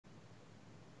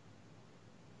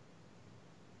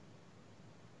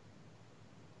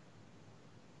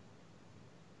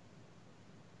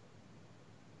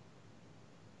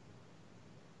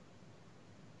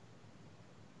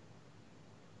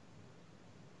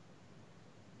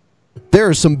There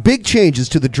are some big changes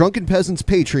to the Drunken Peasants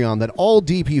Patreon that all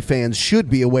DP fans should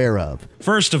be aware of.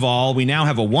 First of all, we now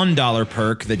have a $1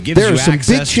 perk that gives you There are some big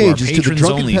access to our changes to the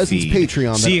Drunken patrons-only Peasants feed.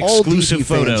 Patreon See that all exclusive DP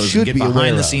fans photos should and get be aware of.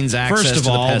 behind-the-scenes access First of to the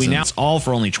all, peasants. We now all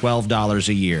for only $12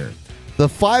 a year. The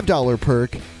 $5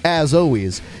 perk, as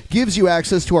always, gives you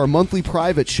access to our monthly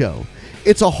private show.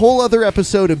 It's a whole other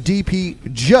episode of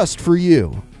DP just for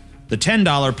you. The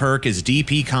 $10 perk is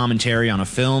DP commentary on a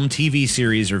film, TV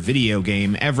series, or video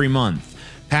game every month.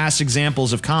 Past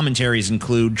examples of commentaries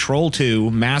include Troll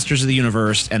 2, Masters of the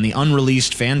Universe, and the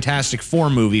unreleased Fantastic Four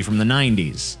movie from the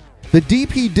 90s. The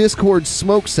DP Discord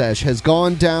Smoke Sesh has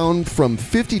gone down from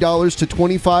 $50 to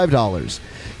 $25.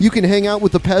 You can hang out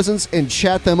with the peasants and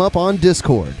chat them up on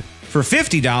Discord. For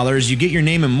 $50, you get your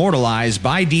name immortalized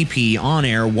by DP on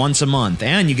air once a month,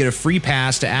 and you get a free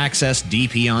pass to access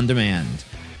DP on demand.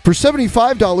 For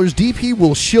 $75, DP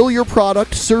will shill your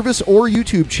product, service, or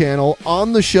YouTube channel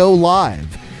on the show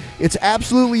live. It's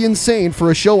absolutely insane for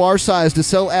a show our size to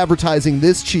sell advertising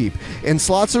this cheap, and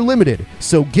slots are limited,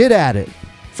 so get at it.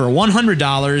 For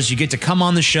 $100, you get to come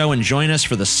on the show and join us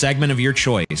for the segment of your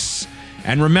choice.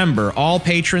 And remember, all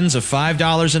patrons of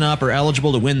 $5 and up are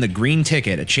eligible to win the green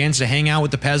ticket, a chance to hang out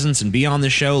with the peasants and be on the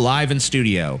show live in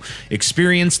studio.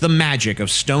 Experience the magic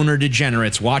of stoner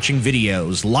degenerates watching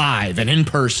videos live and in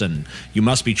person. You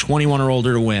must be 21 or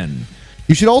older to win.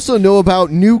 You should also know about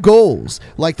new goals,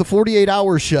 like the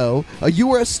 48-hour show, a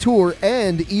US tour,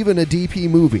 and even a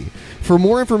DP movie. For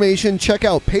more information, check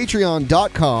out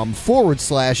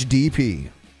patreon.com/DP.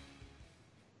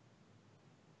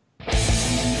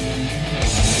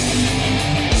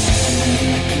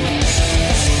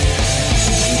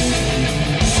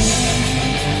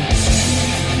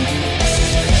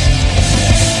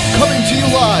 Coming to you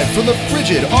live from the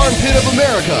frigid armpit of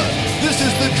America, this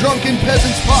is the Drunken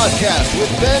Peasants Podcast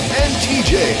with Ben and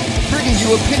TJ, bringing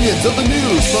you opinions of the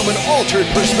news from an altered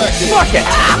perspective. Fuck it!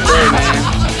 Hey man,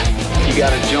 you got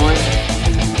a joint?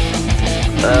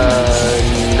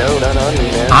 No, not on me,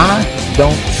 man. I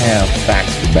don't have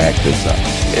facts to back this up.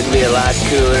 It'd be a lot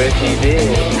cooler if you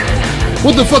did.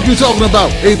 What the fuck you talking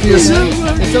about, atheist?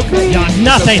 It's okay. You're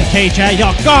nothing, TJ.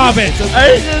 You're garbage.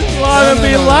 I just want to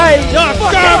be liked. You're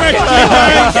garbage.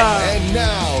 And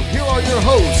now, here are your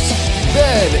hosts,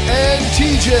 Ben and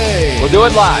TJ. We'll do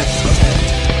it live.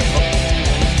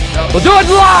 We'll do it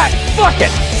live. Fuck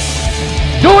it.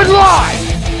 Do it live.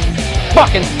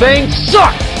 Fucking thing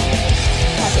sucks.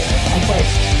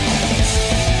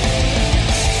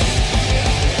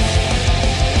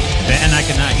 Ben, I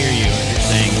cannot hear you if you're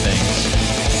saying things.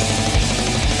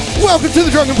 Welcome to the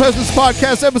Drunken Peasants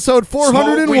Podcast, episode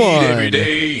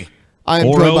 401. I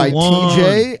am joined by 401.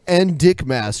 TJ and Dick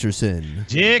Masterson.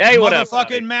 Dick, Hey, what up,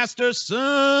 motherfucking Masterson.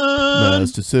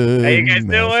 Masterson. How you guys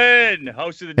doing?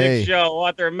 Host of the Dick Hey. Show,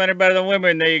 author of Men Are Better Than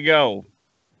Women. There you go.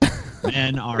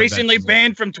 Men are Recently better.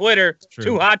 banned from Twitter. True.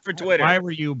 Too hot for Twitter. Why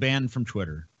were you banned from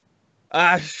Twitter?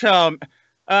 I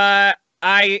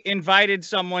invited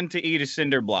someone to eat a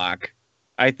cinder block,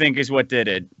 I think is what did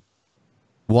it.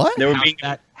 What? They were being,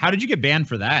 How did you get banned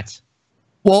for that?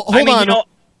 Well, hold I mean, on. you know,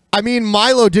 I mean,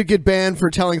 Milo did get banned for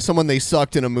telling someone they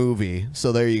sucked in a movie,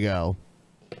 so there you go.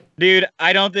 dude,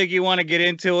 I don't think you want to get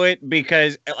into it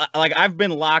because, like, I've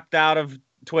been locked out of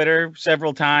Twitter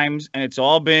several times, and it's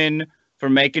all been for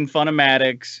making fun of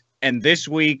Maddox. And this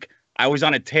week, I was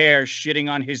on a tear shitting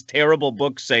on his terrible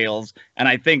book sales, and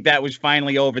I think that was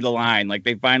finally over the line. Like,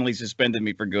 they finally suspended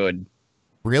me for good.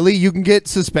 Really? You can get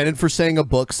suspended for saying a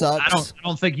book sucks? I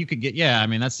don't think you could get. Yeah, I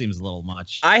mean that seems a little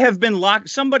much. I have been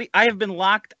locked. I have been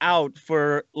locked out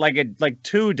for like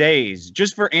 2 days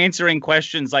just for answering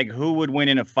questions like who would win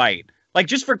in a fight. Like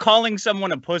just for calling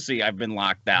someone a pussy, I've been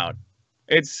locked out.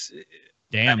 It's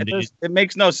Damn, dude. it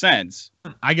makes no sense.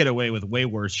 I get away with way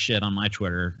worse shit on my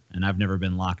Twitter, and I've never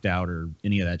been locked out or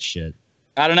any of that shit.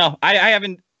 I don't know. I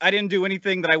didn't do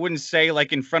anything that I wouldn't say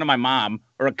like in front of my mom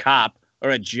or a cop or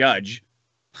a judge.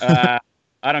 I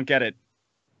don't get it.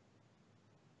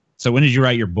 So when did you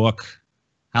write your book?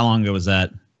 How long ago was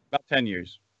that? About 10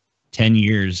 years. 10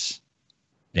 years.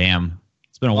 Damn,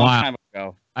 it's been a Long while. time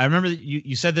ago. I remember that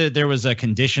you said that there was a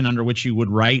condition under which you would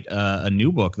write a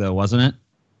new book, though, wasn't it?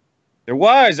 There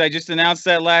was. I just announced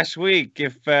that last week.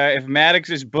 If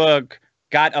Maddox's book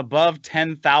got above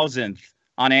 10,000th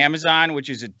on Amazon, which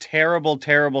is a terrible,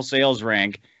 terrible sales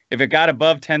rank, if it got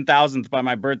above 10,000th by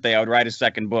my birthday, I would write a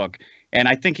second book. And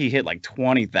I think he hit like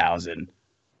 20,000.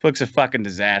 Book's a fucking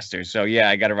disaster. So yeah,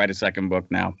 I got to write a second book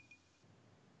now.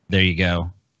 There you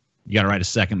go. You got to write a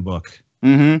second book.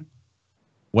 Mm-hmm.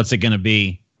 What's it going to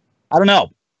be? I don't know.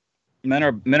 Men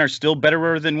are still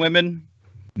betterer than women.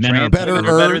 Men are Trans women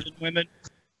better- are better than women.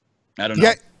 I don't know.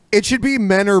 Yeah, It should be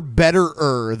men are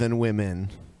betterer than women.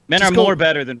 Men are more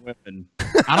better than women.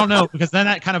 I don't know, because then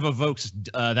that kind of evokes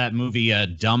that movie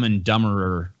Dumb and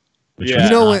Dumberer. Which Yeah. You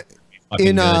know what?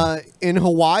 fucking good. In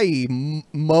Hawaii,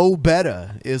 mo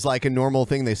better is like a normal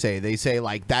thing they say. They say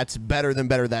like that's better than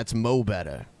better. That's mo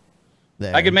better.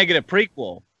 There. I could make it a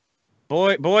prequel.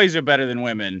 Boys are better than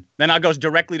women. Then I goes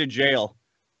directly to jail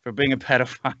for being a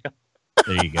pedophile.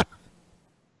 There you go.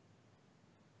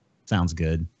 Sounds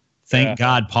good. Thank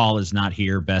God Paul is not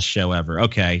here. Best show ever.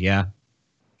 Okay, yeah.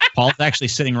 Paul's actually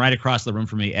sitting right across the room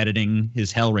from me editing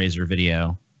his Hellraiser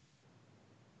video.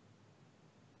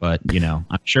 But, you know,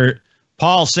 I'm sure...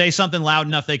 Paul, say something loud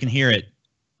enough they can hear it.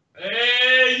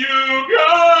 Hey, you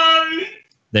guys!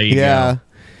 There you go.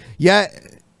 Yeah.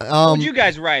 What would you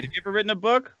guys write? Have you ever written a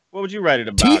book? What would you write it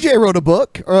about? TJ wrote a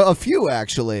book, or a few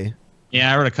actually.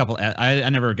 Yeah, I wrote a couple. I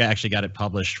never actually got it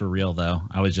published for real, though.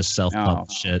 I was just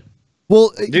self-published shit.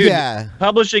 Well, Dude, yeah.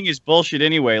 Publishing is bullshit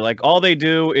anyway. Like, all they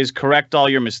do is correct all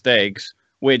your mistakes,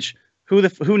 which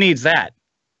who needs that?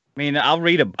 I mean, I'll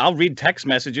read text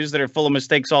messages that are full of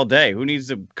mistakes all day. Who needs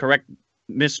to correct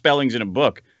misspellings in a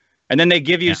book? And then they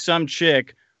give you some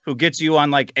chick who gets you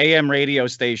on like AM radio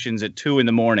stations at 2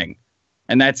 a.m,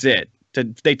 and that's it.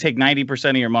 They take 90%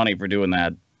 of your money for doing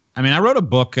that. I mean, I wrote a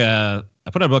book. I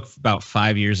put out a book about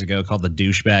 5 years ago called The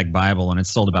Douchebag Bible, and it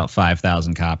sold about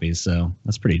 5,000 copies. So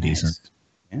that's pretty decent.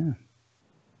 Yeah.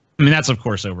 I mean, that's of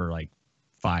course over like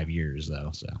 5 years though.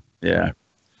 So yeah.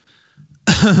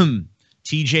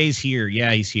 TJ's here.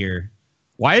 Yeah, he's here.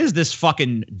 Why is this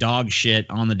fucking dog shit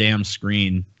on the damn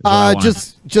screen?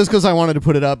 Just because I wanted to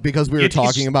put it up because we were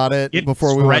talking about it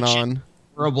before we went on.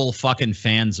 Horrible fucking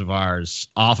fans of ours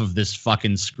off of this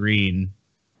fucking screen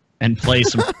and play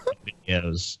some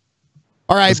videos.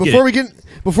 All right, before we get into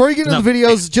the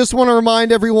videos, just want to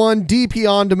remind everyone,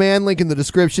 DP On Demand, link in the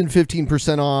description,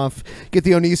 15% off. Get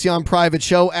the Onision private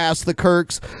show, Ask the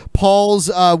Kirks.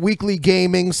 Paul's weekly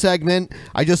gaming segment.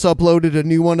 I just uploaded a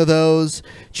new one of those.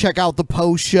 Check out the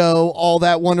post show, all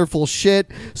that wonderful shit.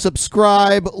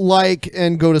 Subscribe, like,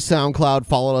 and go to SoundCloud.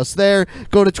 Follow us there.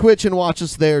 Go to Twitch and watch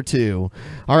us there, too.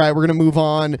 All right, we're going to move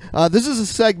on. This is a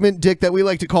segment, Dick, that we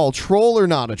like to call Troll or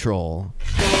Not a Troll.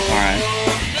 All right.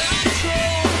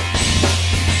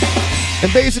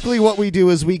 And basically what we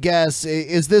do is we guess,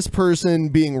 is this person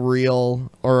being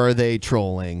real or are they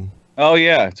trolling? Oh,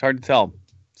 yeah. It's hard to tell.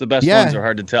 The best ones are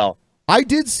hard to tell. I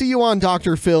did see you on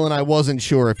Dr. Phil, and I wasn't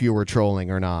sure if you were trolling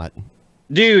or not.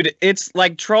 Dude, it's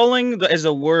like trolling as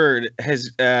a word has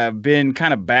been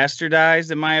kind of bastardized,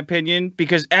 in my opinion,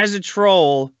 because as a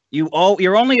troll,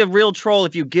 you're only a real troll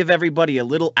if you give everybody a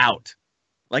little out.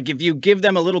 Like if you give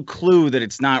them a little clue that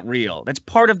it's not real. That's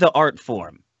part of the art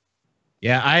form.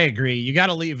 Yeah, I agree. You got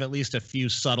to leave at least a few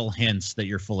subtle hints that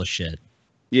you're full of shit.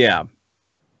 Yeah.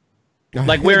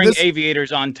 Like wearing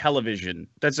aviators on television.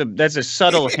 That's a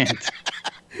subtle hint.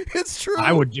 It's true.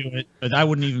 I would do it, but I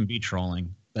wouldn't even be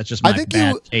trolling. That's just my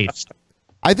bad taste.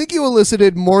 I think you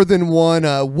elicited more than one,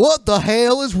 what the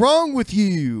hell is wrong with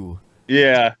you?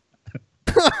 Yeah.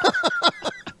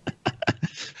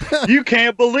 You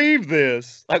can't believe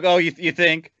this. Like, oh, you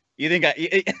think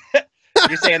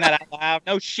you're saying that out loud?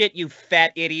 No shit, you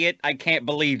fat idiot. I can't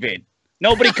believe it.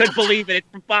 Nobody could believe it. It's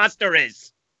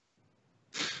preposterous.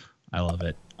 I love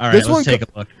it. All right, let's take a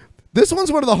look. This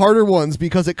one's one of the harder ones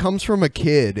because it comes from a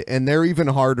kid, and they're even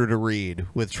harder to read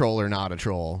with Troll or Not a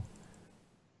Troll.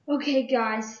 Okay,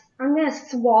 guys, I'm going to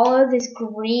swallow this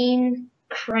green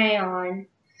crayon.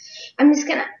 I'm just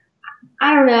going to...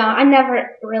 I don't know. I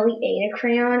never really ate a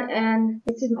crayon, and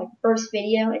this is my first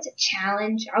video. It's a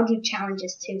challenge. I'll do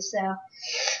challenges too, so.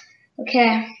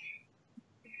 Okay.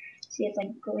 See, it's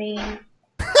like green. I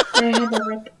have to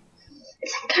rip.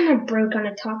 It's kind of broke on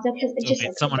the top, though, because it's just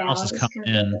like someone else is coming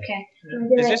in. Okay.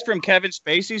 Is this from Kevin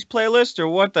Spacey's playlist, or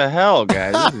what the hell,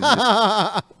 guys? This is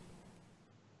just...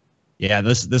 Yeah,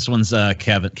 this one's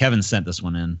Kevin. Kevin sent this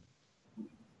one in.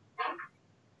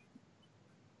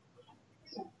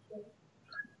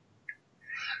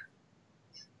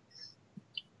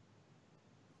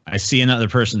 I see another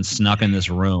person snuck in this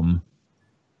room.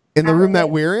 In the room that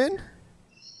we're in?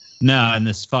 No, in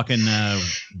this fucking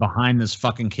behind this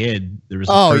fucking kid. There was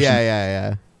a person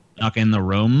yeah. snuck in the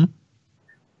room.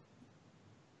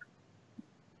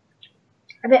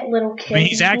 I bet little kids. I mean,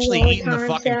 he's actually eating the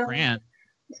fucking crayon.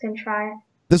 Just gonna try it.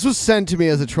 This was sent to me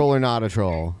as a troll or not a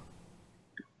troll.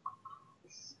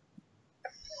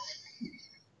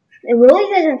 It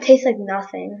really doesn't taste like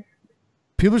nothing.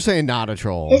 People are saying not a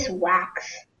troll. It's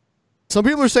wax. Some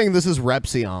people are saying this is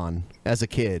Repsion as a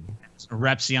kid.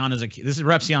 Repsion as a kid. This is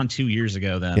Repsion 2 years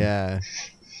ago then. Yeah.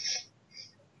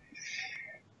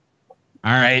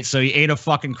 All right, so he ate a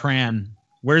fucking crayon.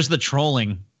 Where's the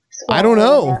trolling? I don't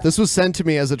know. This was sent to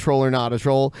me as a troll or not a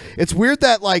troll. It's weird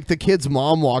that like the kid's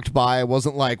mom walked by and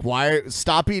wasn't like, "Why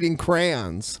stop eating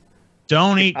crayons?"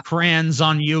 Don't eat crayons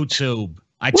on YouTube.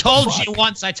 I told you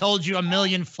once. I told you a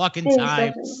million fucking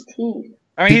times.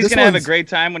 I mean, he's going to have a great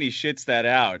time when he shits that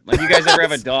out. Like, you guys ever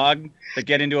have a dog that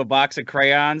get into a box of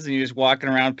crayons and you're just walking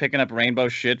around picking up rainbow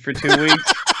shit for 2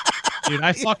 weeks? Dude,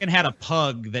 I fucking had a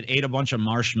pug that ate a bunch of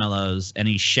marshmallows and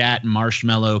he shat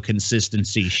marshmallow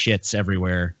consistency shits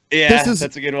everywhere. Yeah,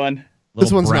 that's a good one.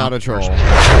 This one's not a troll.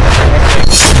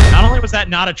 Not only was that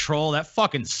not a troll, that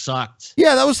fucking sucked.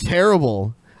 Yeah, that was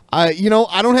terrible. I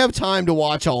don't have time to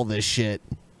watch all this shit.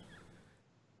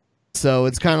 So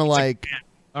it's kind of like...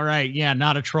 All right, yeah,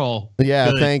 not a troll.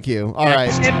 Yeah, Good. Thank you. All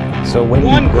right. So when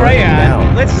one you burn crayon, it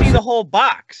down, let's see the whole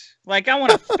box. Like, I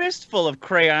want a fistful of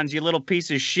crayons, you little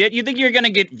piece of shit. You think you're going to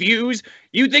get views?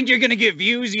 You think you're going to get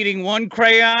views eating one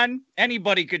crayon?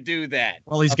 Anybody could do that.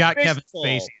 Well, he's got Kevin fistful.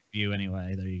 Spacey's view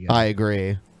anyway. There you go. I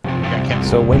agree.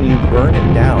 so when you burn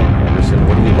it down, Anderson,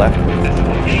 what are you left with?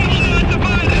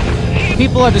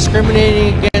 People are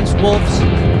discriminating against wolves.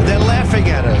 They're laughing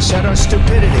at us, at our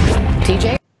stupidity.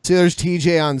 TJ? See, there's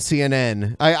TJ on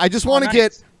CNN. I just want to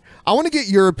get... I want to get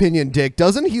your opinion, Dick.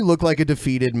 Doesn't he look like a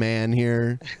defeated man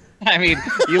here? I mean,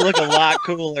 you look a lot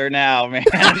cooler now, man. You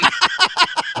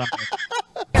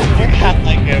got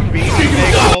like a beanie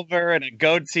makeover and a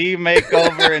goatee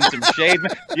makeover and some shade.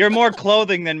 You're more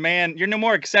clothing than man. You're no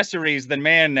more accessories than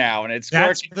man now, and it's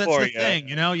That's for the you. thing,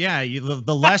 you know? Yeah,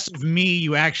 the less of me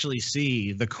you actually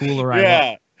see, the cooler I Yeah.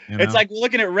 look. You It's know? like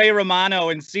looking at Ray Romano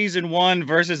in season 1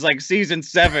 versus like season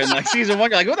 7. Like season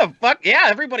 1, you're like, what the fuck? Yeah,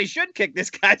 everybody should kick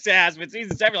this guy's ass. But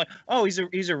season 7, you're like, oh, he's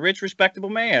a rich, respectable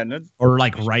man. That's... Or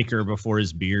like Riker before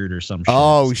his beard or some shit.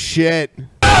 Oh, shit.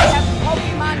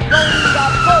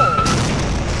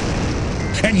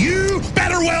 And you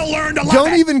better well learn to love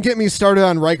Don't it. even get me started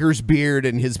on Riker's beard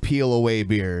and his peel-away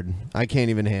beard. I can't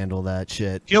even handle that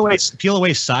shit. Peel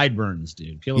away sideburns,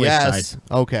 dude. Peel away Yes.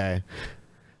 Okay.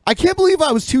 I can't believe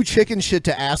I was too chicken shit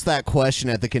to ask that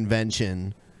question at the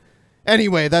convention.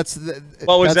 Anyway, that's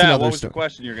What was that's that? another What was story. the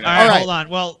question you're going All to right, ask? right. hold on.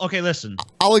 Well, okay, listen.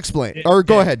 I'll explain. Or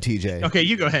go ahead, TJ. Okay,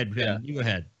 you go ahead. Yeah. You go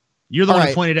ahead. You're the All one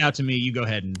right. who pointed it out to me. You go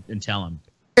ahead and tell him.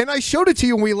 And I showed it to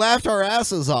you and we laughed our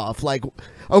asses off. Like,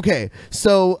 okay,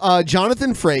 so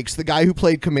Jonathan Frakes, the guy who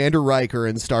played Commander Riker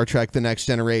in Star Trek The Next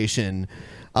Generation,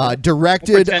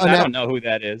 directed... Pretend I don't know who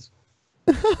that is.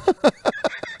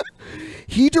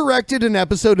 He directed an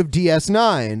episode of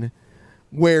DS9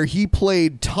 where he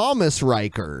played Thomas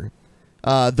Riker,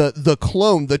 the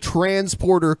clone, the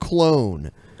transporter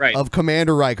clone of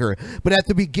Commander Riker. But at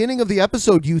the beginning of the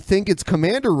episode, you think it's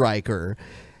Commander Riker,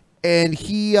 and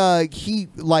he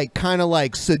like kind of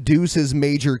like seduces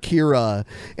Major Kira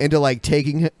into like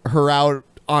taking her out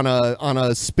on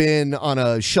a spin on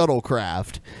a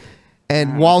shuttlecraft.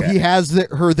 And while he has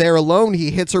her there alone,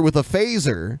 he hits her with a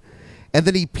phaser. And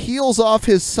then he peels off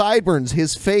his sideburns,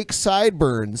 his fake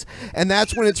sideburns. And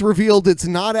that's when it's revealed it's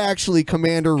not actually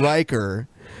Commander Riker.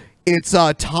 It's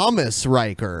Thomas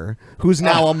Riker, who's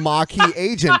now a Maquis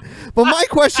agent. But my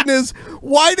question is,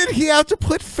 why did he have to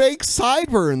put fake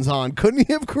sideburns on? Couldn't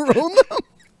he have grown them?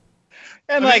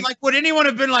 And I mean, like, would anyone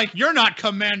have been like, "You're not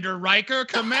Commander Riker.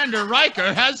 Commander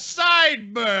Riker has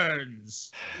sideburns."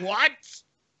 What?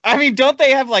 I mean, don't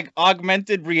they have like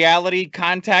augmented reality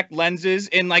contact lenses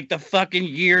in like the fucking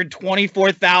year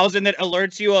 24,000 that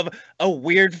alerts you of a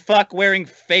weird fuck wearing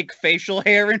fake facial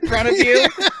hair in front of you?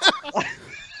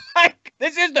 Like,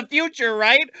 this is the future,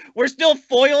 right? We're still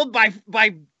foiled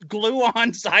by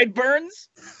glue-on sideburns.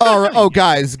 Oh,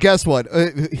 guys, guess what?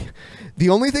 The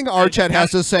only thing our chat has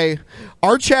to say,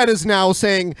 our chat is now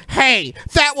saying, "Hey,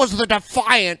 that was the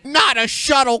Defiant, not a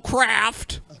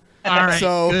shuttlecraft." All right,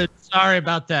 So- good. Sorry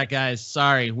about that, guys.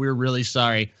 Sorry, we're really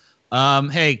sorry.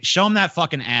 Hey, show him that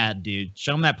fucking ad, dude.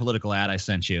 Show him that political ad I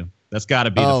sent you. That's got to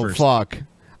be the first. Oh, fuck.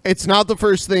 It's not the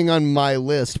first thing on my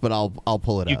list, but I'll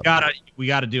pull it up. We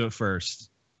gotta do it first.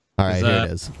 All right, here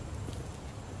it is.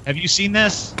 Have you seen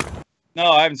this? No,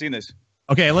 I haven't seen this.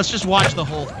 Okay, let's just watch the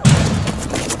whole.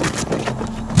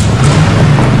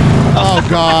 Oh,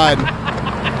 God.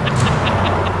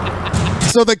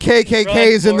 So the KKK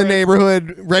is in the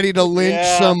neighborhood ready to lynch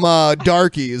some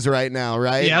darkies right now,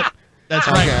 right? Yep, that's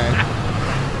right. Okay.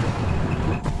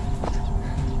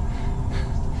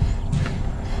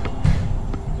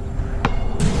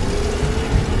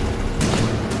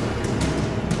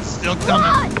 Still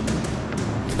coming.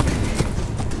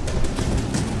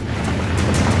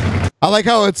 I like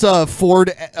how it's a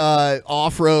Ford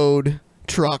off-road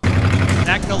truck.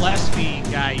 That Gillespie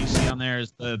guy you see on there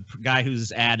is the guy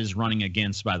whose ad is running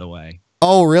against, by the way.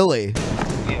 Oh, really?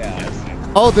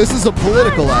 Yeah. Oh, this is a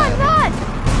political ad. Run!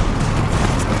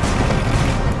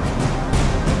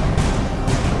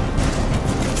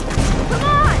 Come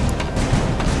on!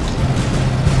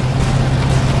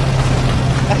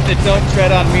 Don't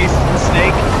tread on me,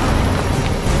 snake.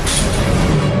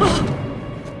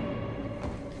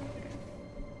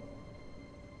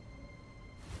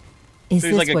 Is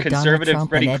He's this like a what Donald conservative Trump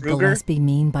Freddy and Ed Krueger? Gillespie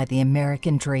mean by the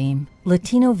American dream?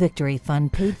 Latino Victory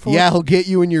Fund paid for Yeah, he'll get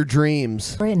you in your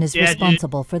dreams. and is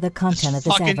responsible for the content of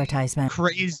this fucking advertisement.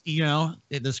 Crazy,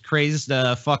 this crazed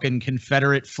fucking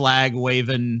Confederate flag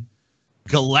waving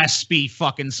Gillespie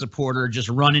fucking supporter just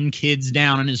running kids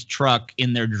down in his truck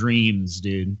in their dreams,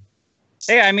 dude.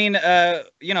 Hey, I mean,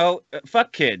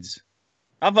 fuck kids.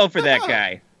 I'll vote for that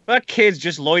guy. Fuck kids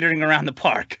just loitering around the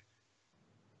park.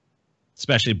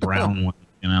 Especially brown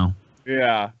ones,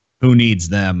 Yeah. Who needs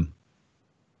them?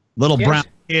 Little Yes. brown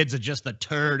kids are just a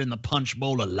turd in the punch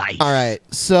bowl of life. All right.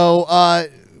 So,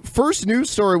 first news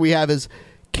story we have is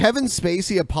Kevin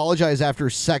Spacey apologized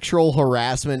after sexual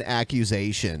harassment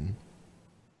accusation.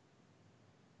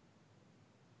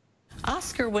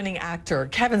 Oscar-winning actor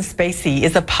Kevin Spacey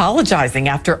is apologizing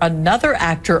after another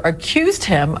actor accused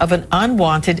him of an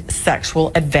unwanted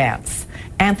sexual advance.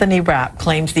 Anthony Rapp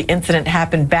claims the incident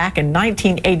happened back in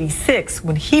 1986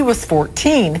 when he was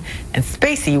 14 and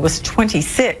Spacey was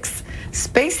 26.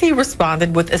 Spacey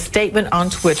responded with a statement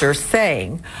on Twitter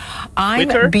saying,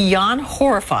 "I'm beyond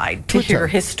horrified to hear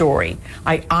his story.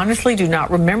 I honestly do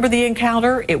not remember the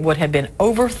encounter. It would have been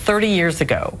over 30 years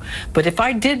ago. But if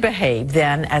I did behave,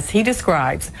 then, as he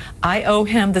describes, I owe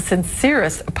him the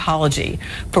sincerest apology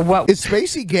for what..." Is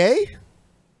Spacey gay?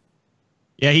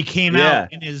 Yeah, he came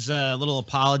out in his little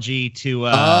apology to,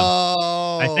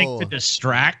 I think, to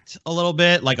distract a little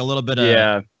bit, like a little bit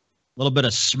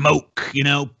of smoke,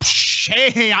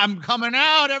 Psh, hey, I'm coming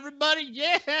out, everybody.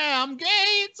 Yeah, I'm gay.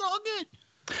 It's all good.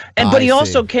 But he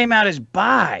also came out as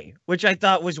bi, which I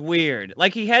thought was weird.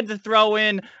 Like he had to throw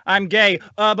in, "I'm gay,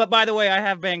 but by the way, I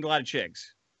have banged a lot of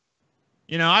chicks."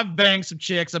 I've banged some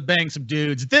chicks, I've banged some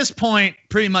dudes. At this point,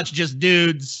 pretty much just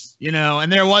dudes,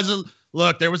 and there was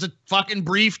a fucking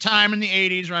brief time in the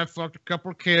 80s where I fucked a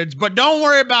couple of kids, but don't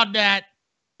worry about that.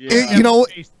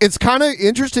 It's kind of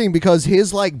interesting because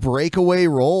his like breakaway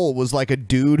role was like a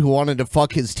dude who wanted to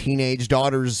fuck his teenage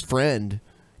daughter's friend.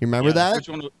 You remember that? Which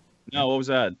one? No, what was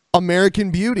that?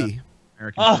 American Beauty.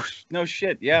 Oh, no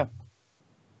shit. Yeah.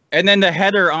 And then the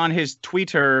header on his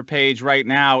Twitter page right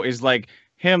now is like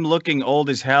him looking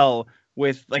old as hell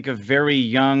with like a very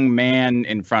young man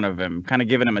in front of him, kind of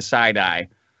giving him a side eye.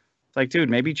 It's like, dude,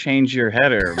 maybe change your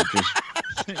header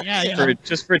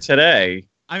just for today.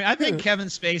 I think Kevin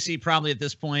Spacey probably at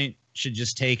this point should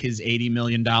just take his $80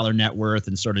 million net worth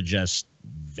and sort of just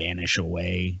vanish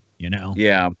away,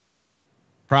 Yeah.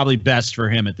 Probably best for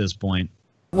him at this point.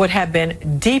 Would have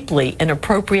been deeply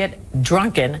inappropriate,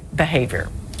 drunken behavior.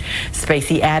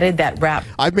 Spacey added that Rapp...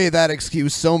 I've made that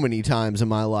excuse so many times in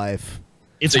my life.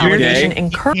 It's weird that he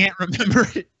can't remember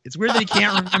it. It's weird that he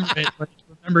can't remember it, but he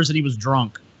remembers that he was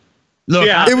drunk. Look,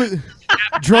 it was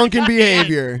drunken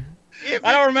behavior.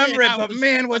 I don't remember it, but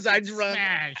man, was I drunk.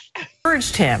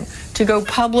 Urged him to go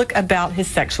public about his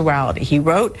sexuality. He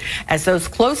wrote, "As those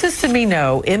closest to me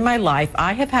know, in my life,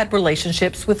 I have had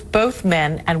relationships with both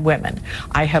men and women.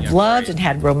 I have loved and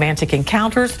had romantic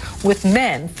encounters with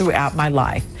men throughout my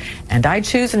life. And I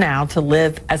choose now to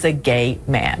live as a gay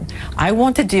man. I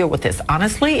want to deal with this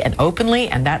honestly and openly,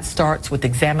 and that starts with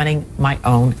examining my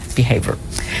own behavior."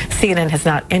 CNN has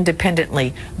not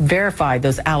independently verified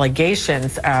those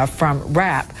allegations from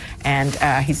Rapp, and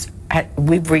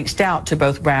we've reached out to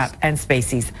both Rapp and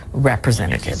Spacey's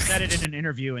representatives. He said it in an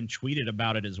interview and tweeted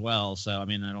about it as well. So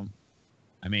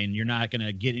you're not going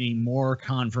to get any more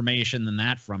confirmation than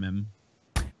that from him.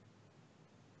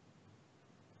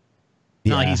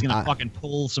 No, he's going to fucking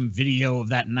pull some video of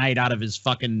that night out of his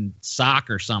fucking sock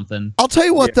or something. I'll tell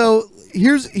you what, though.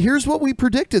 Here's what we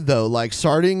predicted, though. Like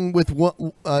starting with what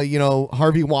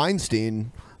Harvey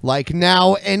Weinstein. Like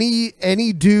now,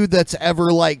 any dude that's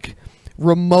ever like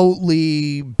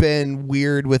remotely been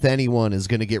weird with anyone is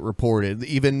going to get reported.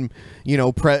 Even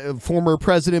former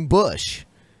President Bush.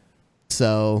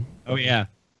 So. Oh yeah.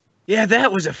 Yeah,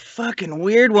 that was a fucking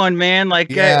weird one, man. Like,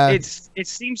 it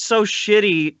seems so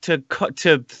shitty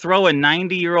to throw a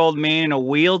 90-year-old man in a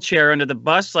wheelchair under the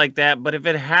bus like that. But if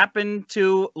it happened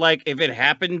to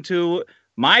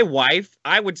my wife,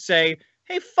 I would say,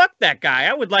 hey, fuck that guy.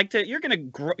 I would like to. You're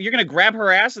gonna grab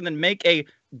her ass and then make a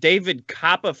David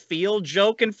Copperfield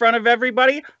joke in front of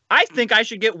everybody, I think I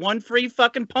should get one free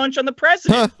fucking punch on the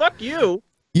president. Fuck you.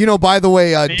 You know, by the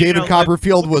way, David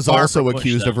Copperfield was also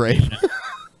accused of rape.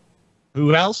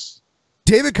 Who else?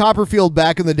 David Copperfield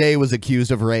back in the day was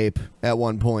accused of rape at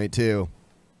one point, too.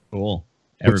 Cool.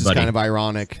 Which is kind of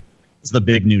ironic. It's the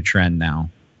big new trend now.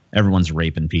 Everyone's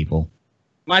raping people.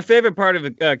 My favorite part of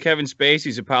Kevin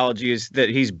Spacey's apology is that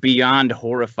he's beyond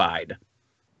horrified.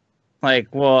 Like,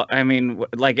 well, I mean,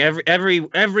 like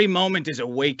every moment is a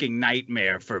waking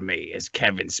nightmare for me as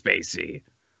Kevin Spacey.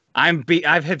 I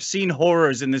have seen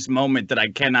horrors in this moment that I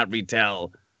cannot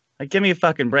retell. Like, give me a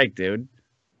fucking break, dude.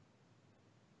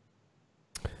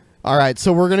 All right,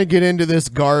 so we're gonna get into this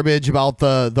garbage about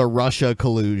the Russia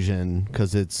collusion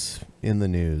because it's in the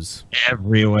news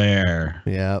everywhere.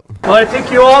 Yep. Well, I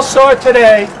think you all saw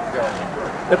today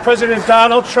that President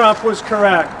Donald Trump was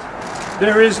correct.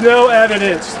 There is no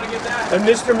evidence that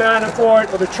Mr.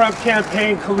 Manafort or the Trump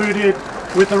campaign colluded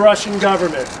with the Russian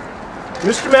government.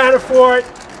 Mr. Manafort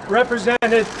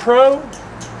represented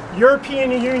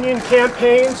pro-European Union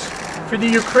campaigns for the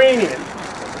Ukrainian.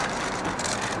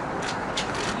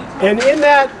 And in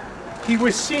that, he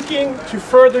was seeking to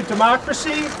further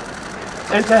democracy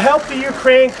and to help the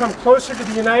Ukraine come closer to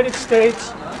the United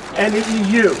States and the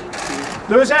EU.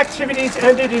 Those activities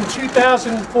ended in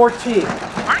 2014.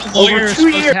 Aren't lawyers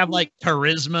supposed to have like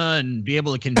charisma and be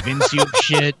able to convince you of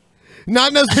shit?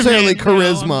 Not necessarily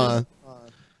charisma.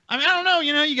 I mean, I don't know.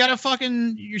 You know, you gotta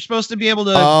fucking. You're supposed to be able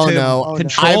to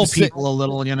control people a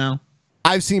little. You know.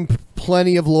 I've seen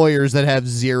plenty of lawyers that have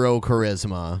zero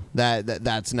charisma.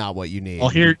 That's not what you need. Well,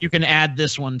 here you can add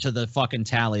this one to the fucking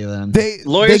tally. Then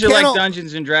lawyers are like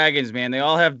Dungeons and Dragons, man. They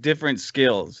all have different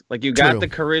skills. Like you got the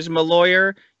charisma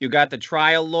lawyer, you got the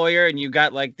trial lawyer, and you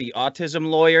got like the autism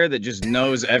lawyer that just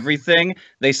knows everything.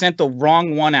 They sent the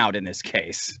wrong one out in this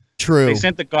case. True. They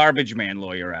sent the garbage man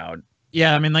lawyer out.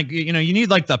 Yeah, I mean, like you know, you need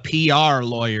like the PR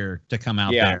lawyer to come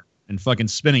out there and fucking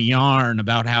spin a yarn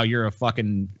about how you're a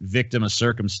fucking victim of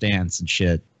circumstance and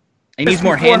shit. He needs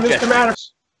more hand gestures. Mr.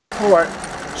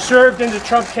 Manafort served in the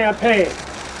Trump campaign.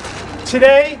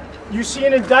 Today, you see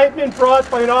an indictment brought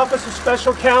by an Office of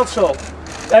Special Counsel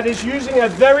that is using a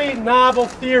very novel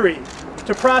theory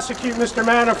to prosecute Mr.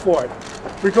 Manafort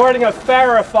regarding a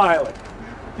FARA filing.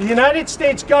 The United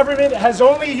States government has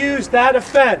only used that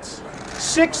offense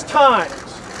 6 times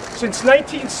since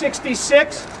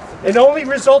 1966 and only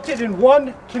resulted in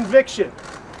 1 conviction.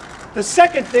 The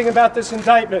second thing about this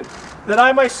indictment that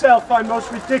I myself find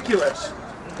most ridiculous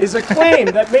is a claim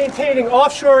that maintaining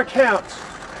offshore accounts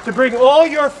to bring all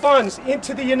your funds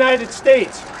into the United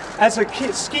States as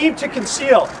a scheme to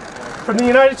conceal from the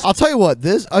United States. I'll tell you what,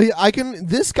 this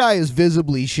guy is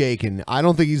visibly shaken. I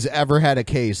don't think he's ever had a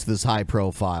case this high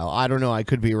profile. I don't know, I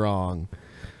could be wrong.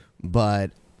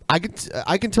 But I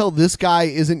can tell this guy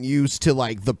isn't used to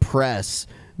like the press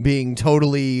being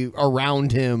totally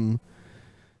around him.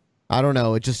 I don't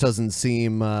know. It just doesn't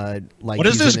seem like. What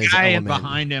is this guy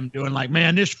behind him doing? Like,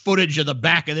 man, this footage of the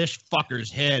back of this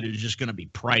fucker's head is just going to be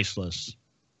priceless.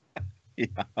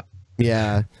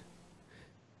 Yeah.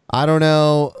 I don't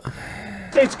know.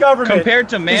 States government compared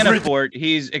to Manafort,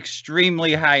 he's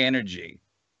extremely high energy.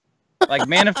 Like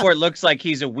Manafort looks like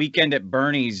he's a Weekend at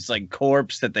Bernie's like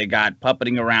corpse that they got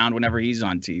puppeting around whenever he's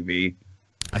on TV.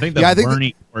 I think the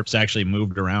Bernie corpse actually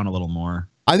moved around a little more.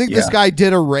 I think this guy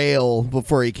did a rail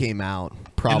before he came out.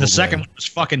 Probably. And the second one was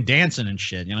fucking dancing and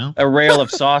shit, you know? A rail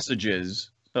of sausages.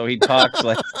 So he talks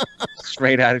like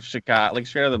straight out of Chicago, like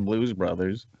straight out of the Blues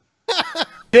Brothers.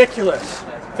 Ridiculous.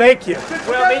 Thank you.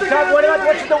 Well,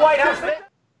 what's the White House thing?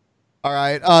 All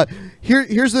right.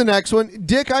 Here's the next one.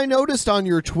 Dick, I noticed on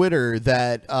your Twitter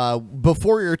that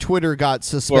before your Twitter got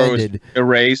suspended,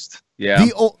 erased. Yeah.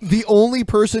 The only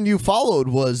person you followed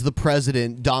was the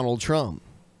president, Donald Trump.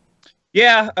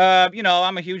 Yeah. You know,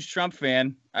 I'm a huge Trump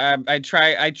fan. I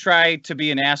try to be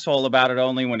an asshole about it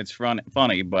only when it's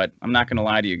funny, but I'm not going to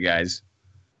lie to you guys.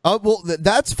 Well,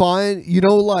 that's fine. You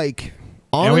know, like,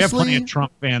 honestly. We have plenty of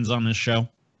Trump fans on this show.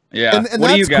 Yeah. And what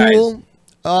that's are you guys? Cool.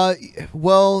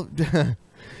 Well,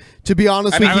 to be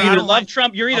honest with you, you either love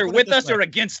Trump, you're either with us or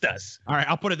against us. All right,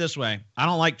 I'll put it this way. I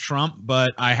don't like Trump,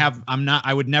 but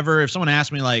I would never, if someone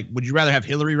asked me like, would you rather have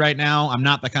Hillary right now? I'm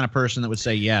not the kind of person that would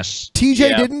say yes.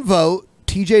 TJ didn't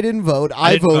vote.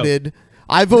 I voted.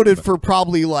 I voted for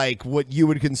probably like what you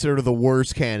would consider the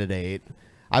worst candidate.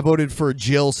 I voted for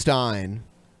Jill Stein.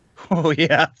 Oh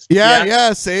yeah.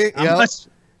 Yeah, see?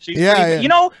 Yeah.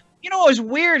 You know what was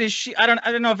weird is I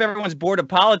don't know if everyone's bored of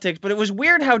politics, but it was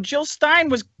weird how Jill Stein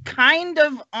was kind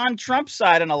of on Trump's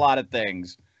side on a lot of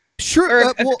things.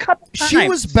 Sure. Well, she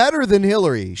was better than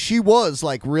Hillary. She was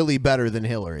like really better than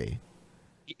Hillary.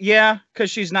 Yeah, because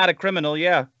she's not a criminal.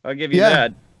 Yeah, I'll give you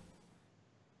that.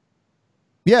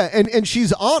 Yeah, and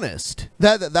she's honest.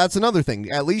 That's another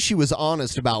thing. At least she was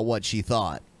honest about what she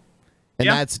thought,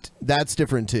 and that's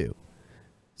different too.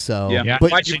 So,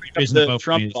 but why'd you bring up the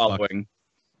Trump following?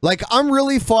 Like, I'm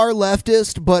really far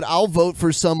leftist, but I'll vote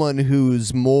for someone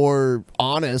who's more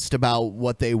honest about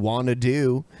what they want to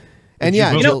do. And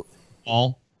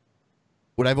Paul.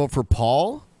 Would I vote for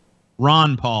Paul?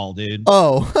 Ron Paul, dude.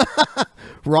 Oh,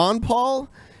 Ron Paul?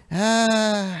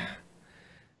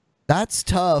 That's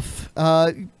tough.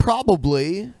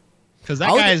 Probably. Because that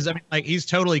guy's, I mean, like, he's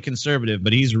totally conservative,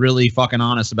 but he's really fucking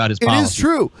honest about his policies. It is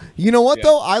true. You know what,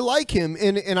 though? I like him,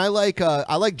 and I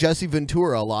like Jesse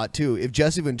Ventura a lot, too. If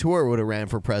Jesse Ventura would have ran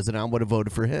for president, I would have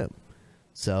voted for him.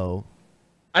 So...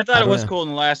 I thought it was cool in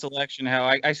the last election how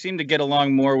I seem to get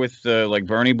along more with like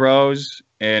Bernie bros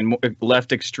and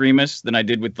left extremists than I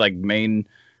did with like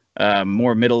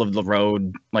more middle of the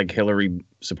road like Hillary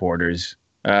supporters.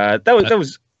 That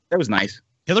was nice.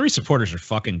 Hillary supporters are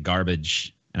fucking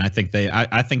garbage, and I think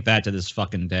that to this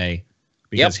fucking day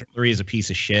because Hillary is a piece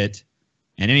of shit,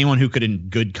 and anyone who could in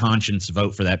good conscience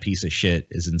vote for that piece of shit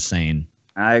is insane.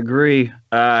 I agree.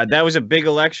 That was a big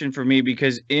election for me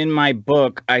because in my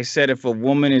book, I said if a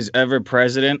woman is ever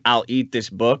president, I'll eat this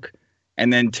book.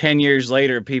 And then 10 years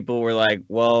later, people were like,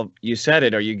 well, you said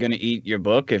it. Are you going to eat your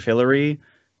book if Hillary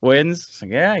wins? It's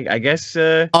like, yeah, I guess.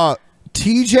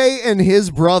 TJ and his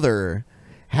brother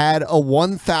had a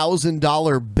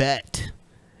 $1,000 bet.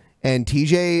 And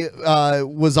TJ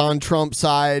was on Trump's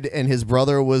side and his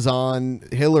brother was on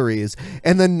Hillary's.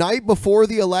 And the night before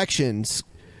the elections,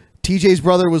 TJ's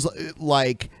brother was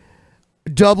like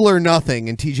double or nothing,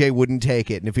 and TJ wouldn't take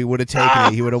it. And if he would have taken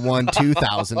it, he would have won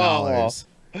 $2,000.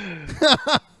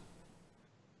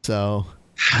 So,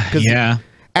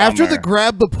 after the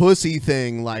grab the pussy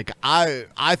thing, like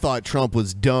I thought Trump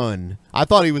was done. I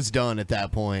thought he was done at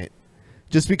that point,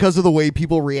 just because of the way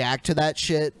people react to that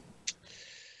shit.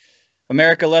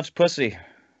 America loves pussy.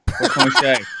 What can we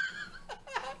say?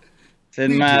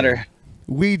 Didn't matter.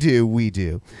 We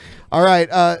do. All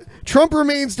right. Trump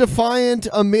remains defiant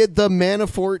amid the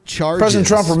Manafort charges. President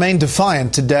Trump remained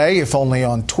defiant today, if only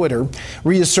on Twitter,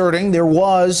 reasserting there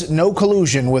was no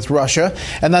collusion with Russia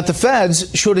and that the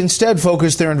feds should instead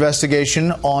focus their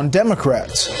investigation on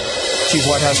Democrats. Chief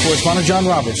White House correspondent John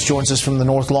Roberts joins us from the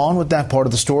North Lawn with that part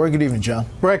of the story. Good evening, John.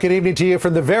 Brett, good evening to you.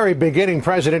 From the very beginning,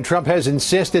 President Trump has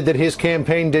insisted that his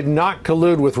campaign did not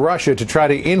collude with Russia to try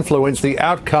to influence the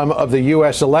outcome of the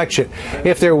U.S. election.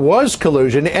 If there was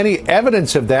collusion, any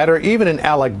evidence of that or even an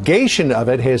allegation of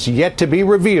it has yet to be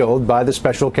revealed by the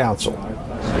special counsel.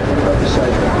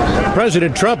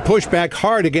 President Trump pushed back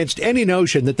hard against any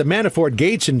notion that the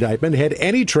Manafort-Gates indictment had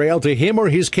any trail to him or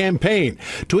his campaign,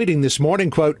 tweeting this morning,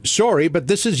 quote, "Sorry, but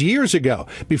this is years ago,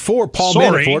 before Paul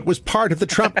Manafort was part of the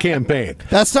Trump campaign."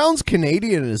 That sounds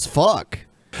Canadian as fuck.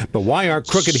 But why aren't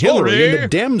crooked Hillary and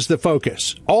the Dems the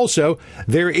focus? Also,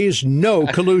 there is no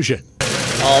collusion.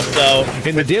 Also,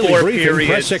 in the daily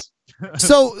briefing,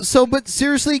 but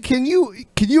seriously, can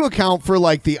you account for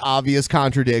like the obvious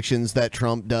contradictions that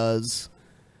Trump does?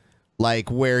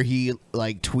 Like where he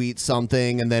like tweets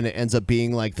something and then it ends up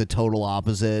being like the total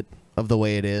opposite of the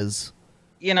way it is.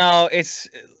 You know, it's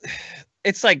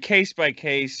like case by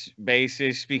case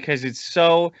basis because it's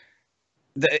so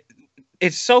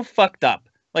fucked up.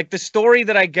 Like the story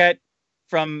that I get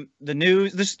from the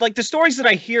news, the stories that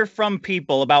I hear from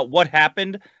people about what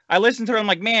happened, I listen to them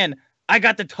like, man, I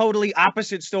got the totally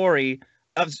opposite story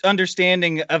of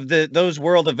understanding of those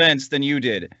world events than you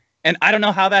did. And I don't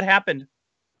know how that happened.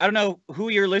 I don't know who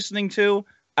you're listening to.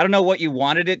 I don't know what you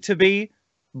wanted it to be,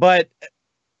 but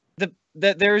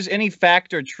that there's any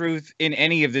fact or truth in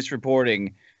any of this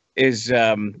reporting is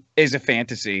a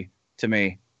fantasy to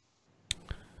me.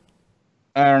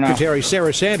 I don't know. Secretary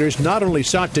Sarah Sanders not only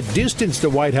sought to distance the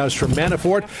White House from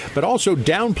Manafort, but also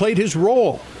downplayed his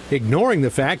role, ignoring the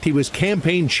fact he was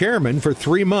campaign chairman for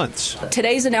 3 months.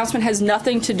 Today's announcement has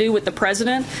nothing to do with the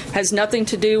president, has nothing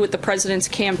to do with the president's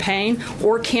campaign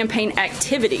or campaign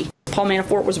activity. Paul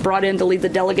Manafort was brought in to lead the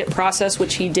delegate process,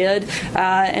 which he did,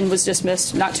 and was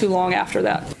dismissed not too long after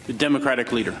that. The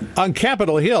Democratic leader. On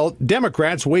Capitol Hill,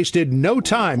 Democrats wasted no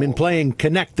time in playing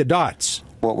connect the dots.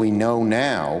 What we know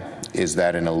now is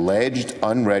that an alleged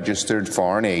unregistered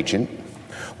foreign agent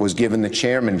was given the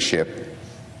chairmanship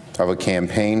of a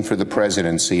campaign for the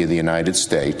presidency of the United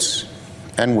States,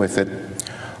 and with it,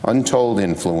 untold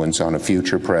influence on a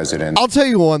future president. I'll tell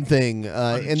you one thing,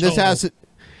 and this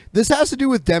has to do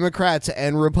with Democrats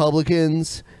and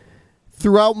Republicans.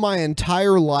 throughout my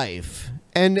entire life,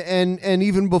 and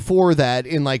even before that,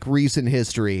 in like recent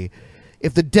history,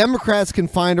 if the Democrats can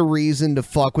find a reason to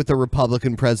fuck with the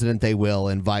Republican president, they will,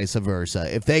 and vice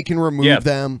versa. If they can remove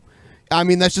them, I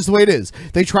mean, that's just the way it is.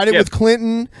 They tried it with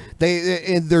Clinton.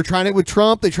 They're trying it with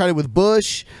Trump. They tried it with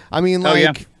Bush. I mean,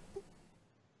 like,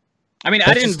 I mean,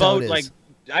 I didn't vote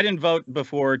I didn't vote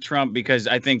before Trump because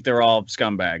I think they're all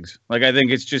scumbags. Like, I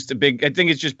think it's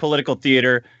just political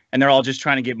theater, and they're all just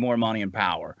trying to get more money and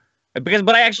power.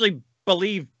 But I actually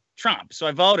believe Trump, so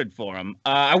I voted for him.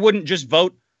 I wouldn't just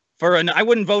vote for I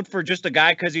wouldn't vote for just a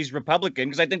guy because he's Republican,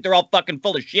 because I think they're all fucking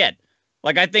full of shit.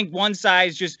 Like, I think one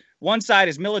side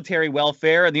is military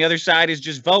welfare and the other side is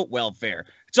just vote welfare.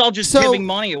 It's all just giving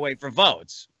money away for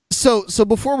votes. So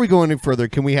before we go any further,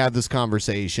 can we have this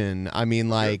conversation? I mean,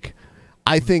 like,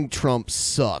 I think Trump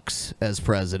sucks as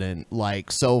president.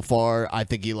 Like, so far, I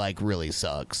think he, like, really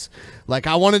sucks. Like,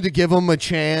 I wanted to give him a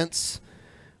chance,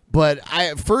 but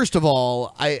first of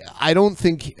all, I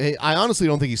honestly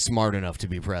don't think he's smart enough to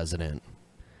be president.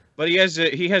 But he has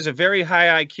a very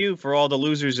high IQ for all the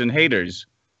losers and haters.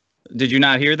 Did you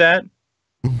not hear that?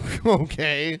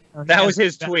 Okay. That was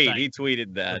his tweet. He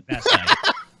tweeted that.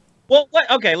 Well,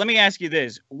 okay, let me ask you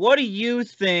this. What do you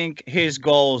think his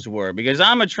goals were? Because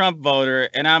I'm a Trump voter,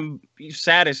 and I'm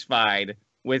satisfied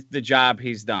with the job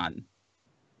he's done.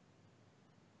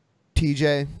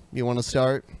 TJ, you want to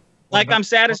start? Like, I'm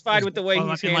satisfied with the way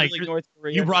he's handling North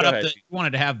Korea. You brought up you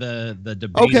wanted to have the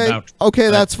debate about... Okay,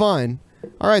 that's fine.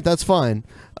 All right, that's fine.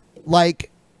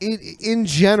 Like, in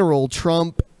general,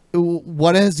 Trump,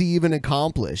 what has he even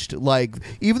accomplished? Like,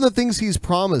 even the things he's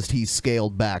promised, he's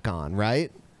scaled back on,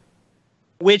 right?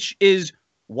 Which is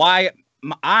why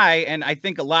I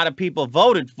think a lot of people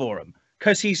voted for him,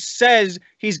 because he says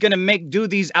he's going to do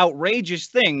these outrageous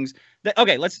things.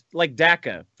 Let's, like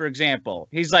DACA, for example.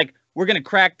 He's like, we're going to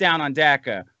crack down on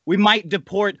DACA. We might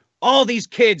deport all these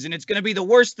kids, and it's going to be the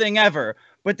worst thing ever.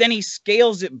 But then he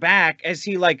scales it back as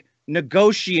he, like,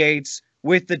 negotiates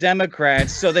with the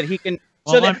Democrats so that he can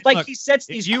he sets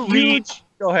these huge...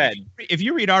 Go ahead. If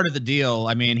you read Art of the Deal,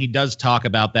 I mean, he does talk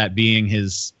about that being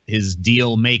his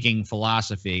deal-making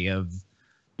philosophy of,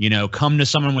 you know, come to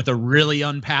someone with a really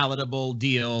unpalatable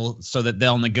deal so that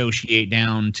they'll negotiate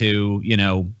down to, you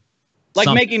know, like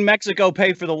making Mexico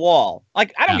pay for the wall.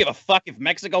 Like, I don't give a fuck if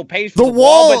Mexico pays for the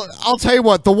wall. But I'll tell you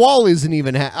what, the wall isn't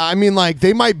even. I mean, like,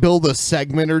 they might build a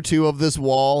segment or two of this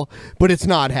wall, but it's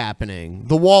not happening.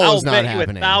 The wall is not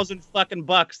happening. I'll bet you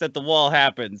 $1,000 that the wall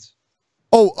happens.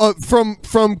 Oh,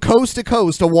 from coast to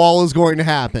coast, a wall is going to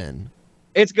happen.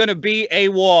 It's going to be a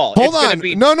wall. Hold on.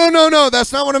 No.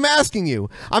 That's not what I'm asking you.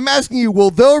 I'm asking you, will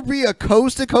there be a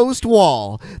coast-to-coast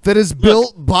wall that is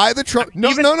built by the Trump? No.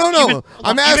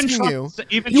 I'm asking you.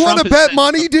 You want to bet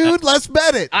money, dude? Let's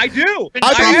bet it. I do.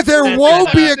 I bet there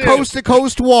won't be a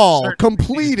coast-to-coast wall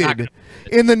completed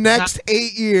in the next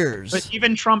 8 years. But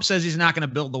even Trump says he's not going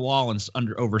to build the wall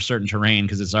over certain terrain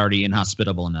because it's already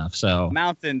inhospitable enough. So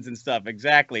mountains and stuff.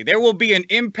 Exactly. There will be an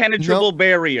impenetrable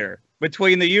barrier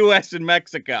between the U.S. and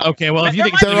Mexico. Okay, well, if you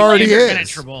think there already is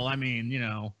impenetrable, I mean, you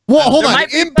know. Well, hold on.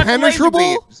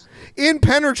 Impenetrable?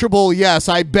 Impenetrable, yes.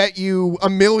 I bet you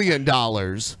 $1 million.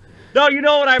 No, you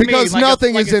know what I mean. Because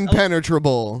nothing is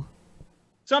impenetrable.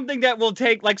 Something that will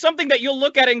take, like, something that you'll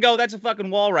look at and go, that's a fucking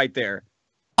wall right there.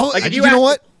 Oh, like, you know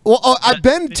what? Well, I've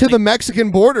been to the Mexican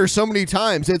border so many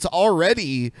times. It's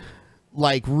already,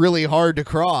 like, really hard to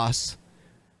cross.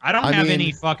 I don't have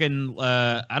any fucking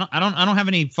I don't have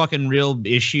any fucking real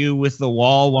issue with the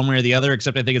wall one way or the other,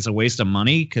 except I think it's a waste of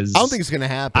money because I don't think it's gonna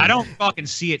happen. I don't fucking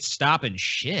see it stopping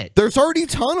shit. There's already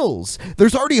tunnels.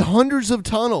 There's already hundreds of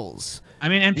tunnels. I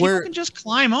mean, and people can just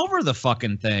climb over the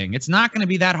fucking thing. It's not gonna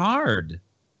be that hard.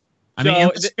 I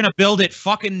mean, it's going to build it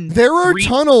fucking... There are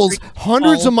tunnels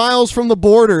hundreds of miles from the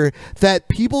border that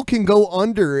people can go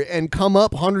under and come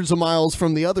up hundreds of miles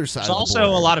from the other side. There's also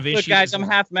a lot of issues. Look, guys, I'm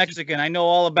half Mexican. I know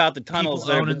all about the tunnels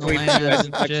that are between the U.S.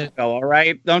 and Mexico, all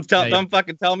right? Don't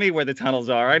fucking tell me where the tunnels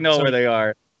are. I know where they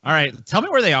are. All right, tell me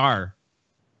where they are.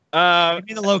 Give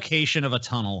me the location of a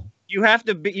tunnel. You have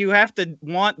to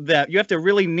want that. You have to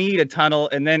really need a tunnel,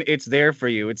 and then it's there for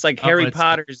you. It's like Harry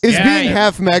Potter's. Is being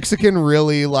half Mexican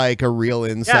really like a real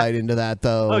insight into that,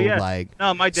 though? Oh yeah. Like,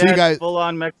 no, my dad's full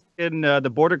on Mexican. The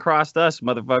border crossed us,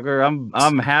 motherfucker.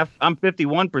 I'm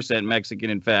 51% Mexican,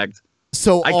 in fact.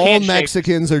 So all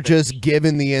Mexicans are just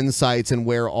given the insights and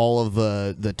where all of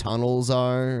the tunnels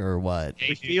are, or what?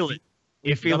 We feel it.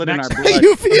 You feel it in our blood.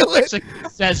 You feel it.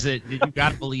 Says it. You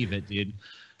gotta believe it, dude.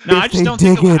 No, I just don't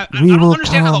think. I don't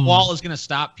understand how the wall is going to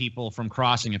stop people from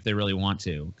crossing if they really want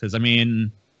to. Because I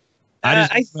mean,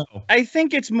 I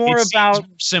think it's more It about seems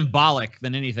symbolic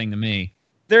than anything to me.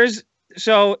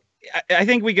 I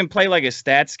think we can play like a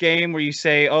stats game where you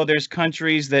say, oh, there's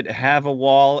countries that have a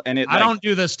wall, and I don't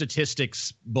do the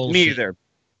statistics bullshit.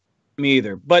 Me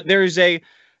either. But there is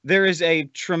a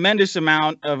tremendous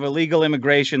amount of illegal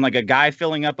immigration, like a guy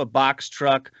filling up a box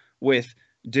truck with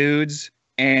dudes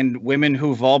and women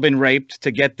who've all been raped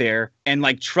to get there, and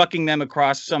like trucking them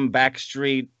across some back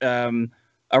street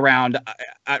around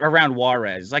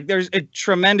Juarez. Like there's a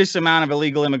tremendous amount of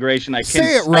illegal immigration.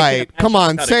 Say it right. Come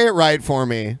on, say it right for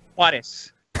me.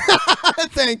 Juarez.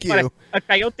 Thank you. A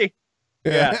coyote.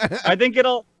 Yeah. I think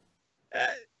it'll,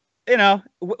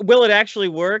 will it actually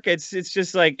work? It's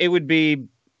just like, it would be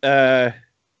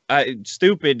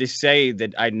stupid to say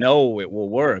that I know it will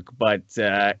work, but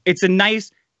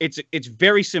it's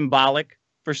very symbolic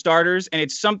for starters, and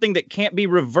it's something that can't be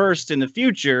reversed in the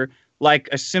future like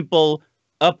a simple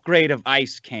upgrade of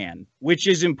ICE can, which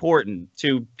is important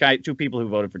to people who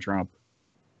voted for Trump.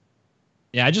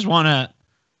 Yeah, I just want to,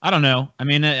 I don't know. I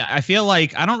mean, I feel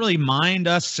like I don't really mind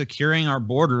us securing our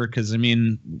border because, I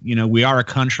mean, we are a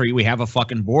country. We have a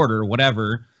fucking border,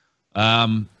 whatever.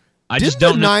 I just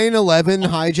don't know. 9/11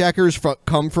 hijackers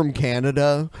come from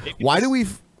Canada? Why do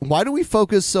we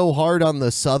focus so hard on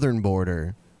the southern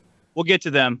border? We'll get to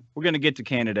them. We're going to get to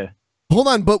Canada. Hold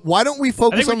on, but why don't we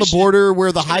focus on the border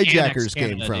where the hijackers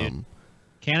came from? Dude.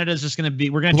 Canada's just going to be,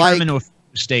 we're going to turn them into a few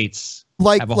states.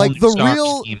 Like the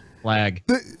real flag.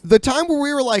 The time where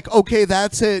we were like, okay,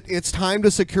 that's it. It's time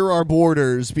to secure our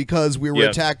borders because we were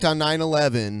attacked on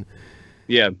 9/11.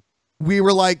 Yeah. We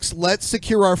were like, let's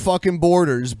secure our fucking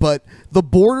borders. But the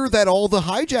border that all the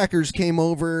hijackers came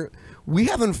over, we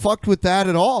haven't fucked with that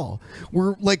at all.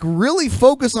 We're like really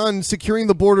focused on securing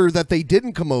the border that they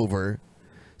didn't come over.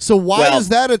 So why is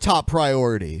that a top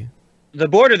priority? The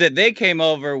border that they came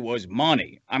over was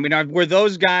money. I mean, were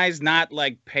those guys not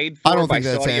like paid for by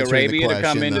Saudi Arabia to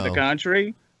come into the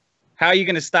country? How are you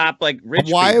going to stop like rich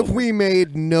people? Why have we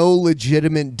made no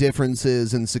legitimate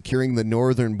differences in securing the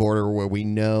northern border where we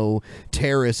know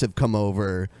terrorists have come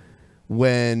over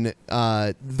when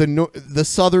the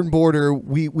southern border,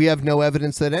 we have no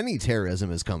evidence that any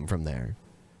terrorism has come from there?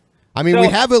 I mean, we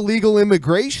have illegal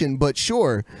immigration, but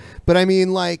sure. But I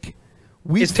mean, like,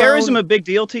 is terrorism a big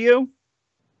deal to you?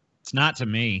 It's not to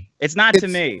me. It's not to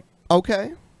me.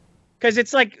 Okay. Because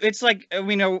it's like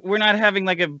we're not having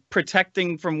like a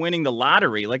protecting from winning the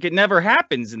lottery. Like it never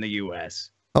happens in the U.S.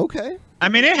 Okay. I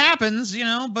mean, it happens,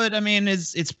 but I mean,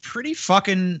 it's pretty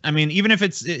fucking. I mean, even if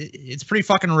it's pretty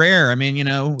fucking rare. I mean,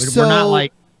 we're not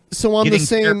like on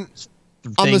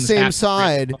the same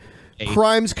side.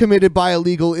 Crimes committed by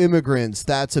illegal immigrants,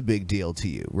 that's a big deal to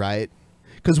you, right?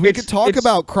 Because we could talk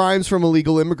about crimes from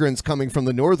illegal immigrants coming from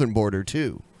the northern border,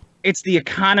 too. It's the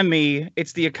economy.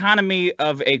 It's the economy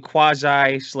of a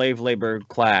quasi-slave labor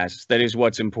class that is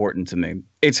what's important to me.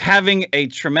 It's having a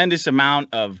tremendous amount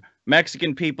of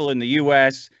Mexican people in the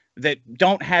U.S. that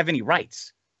don't have any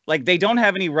rights. Like, they don't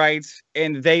have any rights,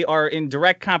 and they are in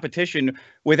direct competition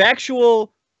with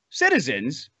actual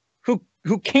citizens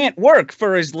who can't work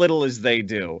for as little as they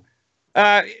do.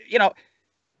 I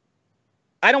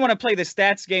don't want to play the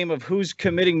stats game of who's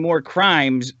committing more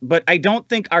crimes, but I don't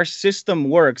think our system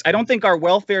works. I don't think our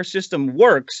welfare system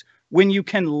works when you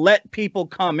can let people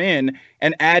come in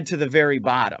and add to the very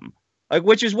bottom. Like,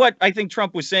 which is what I think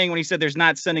Trump was saying when he said there's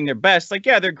not sending their best. Like,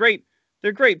 yeah, they're great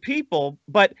people,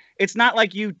 but it's not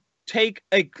like you take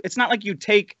a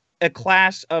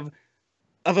class of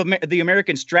the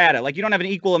American strata. Like, you don't have an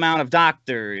equal amount of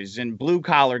doctors and blue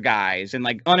collar guys and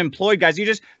like unemployed guys.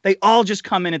 They all just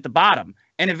come in at the bottom,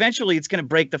 and eventually it's going to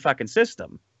break the fucking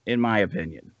system, in my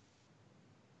opinion.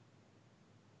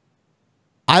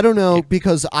 I don't know,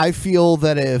 because I feel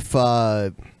that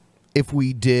if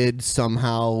we did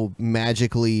somehow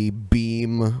magically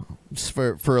beam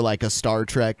for like a Star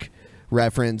Trek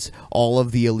reference all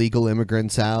of the illegal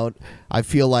immigrants out, I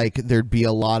feel like there'd be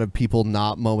a lot of people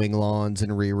not mowing lawns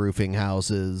and re-roofing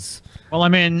houses. Well, I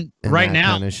mean, right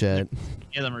now, kind of shit.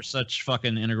 Of them are such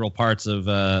fucking integral parts of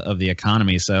the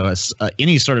economy. So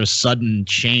any sort of sudden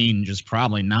change is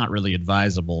probably not really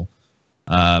advisable.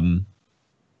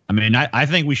 I mean, I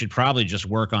think we should probably just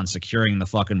work on securing the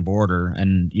fucking border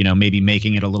and, maybe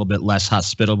making it a little bit less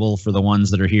hospitable for the ones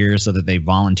that are here so that they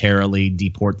voluntarily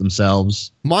deport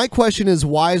themselves. My question is,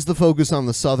 why is the focus on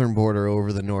the southern border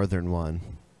over the northern one?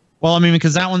 Well, I mean,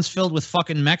 because that one's filled with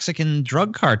fucking Mexican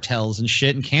drug cartels and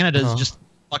shit, and Canada's just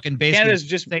fucking basically... Canada's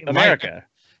just America.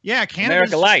 Yeah,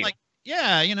 Canada's America light. Like,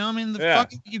 yeah, I mean,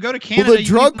 you go to Canada... Well, the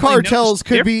drug cartels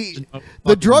could be...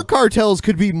 The drug cartels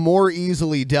could be more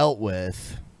easily dealt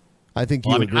with. I think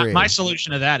you agree. My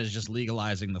solution to that is just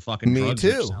legalizing the fucking drugs.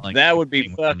 Me too. That would be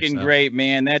fucking great,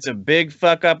 man. That's a big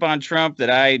fuck up on Trump that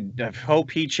I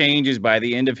hope he changes by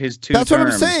the end of his 2 terms. That's what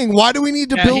I'm saying. Why do we need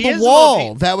to build a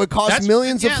wall that would cost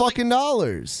millions of fucking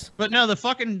dollars? But no,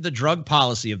 the drug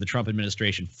policy of the Trump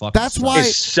administration fucking That's sucks. why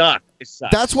It sucks. It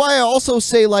sucks. That's why I also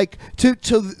say, like, to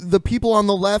the people on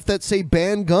the left that say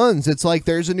ban guns, it's like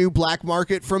there's a new black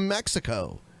market from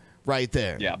Mexico right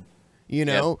there. Yeah. You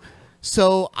know?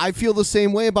 So I feel the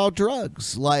same way about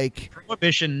drugs. Like,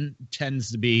 prohibition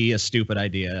tends to be a stupid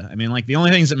idea. I mean, like, the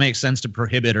only things that make sense to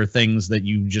prohibit are things that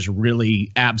you just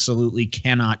really absolutely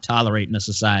cannot tolerate in a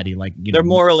society. Like, they're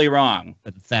morally wrong.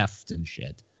 Theft and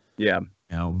shit. Yeah.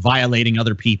 You know, violating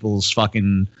other people's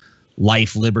fucking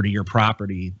life, liberty, or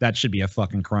property. That should be a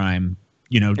fucking crime.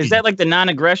 You know, is that like the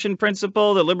non-aggression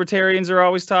principle that libertarians are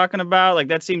always talking about? Like,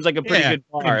 that seems like a pretty good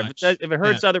bar. If it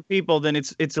hurts other people, then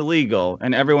it's illegal,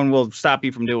 and everyone will stop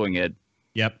you from doing it.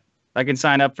 Yep. I can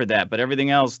sign up for that, but everything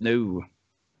else, no.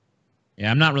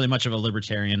 Yeah, I'm not really much of a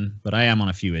libertarian, but I am on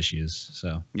a few issues.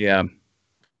 So yeah.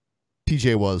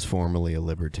 TJ was formerly a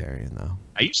libertarian, though.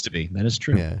 I used to be. That is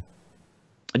true. Yeah.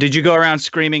 Did you go around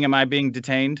screaming, "Am I being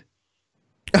detained"?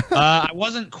 I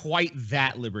wasn't quite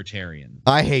that libertarian.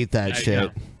 I hate that shit.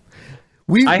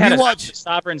 I had a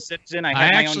sovereign citizen. I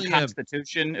had my own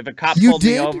constitution. If a cop You pulled me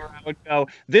did? over, I would go,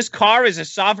 "This car is a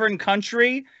sovereign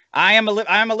country. I am a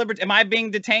libertarian. Am I being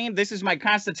detained? This is my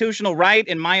constitutional right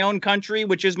in my own country,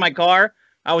 which is my car."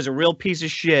 I was a real piece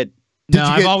of shit.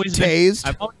 I've always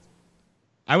tased.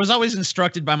 I was always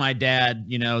instructed by my dad,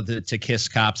 you know, to kiss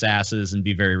cops' asses and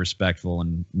be very respectful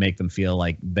and make them feel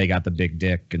like they got the big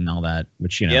dick and all that,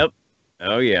 which, you know. Yep.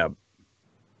 Oh, yeah.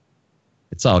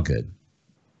 It's all good.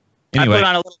 Anyway. I put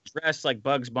on a little dress like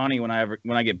Bugs Bunny when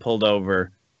I get pulled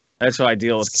over. That's how I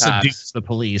deal with cops. Seduce the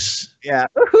police. Yeah.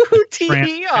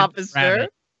 TV officer.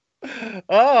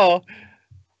 Oh.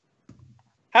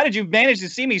 How did you manage to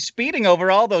see me speeding over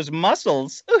all those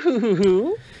muscles?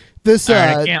 This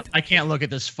right, I can't look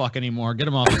at this fuck anymore. Get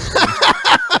him off.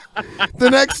 The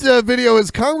next video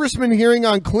is Congressman hearing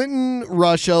on Clinton,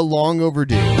 Russia, long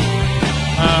overdue.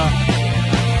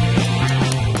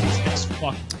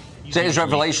 Today's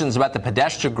revelations about the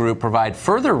Podesta Group provide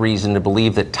further reason to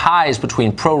believe that ties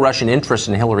between pro-Russian interests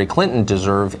and Hillary Clinton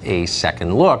deserve a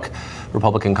second look.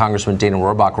 Republican Congressman Dana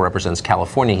Rohrabacher represents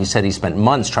California. He said he spent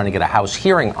months trying to get a House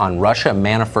hearing on Russia,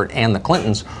 Manafort, and the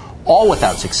Clintons, all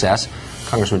without success.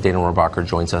 Congressman Dana Rohrabacher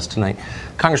joins us tonight.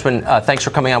 Congressman, thanks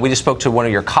for coming on. We just spoke to one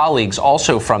of your colleagues,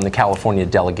 also from the California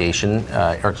delegation,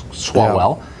 Eric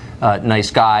Swalwell, nice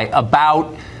guy,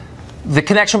 about the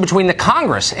connection between the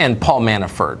Congress and Paul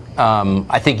Manafort.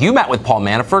 I think you met with Paul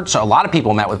Manafort, so a lot of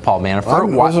people met with Paul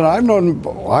Manafort. I've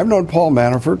known Paul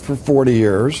Manafort for 40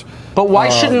 years. But why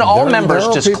shouldn't all members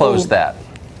disclose that?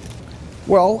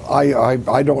 Well,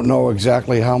 I don't know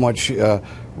exactly how much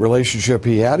relationship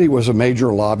he had. He was a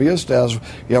major lobbyist, as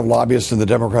you have lobbyists in the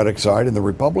Democratic side and the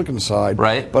Republican side.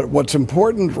 Right. But what's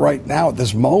important right now at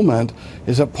this moment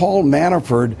is that Paul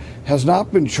Manafort has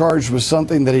not been charged with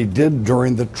something that he did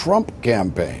during the Trump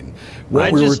campaign.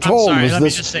 What we were told was this. Let me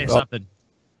just say something.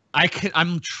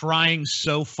 I'm trying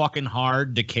so fucking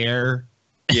hard to care.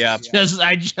 Yeah.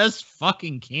 I just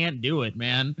fucking can't do it,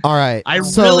 man. All right. I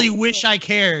really wish I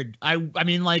cared. I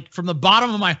mean, like, from the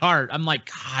bottom of my heart, I'm like,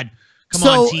 God, come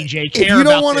on, TJ. Care if you don't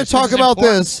about want to this. talk This is about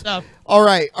important this, stuff. all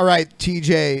right,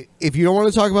 TJ. If you don't want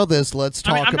to talk about this, let's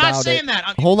talk I'm about not saying it.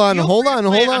 that. Hold on.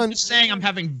 I'm just saying I'm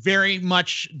having very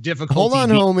much difficulty. Hold on,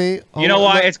 homie. You know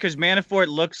why? It's because Manafort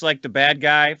looks like the bad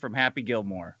guy from Happy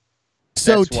Gilmore.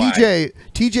 So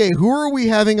TJ, who are we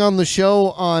having on the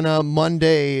show on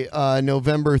Monday,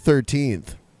 November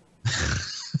 13th?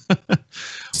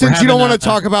 Since you don't want to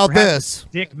talk about this.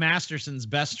 Dick Masterson's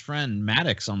best friend,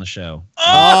 Maddox, on the show.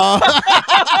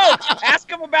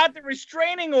 Ask him about the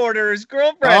restraining order his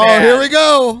girlfriend had. Here we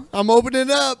go. I'm opening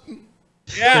it up.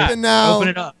 Yeah. Open now. Open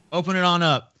it up. Open it on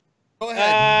up. Go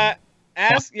ahead.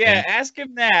 Ask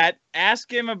him that.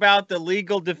 Ask him about the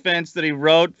legal defense that he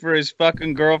wrote for his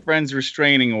fucking girlfriend's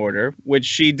restraining order, which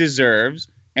she deserves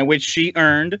and which she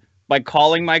earned by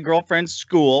calling my girlfriend's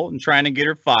school and trying to get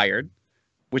her fired,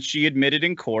 which she admitted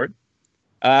in court.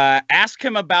 Ask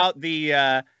him about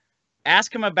him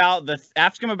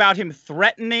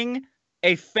threatening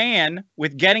a fan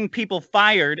with getting people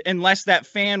fired unless that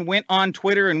fan went on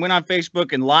Twitter and went on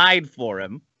Facebook and lied for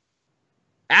him.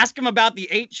 Ask him about the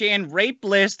 8chan rape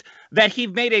list that he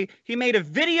made a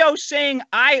video saying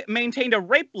I maintained a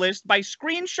rape list by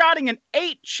screenshotting an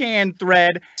 8chan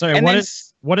thread. Sorry, and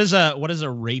what is a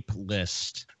rape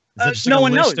list? Is it just no like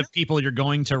one a list knows. of people you're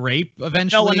going to rape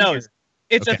eventually? No one knows.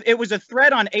 It was a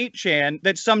thread on 8chan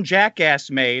that some jackass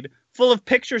made, full of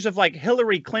pictures of like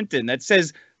Hillary Clinton. That's a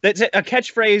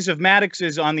catchphrase of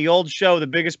Maddox's on the old show. The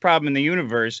biggest problem in the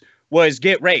universe was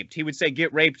get raped. He would say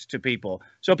get raped to people.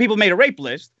 So people made a rape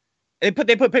list. They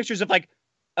put pictures of like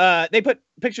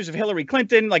pictures of Hillary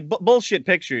Clinton, like bullshit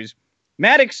pictures.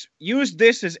 Maddox used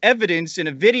this as evidence in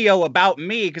a video about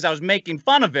me because I was making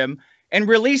fun of him, and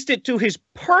released it to his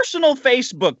personal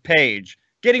Facebook page,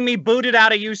 getting me booted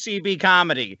out of UCB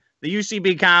Comedy, the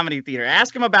UCB Comedy Theater.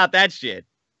 Ask him about that shit.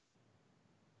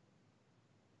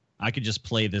 I could just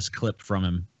play this clip from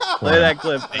him. Play that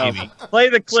clip, baby. Play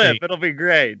the clip. It'll be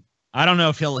great. I don't know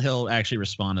if he'll actually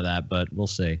respond to that, but we'll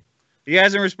see. He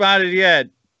hasn't responded yet.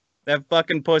 That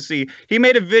fucking pussy. He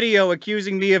made a video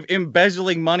accusing me of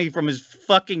embezzling money from his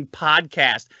fucking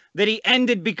podcast that he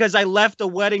ended because I left a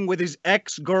wedding with his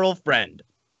ex-girlfriend.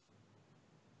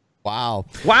 Wow.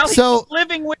 While he was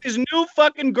living with his new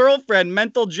fucking girlfriend,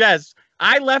 Mental Jess,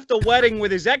 I left a wedding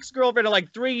with his ex-girlfriend in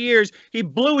like 3 years. He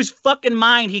blew his fucking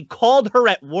mind. He called her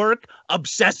at work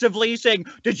obsessively saying,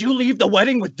 "Did you leave the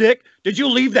wedding with Dick? Did you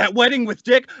leave that wedding with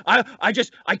Dick? I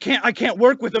can't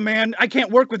work with him, man. I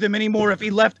can't work with him anymore if he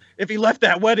left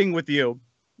that wedding with you."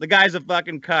 The guy's a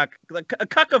fucking cuck. A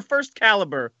cuck of first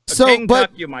caliber. King cuck,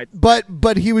 you might say.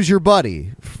 But he was your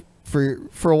buddy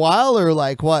for a while, or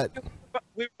like what?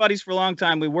 We were buddies for a long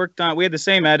time. We had the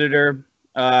same editor.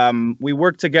 We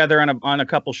worked together on a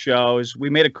couple shows.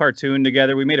 We made a cartoon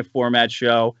together. We made a format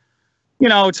show. You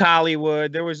know, it's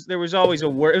Hollywood. There was always it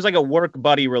was like a work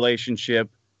buddy relationship.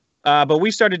 But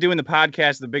we started doing the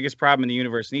podcast, The Biggest Problem in the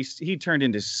Universe, and he turned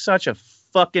into such a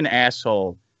fucking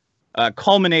asshole,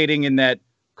 culminating in that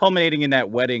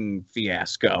wedding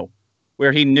fiasco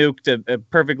where he nuked a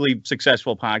perfectly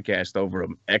successful podcast over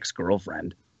an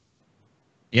ex-girlfriend.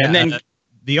 Yeah. And then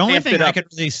the only thing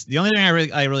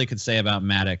I really could say about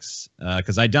Maddox,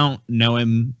 because I don't know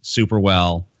him super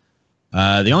well,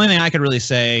 the only thing I could really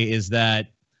say is that,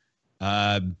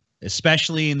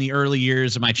 especially in the early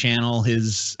years of my channel,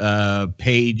 his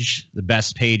page, the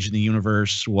best page in the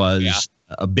universe, was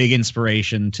a big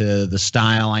inspiration to the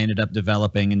style I ended up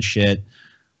developing and shit.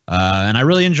 And I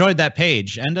really enjoyed that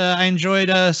page, and I enjoyed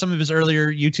some of his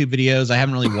earlier YouTube videos. I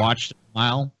haven't really watched in a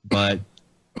while, but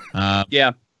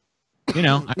yeah. You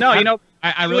know,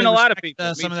 I really a lot of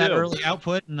people. Some of that early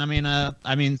output, and I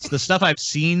mean, the stuff I've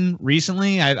seen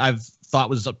recently, I've thought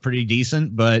was pretty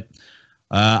decent, but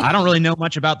I don't really know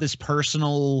much about this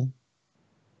personal,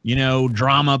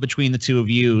 drama between the two of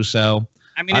you. So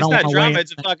I mean, it's not drama;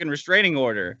 it's a fucking restraining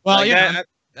order. Well, like yeah,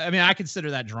 I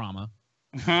consider that drama.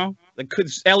 Huh?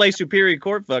 The L.A. Superior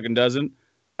Court fucking doesn't.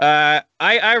 I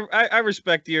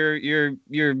respect your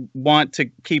want to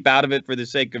keep out of it for the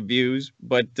sake of views,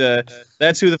 but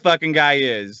that's who the fucking guy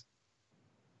is.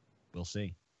 We'll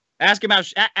see. Ask him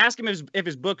if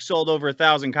his book sold over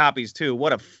 1,000 copies too.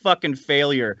 What a fucking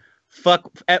failure. Fuck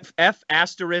F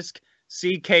asterisk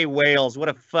CK Wales. What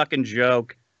a fucking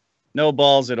joke. No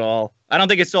balls at all. I don't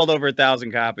think it sold over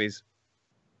 1,000 copies.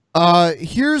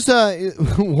 Here's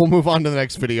we'll move on to the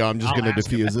next video. I'm just going to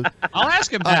diffuse it. I'll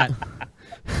ask him that.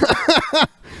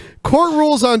 Court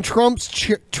rules on Trump's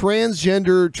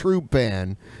transgender troop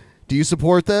ban. Do you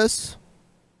support this?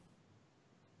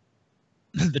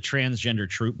 The transgender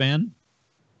troop ban?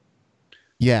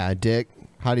 Yeah, Dick.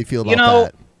 How do you feel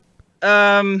about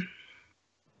that?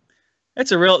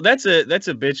 That's a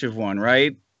bitch of one,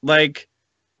 right? Like,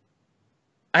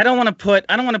 I don't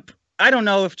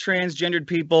know if transgendered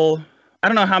people, I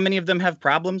don't know how many of them have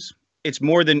problems. It's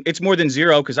more than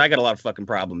zero, because I got a lot of fucking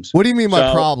problems. What do you mean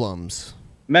by problems?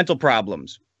 Mental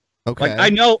problems. Okay.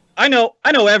 Like, I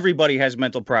know everybody has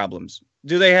mental problems.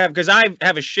 Do they have? Because I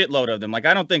have a shitload of them. Like,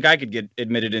 I don't think I could get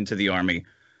admitted into the Army.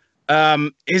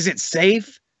 Is it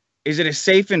safe? Is it a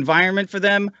safe environment for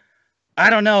them?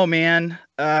 I don't know, man.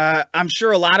 I'm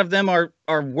sure a lot of them are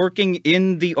working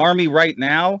in the Army right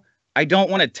now. I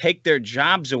don't want to take their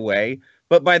jobs away,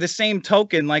 but by the same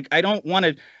token, like, I don't want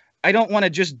to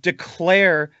just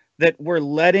declare that we're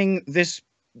letting this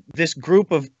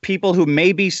group of people who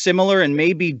may be similar and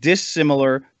may be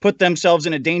dissimilar put themselves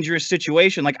in a dangerous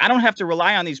situation. Like, I don't have to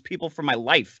rely on these people for my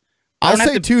life. I'll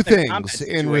say two things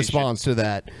in response to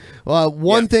that.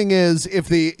 One thing is, if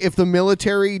the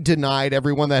military denied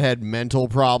everyone that had mental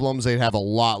problems, they'd have a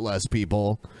lot less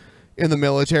people in the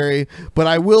military. But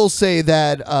I will say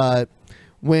that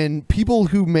when people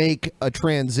who make a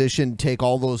transition take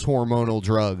all those hormonal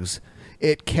drugs,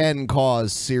 it can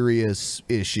cause serious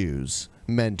issues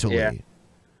mentally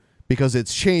because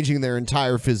it's changing their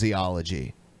entire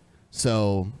physiology.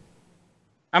 So,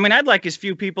 I mean, I'd like as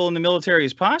few people in the military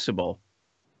as possible.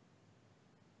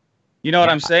 You know what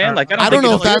I'm saying? Like, I don't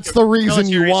know if that's the reason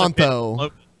you want, though.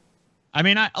 I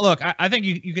mean, I think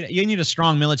you need a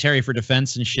strong military for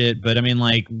defense and shit, but I mean,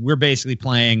 like, we're basically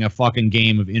playing a fucking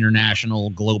game of international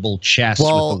global chess with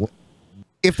the world.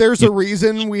 If there's a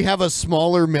reason we have a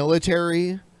smaller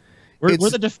military, we're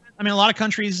the I mean, a lot of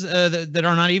countries that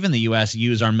are not even the U.S.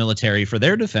 use our military for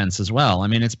their defense as well. I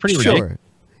mean, it's pretty ridiculous.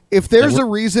 If there's a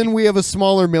reason we have a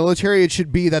smaller military, it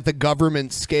should be that the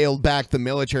government scaled back the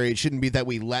military. It shouldn't be that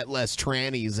we let less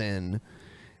trannies in.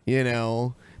 You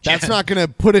know, that's not going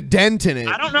to put a dent in it.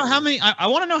 I don't know how many. I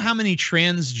want to know how many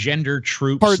transgender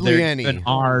troops hardly any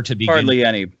are to begin. Hardly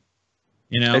any.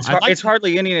 You know, it's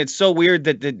hardly any, and it's so weird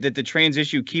that the trans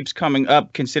issue keeps coming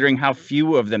up, considering how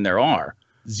few of them there are.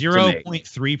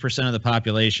 0.3% of the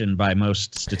population by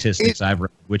most statistics I've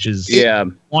read, which is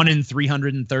 1 in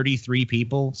 333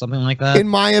 people, something like that. In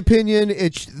my opinion,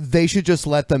 they should just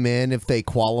let them in if they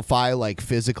qualify, like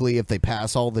physically, if they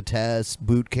pass all the tests,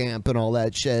 boot camp, and all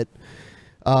that shit.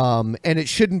 And it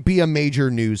shouldn't be a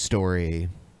major news story,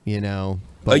 you know.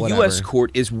 But a U.S. court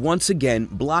is once again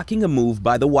blocking a move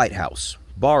by the White House,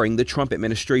 barring the Trump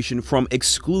administration from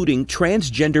excluding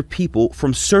transgender people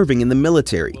from serving in the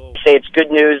military. Say it's good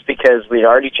news because we'd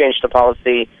already changed the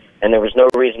policy and there was no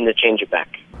reason to change it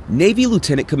back. Navy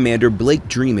Lieutenant Commander Blake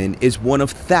Dreeman is one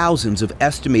of thousands of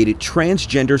estimated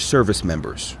transgender service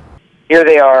members. Here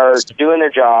they are doing their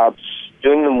jobs,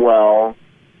 doing them well,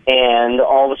 and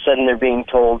all of a sudden they're being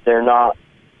told they're not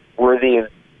worthy of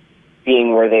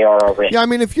being where they are already. Yeah, I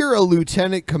mean, if you're a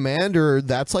lieutenant commander,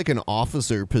 that's like an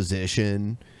officer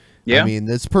position. Yeah. I mean,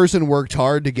 this person worked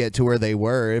hard to get to where they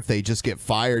were. If they just get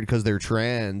fired because they're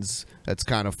trans, that's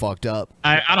kind of fucked up.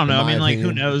 I don't know. I mean, like,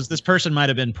 who knows? This person might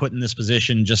have been put in this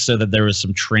position just so that there was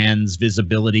some trans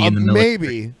visibility in the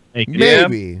military.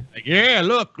 Maybe. Yeah,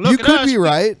 look you at could us. be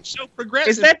right. So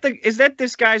progressive. Is that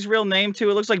this guy's real name too?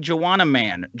 It looks like Joanna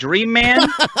Man. Dream Man?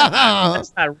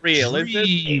 That's not real, is it?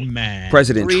 Dream Man.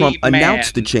 President Trump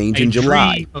announced the change in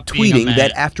July, tweeting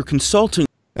that after consulting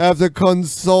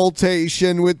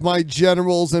with my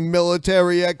generals and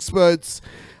military experts,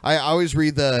 I always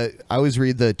read the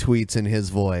tweets in his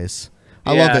voice.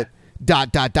 I love it. ...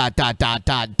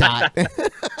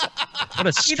 What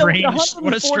a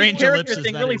strange character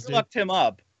thing really fucked him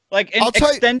up. Like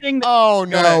extending. Oh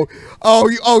no!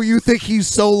 You think he's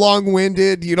so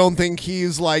long-winded? You don't think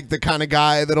he's like the kind of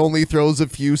guy that only throws a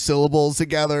few syllables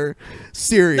together?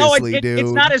 Seriously, dude.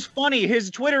 It's not as funny.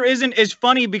 His Twitter isn't as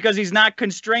funny because he's not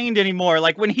constrained anymore.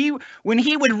 Like when he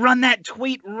would run that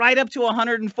tweet right up to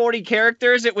 140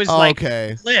 characters, it was like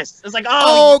list. It's like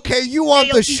okay, you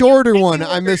want the shorter one?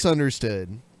 I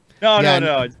misunderstood.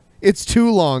 No. It's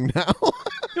too long now.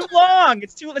 Too long.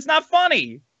 It's not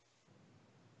funny.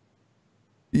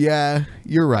 Yeah,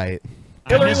 you're right.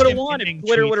 Hillary would have won if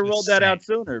Twitter would have rolled that out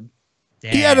sooner.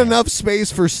 He had enough space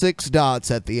for 6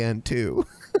 dots at the end, too.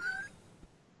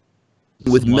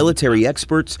 With military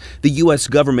experts, the U.S.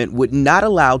 government would not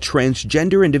allow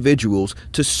transgender individuals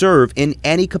to serve in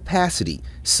any capacity,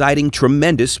 citing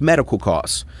tremendous medical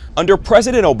costs. Under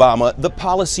President Obama, the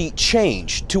policy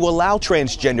changed to allow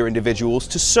transgender individuals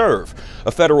to serve.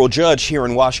 A federal judge here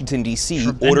in Washington, D.C.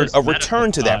 ordered a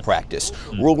return to that practice,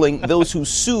 ruling those who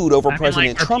sued over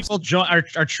President Trump.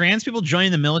 Are trans people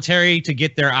joining the military to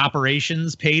get their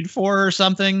operations paid for or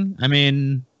something? I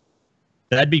mean,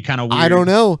 that'd be kind of weird. I don't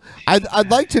know. I'd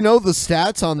like to know the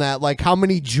stats on that. Like how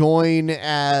many join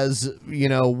as, you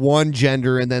know, one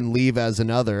gender and then leave as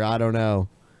another. I don't know.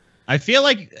 I feel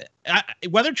like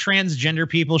whether transgender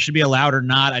people should be allowed or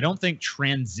not, I don't think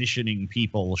transitioning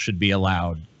people should be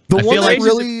allowed. I feel like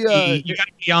really, you got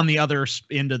to be on the other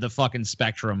end of the fucking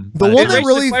spectrum. The one that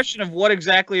really, the question of what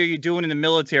exactly are you doing in the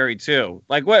military too?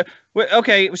 Like what?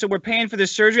 Okay, so we're paying for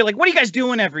this surgery. Like, what are you guys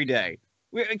doing every day?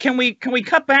 Can we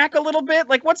cut back a little bit?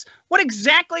 Like, what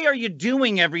exactly are you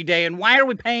doing every day, and why are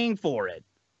we paying for it?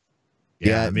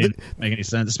 Yeah, I mean, it doesn't make any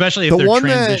sense, especially if they're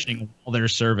transitioning while they're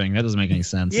serving. That doesn't make any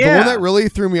sense. Yeah. The one that really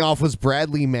threw me off was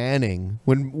Bradley Manning.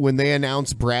 When they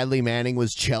announced Bradley Manning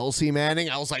was Chelsea Manning,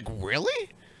 I was like, really?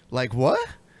 Like what?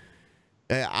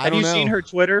 Have you seen her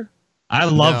Twitter? I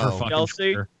love her fucking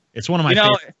Chelsea. Twitter. It's one of my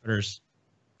favorite Twitters.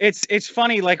 It's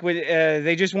funny, like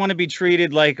they just want to be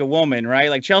treated like a woman, right?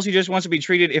 Like Chelsea just wants to be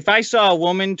treated. If I saw a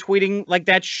woman tweeting like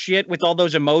that shit with all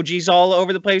those emojis all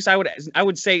over the place, I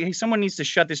would say, hey, someone needs to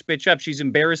shut this bitch up. She's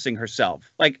embarrassing herself.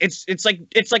 Like it's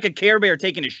like a Care Bear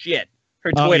taking a shit.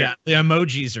 Her Twitter. Yeah. The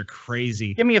emojis are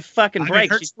crazy. Give me a fucking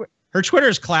break. Her Twitter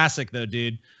is classic though,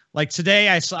 dude. Like today,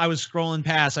 I was scrolling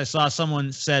past. I saw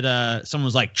someone said someone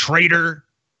was like traitor,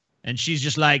 And she's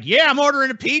just like, yeah, I'm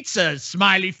ordering a pizza.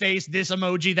 Smiley face, this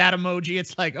emoji, that emoji.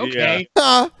 It's like, okay.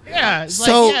 Yeah. It's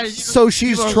So, like, yeah, so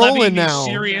she's people are trolling levying these now.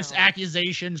 Serious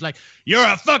accusations like, you're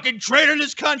a fucking traitor to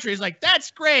this country. It's like, that's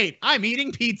great. I'm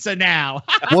eating pizza now.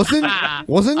 Wasn't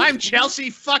I'm Chelsea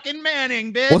fucking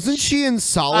Manning, bitch. Wasn't she in I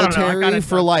solitary kinda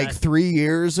for thought like that. 3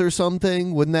 years or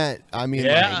something? Wouldn't that? I mean,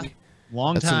 like,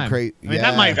 long that's some time. great. I mean,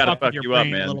 that might fuck with your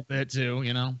brain a little bit too,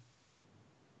 you know.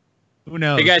 Who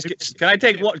knows? Hey guys, can I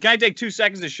take 2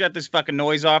 seconds to shut this fucking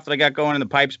noise off that I got going in the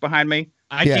pipes behind me?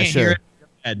 I can't hear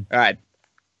it. All right.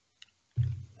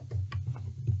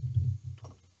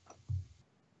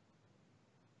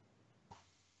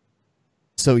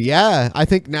 So yeah, I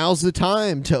think now's the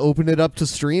time to open it up to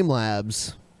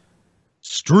Streamlabs.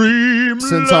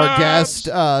 Since our guest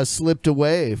slipped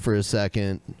away for a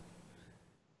second.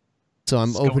 So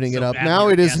I'm opening it up now.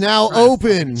 It is now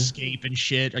open. Escape and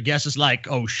shit. I guess it's like,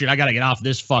 oh shit, I gotta get off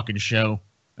this fucking show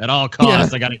at all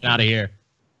costs. I gotta get out of here.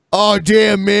 Oh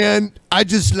damn, man! I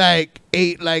just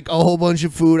ate like a whole bunch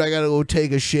of food. I gotta go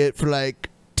take a shit for like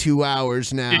 2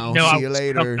 hours now. No, See you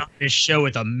later. On this show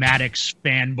with a Maddox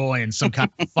fanboy and some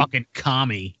kind of fucking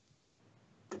commie.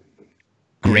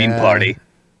 Green Party.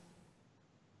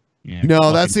 Yeah,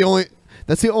 no, that's the only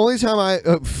time I.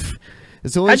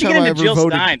 It's the only How'd you time get I into ever Jill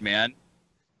voted. Stein, man?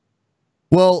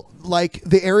 Well, like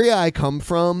the area I come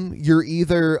from, you're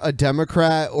either a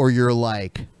Democrat or you're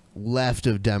like left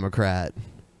of Democrat.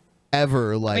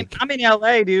 Ever like I'm in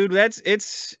LA, dude.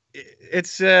 It's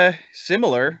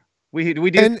similar. We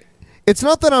do. And it's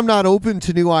not that I'm not open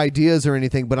to new ideas or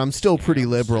anything, but I'm still pretty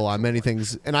liberal on many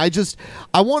things. And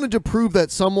I wanted to prove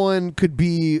that someone could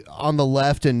be on the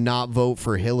left and not vote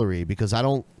for Hillary because I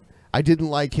didn't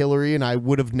like Hillary and I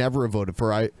would have never voted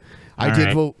for her. I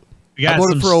did vote. I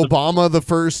voted for Obama the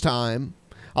first time.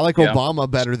 I like Obama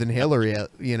better than Hillary,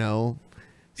 you know.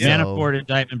 Manafort,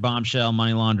 indictment, bombshell,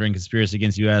 money laundering, conspiracy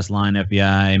against U.S. line,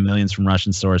 FBI, millions from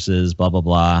Russian sources, blah, blah,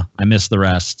 blah. I missed the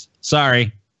rest.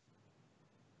 Sorry.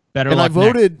 Better and luck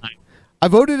I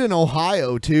voted in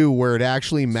Ohio, too, where it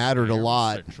actually mattered a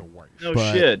lot. No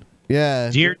shit. Yeah.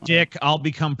 Dear Dick, I'll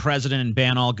become president and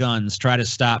ban all guns. Try to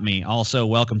stop me. Also,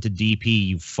 welcome to DP,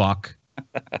 you fuck.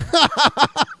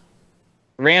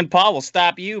 Rand Paul will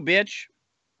stop you, bitch.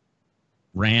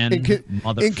 Rand in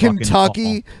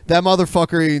Kentucky, that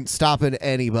motherfucker ain't stopping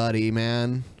anybody,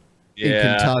 man. In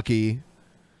Kentucky.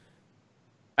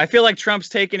 I feel like Trump's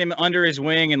taking him under his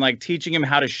wing and like teaching him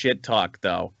how to shit talk,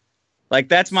 though. Like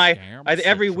that's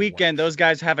every weekend those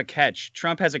guys have a catch.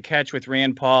 Trump has a catch with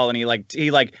Rand Paul, and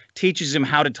he teaches him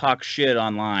how to talk shit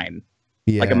online,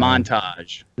 like a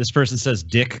montage. This person says,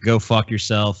 "Dick, go fuck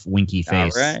yourself." Winky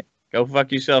face. All right, go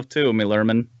fuck yourself too,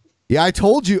 Millerman. Yeah, I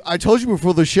told you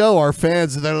before the show. Our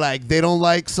fans, they're like, they don't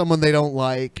like someone they don't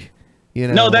like. You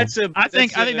know. No, I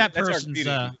think that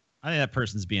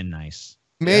person's being nice.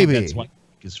 Maybe that's what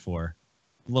is for.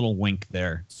 A little wink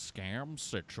there. Scam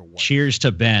situation. Cheers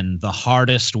to Ben, the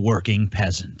hardest working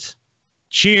peasant.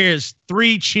 Cheers.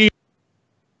 3 cheers.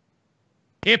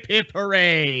 Hip hip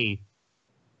hooray.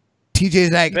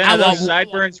 TJ's like, Ben, are those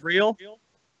sideburns real?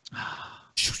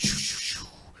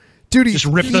 Dude, just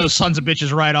rip those sons of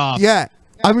bitches right off. Yeah.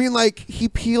 I mean, like, he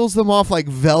peels them off like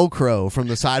Velcro from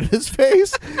the side of his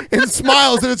face and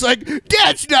smiles, and it's like,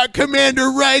 that's not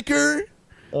Commander Riker.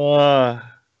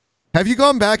 Have you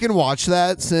gone back and watched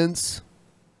that since,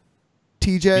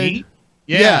 TJ? Me?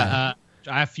 Yeah.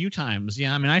 A few times.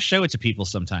 Yeah, I mean, I show it to people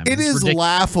sometimes. It is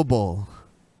laughable.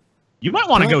 You might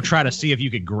want to go try to see if you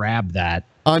could grab that.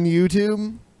 On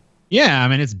YouTube? Yeah, I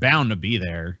mean, it's bound to be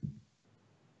there.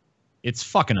 It's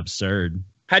fucking absurd.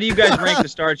 How do you guys rank the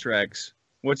Star Treks?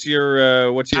 What's your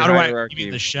hierarchy? You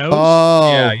mean the shows?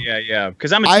 Oh. Yeah.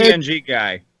 Because I'm a TNG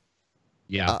guy.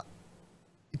 Yeah.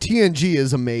 TNG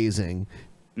is amazing.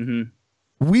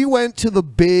 Mm-hmm. We went to the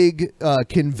big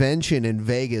convention in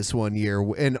Vegas one year,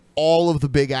 and all of the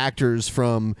big actors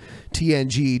from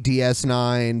TNG,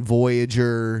 DS9,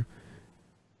 Voyager,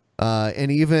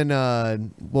 and even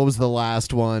what was the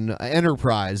last one?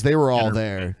 Enterprise. They were all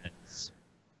there.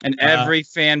 And every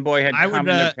fanboy had come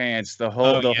in their pants. The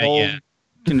whole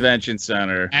convention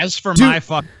center. As for my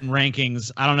fucking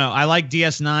rankings, I don't know. I like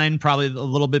DS9 probably a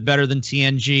little bit better than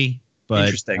TNG. But,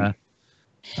 interesting.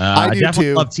 I do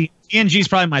too. Love TNG is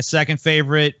probably my second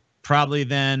favorite. Probably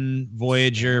then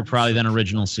Voyager. Probably then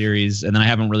original series. And then I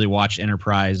haven't really watched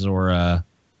Enterprise or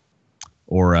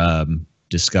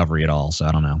Discovery at all. So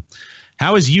I don't know.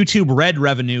 How has YouTube Red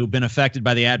revenue been affected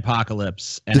by the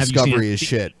adpocalypse? And Discovery is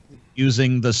shit.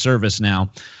 Using the service now.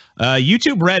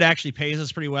 YouTube Red actually pays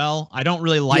us pretty well. I don't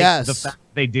really like the fact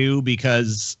they do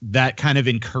because that kind of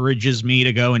encourages me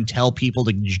to go and tell people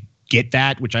to get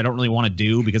that, which I don't really want to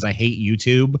do because I hate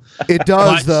YouTube. It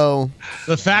does, though.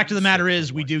 The fact of the matter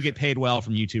is we do get paid well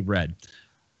from YouTube Red.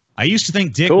 I used to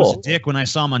think Dick was a dick when I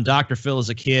saw him on Dr. Phil as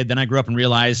a kid. Then I grew up and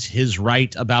realized his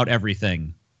right about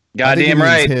everything. Goddamn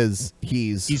right.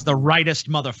 He's the rightest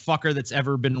motherfucker that's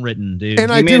ever been written, dude.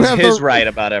 And I do have his right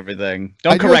about everything.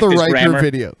 Don't I do correct have the his Riker grammar.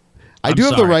 video. I I'm do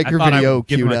have the sorry. Riker I thought I video would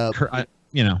give queued him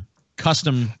up.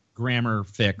 Custom grammar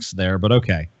fix there, but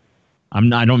okay. I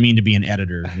don't mean to be an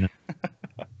editor. You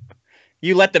know?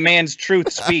 You let the man's truth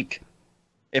speak.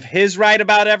 If his right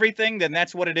about everything, then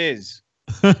that's what it is.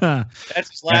 That's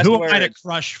his last who word. am I to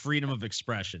crush freedom of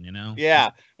expression, you know?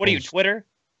 Yeah. What are you, Twitter?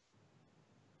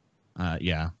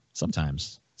 Yeah,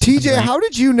 sometimes. TJ, how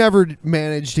did you never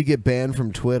manage to get banned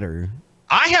from Twitter?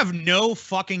 I have no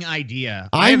fucking idea.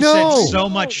 I have know. said so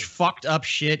much fucked up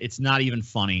shit, it's not even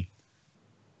funny.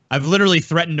 I've literally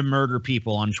threatened to murder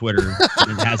people on Twitter,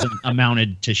 and it hasn't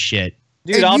amounted to shit.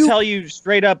 Dude, I'll tell you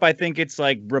straight up, I think it's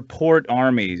like report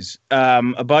armies.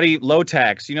 A buddy, Low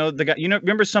Tax, you know, the guy,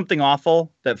 remember Something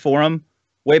Awful, that forum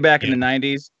way back in the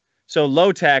 90s? So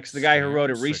Low Tax, the guy who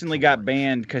wrote it, recently got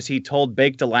banned because he told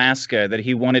Baked Alaska that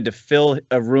he wanted to fill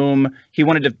a room. He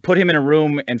wanted to put him in a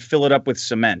room and fill it up with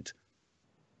cement.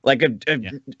 Like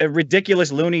a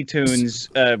ridiculous Looney Tunes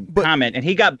comment. And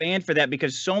he got banned for that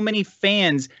because so many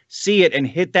fans see it and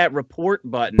hit that report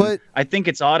button. But I think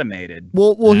it's automated.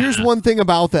 Well, here's one thing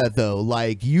about that, though.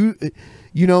 Like, you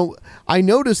know, I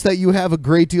noticed that you have a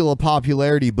great deal of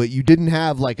popularity, but you didn't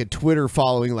have like a Twitter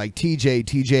following like TJ.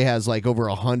 TJ has like over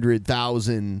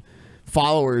 100,000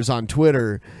 followers on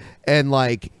Twitter, and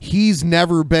like he's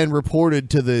never been reported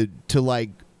to the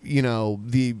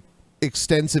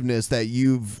extensiveness that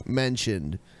you've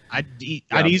mentioned. I'd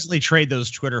easily trade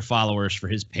those Twitter followers for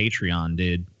his Patreon,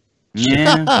 dude.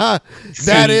 Yeah,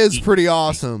 that is pretty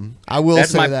awesome. I will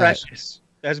say that. That's my precious.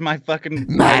 That's my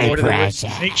fucking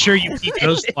precious. Make sure you keep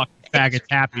those fucking faggots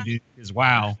happy, dude. Because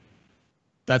wow,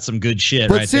 that's some good shit.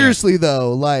 But right seriously,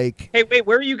 though, like, hey, wait,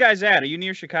 where are you guys at? Are you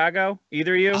near Chicago?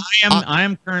 Either of you? I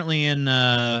am currently in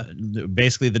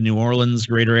basically the New Orleans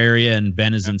greater area, and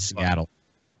Ben is in Seattle.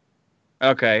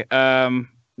 Okay.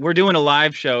 We're doing a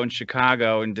live show in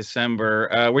Chicago in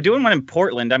December. We're doing one in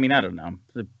Portland. I mean, I don't know.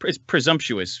 It's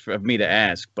presumptuous of me to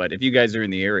ask, but if you guys are in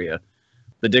the area,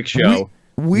 the Dick Show.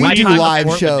 We do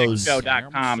live shows.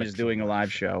 TheDickShow.com is doing a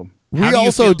live show. We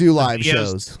also do live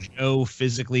shows. Joe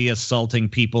physically assaulting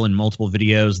people in multiple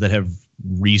videos that have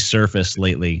resurfaced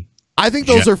lately. I think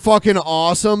those are fucking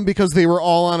awesome because they were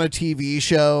all on a TV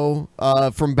show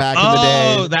from back in the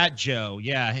day. Oh, that Joe.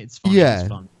 Yeah, it's fun. Yeah. It's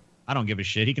fun. I don't give a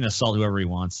shit. He can assault whoever he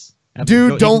wants.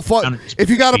 Dude, don't fuck. If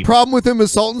you got a problem with him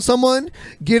assaulting someone,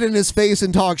 get in his face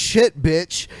and talk shit,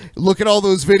 bitch. Look at all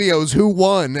those videos. Who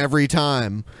won every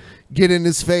time? Get in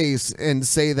his face and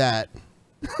say that.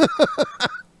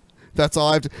 That's all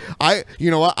I have to.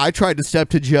 You know what? I tried to step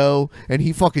to Joe and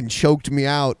he fucking choked me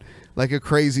out like a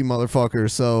crazy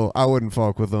motherfucker. So I wouldn't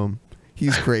fuck with him.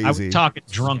 He's crazy. I was talking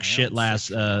drunk shit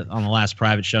on the last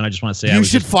private show, and I just want to say you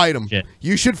should fight him.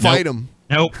 You should fight him.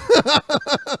 Nope.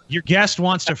 Your guest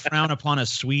wants to frown upon a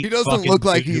sweet. He doesn't look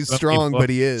like he's strong, but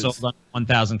he is. Sold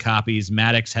 1,000 copies.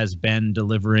 Maddox has been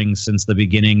delivering since the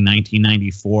beginning,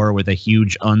 1994, with a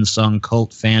huge unsung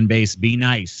cult fan base. Be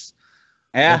nice.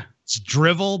 Yeah. Well, it's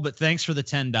drivel, but thanks for the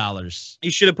 $10. He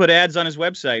should have put ads on his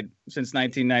website since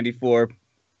 1994.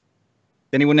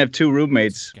 Then he wouldn't have two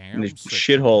roommates in the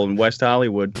shithole in West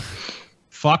Hollywood.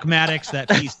 Fuck Maddox, that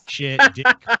piece of shit. Dick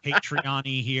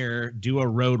Patreon-y here. Do a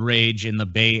road rage in the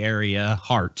Bay Area.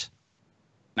 Heart.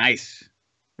 Nice.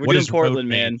 We're What doing is Portland,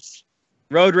 road man. rage?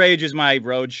 Road Rage is my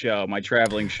road show, my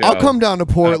traveling show. I'll come down to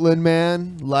Portland,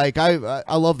 man. Like I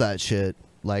love that shit.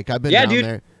 Like I've been down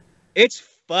there. It's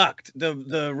fucked.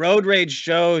 The Road Rage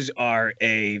shows are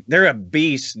they're a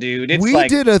beast, dude. It's We like,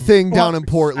 did a thing down in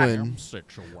Portland.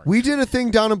 We did a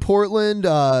thing down in Portland.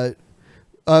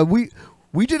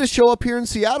 We did a show up here in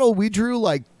Seattle. We drew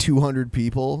like 200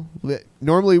 people.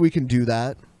 Normally we can do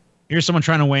that. Here's someone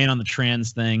trying to weigh in on the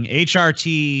trans thing.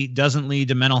 HRT doesn't lead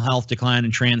to mental health decline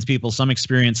in trans people. Some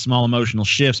experience small emotional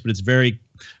shifts, but it's very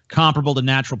comparable to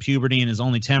natural puberty and is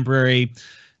only temporary.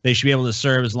 They should be able to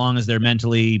serve as long as they're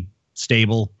mentally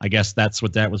stable. I guess that's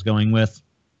what that was going with.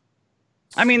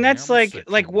 I mean, that's like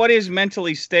what is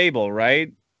mentally stable, right?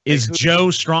 Is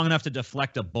Joe strong enough to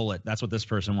deflect a bullet? That's what this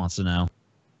person wants to know.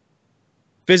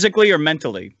 Physically or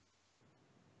mentally?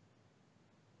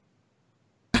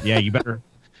 Yeah, you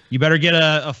better get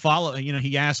a follow. You know,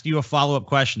 he asked you a follow-up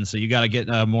question, so you got to get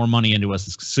more money into us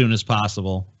as soon as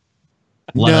possible.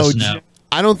 Let us know.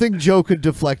 I don't think Joe could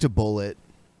deflect a bullet.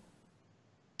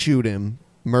 Shoot him,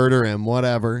 murder him,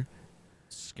 whatever.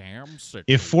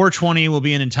 If 420 will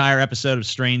be an entire episode of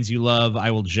Strains You Love,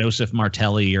 I will Joseph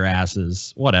Martelli your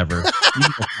asses. Whatever. You can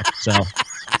go fuck yourself.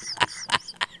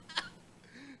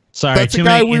 Sorry, That's too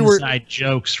many inside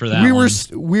jokes for that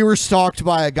We were stalked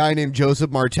by a guy named Joseph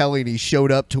Martelli, and he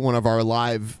showed up to one of our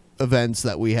live events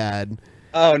that we had.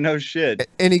 Oh, no shit.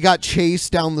 And he got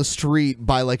chased down the street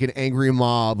by like an angry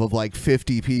mob of like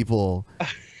 50 people.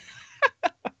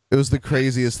 It was the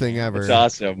craziest thing ever. It's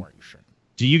awesome.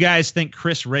 Do you guys think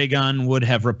Chris Ray Gun would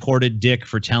have reported Dick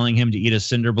for telling him to eat a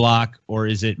cinder block, or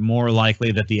is it more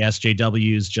likely that the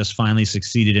SJWs just finally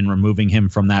succeeded in removing him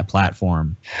from that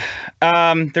platform?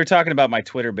 They're talking about my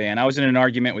Twitter ban. I was in an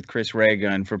argument with Chris Ray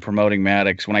Gun for promoting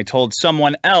Maddox when I told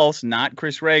someone else, not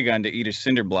Chris Ray Gun, to eat a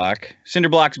cinder block. Cinder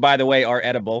blocks, by the way, are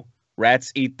edible.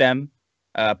 Rats eat them.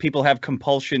 People have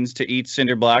compulsions to eat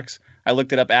cinder blocks. I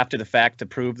looked it up after the fact to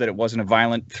prove that it wasn't a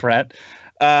violent threat.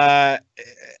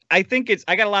 I think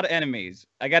I got a lot of enemies.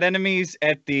 I got enemies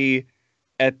at the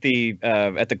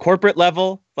corporate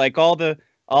level, like all the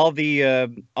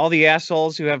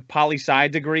assholes who have poli-sci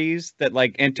degrees that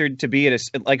like entered to be at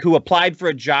who applied for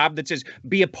a job that says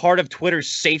be a part of Twitter's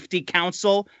safety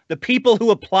council. The people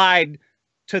who applied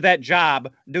to that job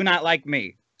do not like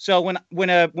me. So when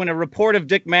a report of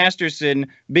Dick Masterson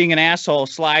being an asshole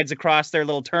slides across their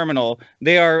little terminal,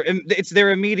 they're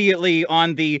immediately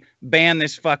on the ban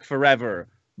this fuck forever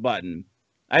button.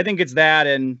 I think it's that,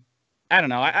 and I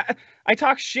don't know. I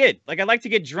talk shit. Like, I like to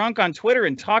get drunk on Twitter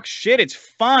and talk shit. It's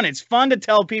fun. It's fun to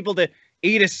tell people to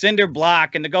eat a cinder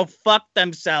block and to go fuck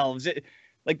themselves.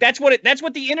 That's what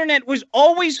the internet was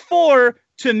always for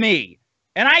to me.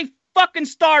 And I fucking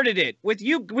started it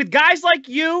with guys like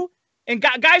you and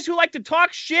guys who like to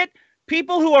talk shit,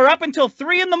 people who are up until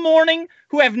 3 a.m,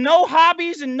 who have no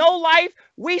hobbies and no life.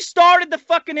 We started the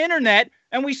fucking internet,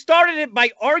 and we started it by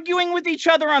arguing with each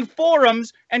other on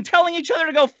forums and telling each other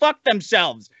to go fuck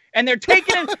themselves. And they're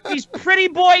taking in these pretty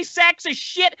boy sacks of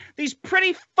shit, these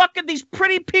pretty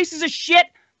pieces of shit,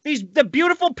 the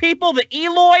beautiful people, the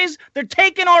Eloys. They're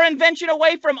taking our invention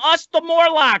away from us, the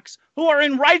Morlocks, who are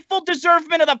in rightful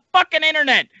deservement of the fucking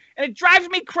internet. And it drives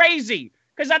me crazy,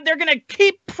 because they're going to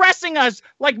keep pressing us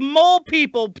like mole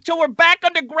people till we're back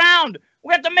underground.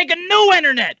 We have to make a new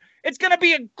internet. It's going to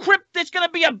be a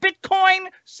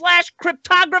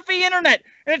Bitcoin/cryptography internet,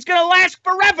 and it's going to last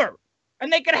forever.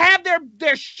 And they could have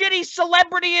their shitty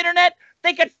celebrity internet.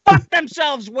 They could fuck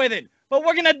themselves with it. But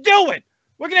we're going to do it.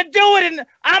 We're going to do it, and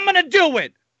I'm going to do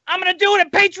it. I'm going to do it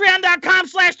at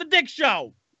patreon.com/The Dick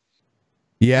Show.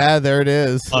 Yeah, there it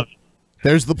is.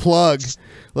 There's the plug.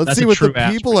 Let's see what the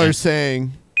people are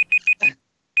saying.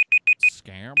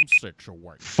 Scam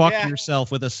situation. Fuck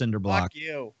yourself with a cinder block. Fuck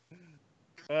you.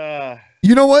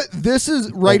 You know what? This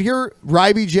is right here.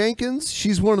 Ryby Jenkins.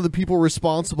 She's one of the people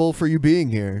responsible for you being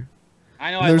here.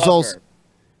 I know. I love her.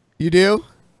 You do?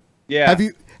 Yeah.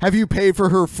 Have you paid for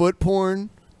her foot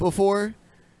porn before?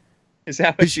 Is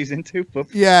that what she's into?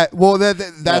 Yeah. Well,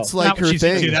 that's like her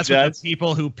thing. That's what the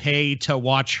people who pay to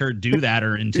watch her do that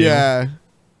are into. Yeah.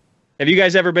 Have you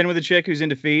guys ever been with a chick who's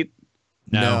into feet?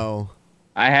 No.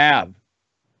 I have.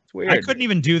 It's weird. I couldn't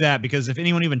even do that, because if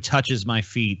anyone even touches my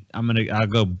feet, I'll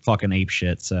go fucking ape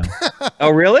shit. So.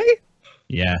 Oh, really?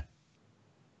 Yeah.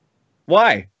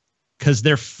 Why? Because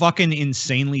they're fucking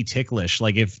insanely ticklish.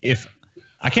 Like if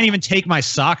I can't even take my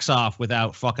socks off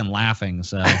without fucking laughing.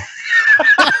 So.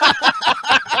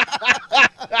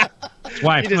 That's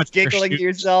why you're just giggling to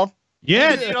yourself.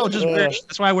 Yeah, dude,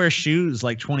 that's why I wear shoes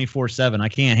like 24/7. I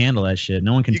can't handle that shit.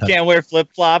 No one can. You can't wear flip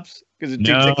flops because it's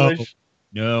too ticklish.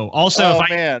 No. Also,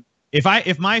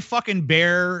 if my fucking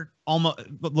bare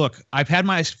look, I've had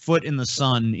my foot in the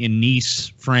sun in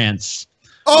Nice, France,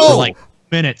 for like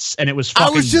minutes, and it was fucking. I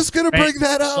was just gonna bring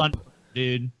that up,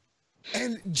 dude.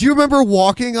 And do you remember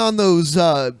walking on those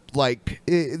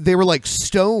they were like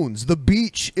stones? The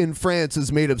beach in France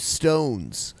is made of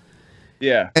stones.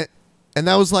 Yeah. And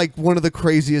that was like one of the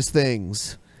craziest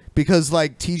things, because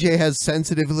like TJ has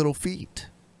sensitive little feet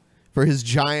for his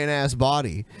giant ass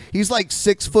body. He's like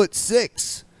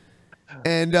 6'6",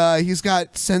 and he's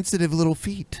got sensitive little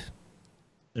feet.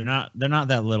 They're not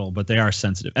that little, but they are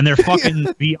sensitive, and they're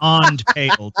fucking beyond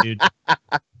pale, dude.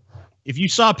 If you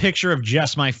saw a picture of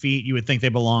just my feet, you would think they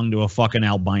belonged to a fucking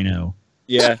albino.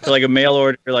 Yeah, to like a mail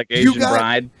order, like Asian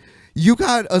bride. You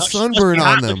got a sunburn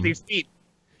on them. These feet.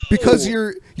 Because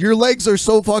your legs are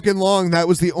so fucking long, that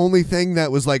was the only thing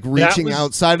that was like reaching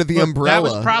outside of the umbrella.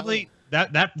 That was probably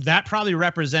that probably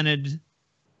represented.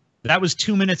 That was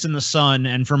 2 minutes in the sun,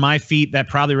 and for my feet, that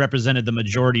probably represented the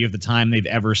majority of the time they've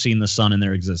ever seen the sun in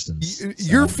their existence.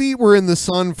 Your feet were in the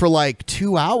sun for like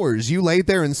 2 hours. You laid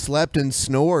there and slept and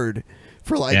snored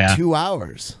for like 2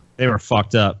 hours. They were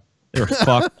fucked up. They were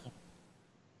fucked.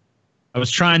 I was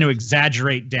trying to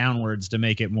exaggerate downwards to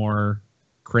make it more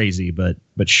crazy, but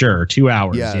sure, 2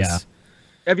 hours. Yes. Yeah.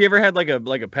 Have you ever had like a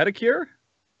pedicure?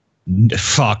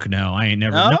 Fuck no, I ain't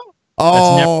never. No?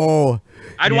 Oh,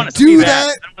 I'd want to do see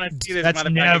that. I want to see this. That's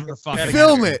never fucking.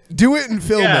 Film it. Do it and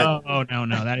film it. Oh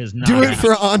no, that is not. Do it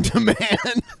for on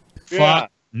demand.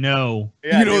 Fuck no.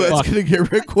 You know that's gonna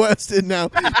get requested now,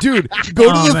 dude.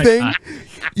 Go to the thing.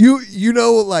 You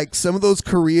know, like some of those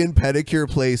Korean pedicure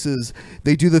places,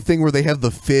 they do the thing where they have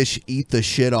the fish eat the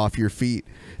shit off your feet.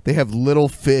 They have little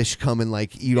fish come and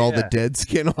like eat all the dead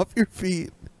skin off your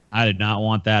feet. I did not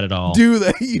want that at all. Do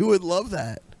that. You would love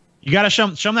that. You gotta show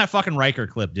him that fucking Riker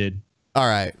clip, dude. All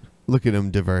right, look at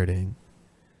him diverting.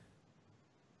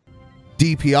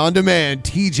 DP on demand.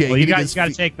 TJ. Well, you guys got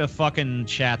to take the fucking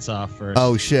chats off first.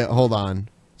 Oh shit! Hold on.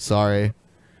 Sorry.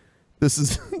 This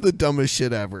is the dumbest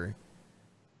shit ever.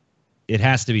 It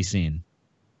has to be seen.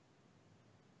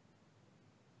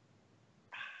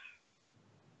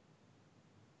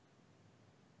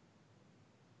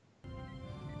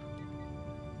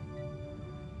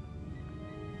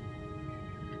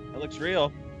 That looks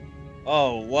real.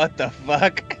 Oh, what the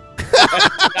fuck?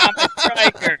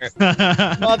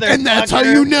 And that's how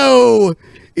you know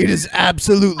it is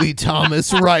absolutely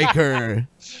Thomas Riker.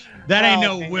 That ain't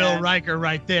no Will Riker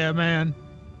right there, man.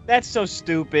 That's so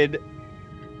stupid.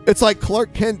 It's like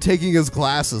Clark Kent taking his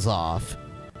glasses off.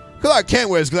 Clark Kent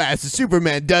wears glasses.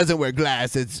 Superman doesn't wear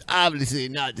glasses. It's obviously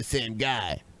not the same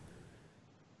guy.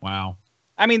 Wow.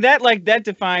 I mean, that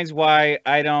defines why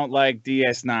I don't like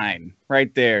DS9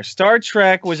 right there. Star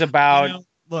Trek was about...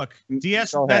 Look,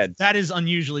 that is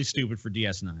unusually stupid for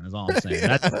DS9, is all I'm saying.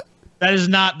 That is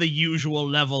not the usual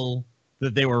level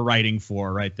that they were writing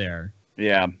for right there.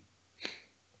 Yeah.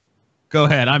 Go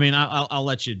ahead. I mean, I'll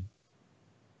let you...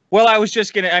 Well, I was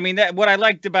just gonna. I mean, what I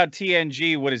liked about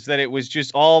TNG was that it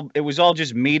was all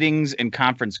just meetings and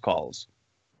conference calls.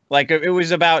 Like it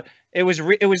was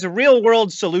a real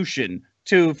world solution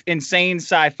to insane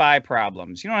sci-fi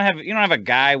problems. You don't have a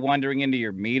guy wandering into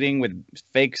your meeting with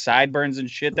fake sideburns and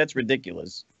shit. That's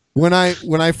ridiculous. When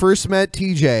I first met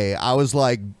TJ, I was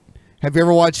like, "Have you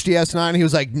ever watched DS9?" He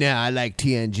was like, "Nah, I like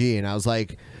TNG." And I was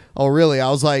like, "Oh, really?" I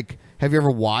was like, "Have you ever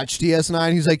watched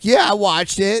DS9?" He's like, "Yeah, I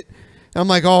watched it." I'm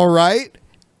like, all right,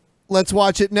 let's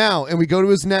watch it now. And we go to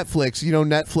his Netflix. You know,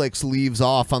 Netflix leaves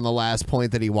off on the last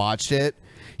point that he watched it.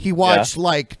 He watched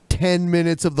like 10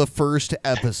 minutes of the first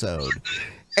episode.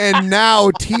 And now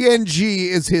TNG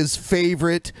is his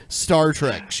favorite Star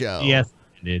Trek show. Yes,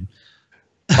 dude.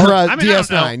 Or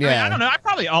DS9, yeah. I don't know. I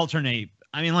probably alternate.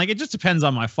 I mean, like, it just depends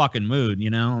on my fucking mood, you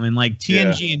know? I mean, like,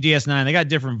 TNG and DS9, they got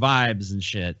different vibes and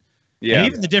shit. Yeah. And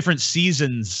even the different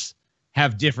seasons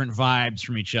have different vibes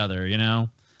from each other, you know?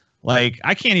 Like,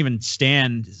 I can't even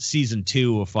stand season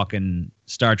 2 of fucking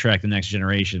Star Trek The Next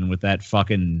Generation with that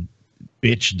fucking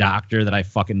bitch doctor that I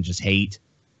fucking just hate.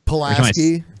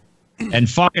 Pulaski. And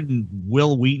fucking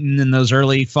Will Wheaton in those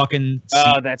early fucking...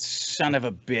 Oh, that son of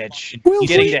a bitch.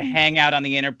 Getting to hang out on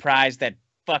the Enterprise, that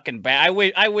fucking bad.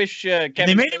 I wish Kevin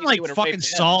they made Spacey him like would've fucking raped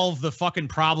him. solve the fucking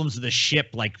problems of the ship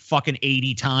like fucking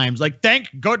 80 times. Like, thank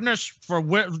goodness for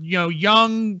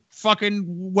young fucking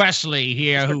Wesley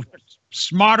here, who's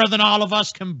smarter than all of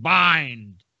us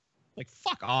combined. Like,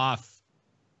 fuck off.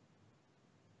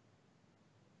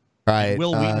 Right. And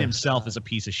Will Wheaton himself is a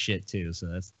piece of shit too, so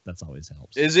that's always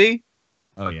helps. Is he?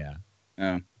 Oh yeah.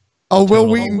 Yeah. Oh, Will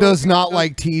Wheaton does not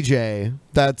like TJ.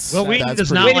 Will Wheaton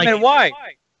does not Wait a like. minute, why?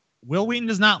 Will Wheaton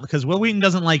does not, because Will Wheaton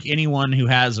doesn't like anyone who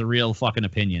has a real fucking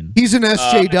opinion. He's an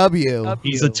SJW.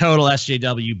 He's a total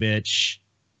SJW bitch.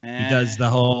 He does the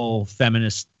whole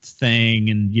feminist thing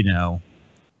and,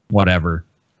 whatever.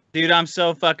 Dude, I'm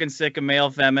so fucking sick of male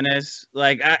feminists.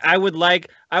 Like, I would like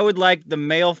the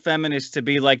male feminist to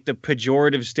be like the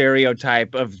pejorative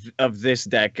stereotype of this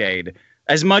decade.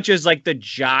 As much as like the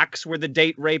jocks were the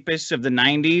date rapists of the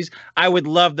 90s, I would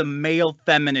love the male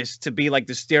feminist to be like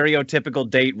the stereotypical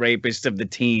date rapist of the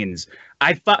teens.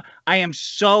 I am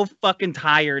so fucking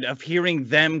tired of hearing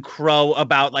them crow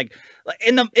about like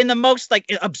in the most like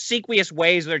obsequious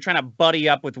ways they're trying to buddy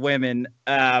up with women.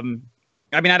 I mean,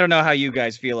 I don't know how you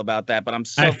guys feel about that, but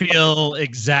I feel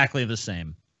exactly the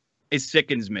same. It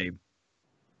sickens me.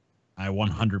 I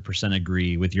 100%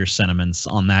 agree with your sentiments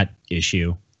on that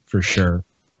issue. For sure.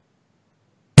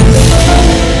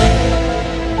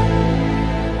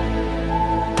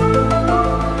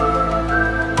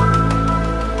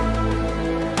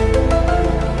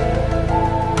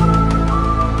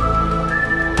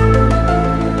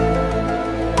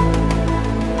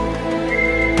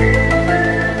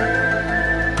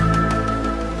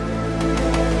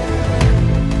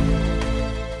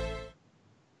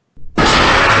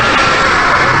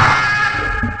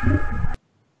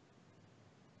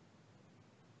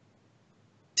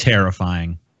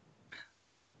 terrifying.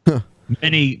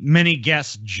 Many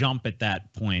guests jump at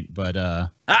that point,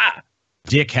 but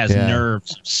Dick has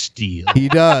nerves of steel. He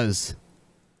does.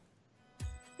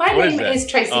 My name is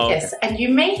Tracy Kiss, and you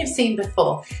may have seen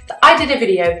before that I did a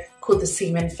video called the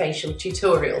Semen Facial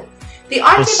Tutorial. The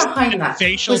idea behind that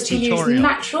was to use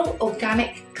natural,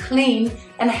 organic, clean,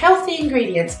 and healthy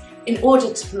ingredients in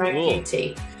order to promote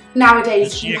beauty.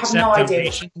 Nowadays, you have no idea.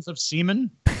 Donations of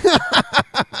semen?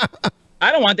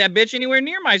 I don't want that bitch anywhere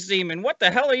near my semen. What the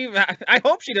hell are you? I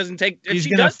hope she doesn't take. If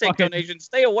she does take donations,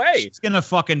 stay away. She's gonna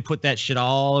fucking put that shit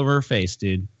all over her face,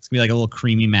 dude. It's gonna be like a little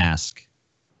creamy mask.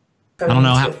 I don't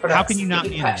know how can you not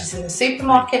be purchase in the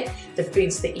supermarket, the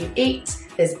foods that you eat.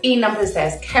 There's numbers,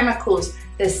 there's chemicals,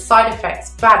 there's side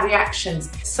effects, bad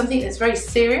reactions. Something that's very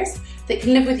serious that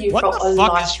can live with you for a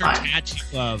lifetime.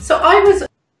 So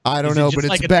I don't know, but it's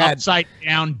like bad. An upside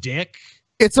down dick.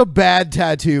 It's a bad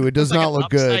tattoo. It does not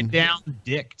look good. Upside down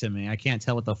dick to me. I can't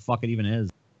tell what the fuck it even is.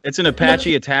 It's an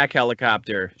Apache attack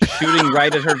helicopter shooting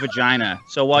right at her vagina.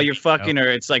 So while you're fucking her,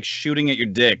 it's like shooting at your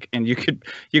dick, and you could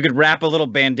wrap a little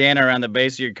bandana around the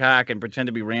base of your cock and pretend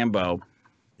to be Rambo.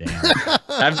 Damn.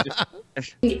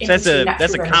 That's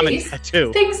a common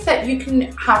tattoo. Things that you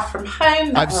can have from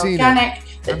home that are organic,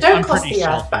 that don't cost the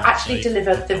earth, but actually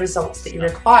deliver the results that you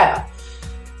require.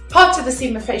 Part of the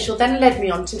semen facial then led me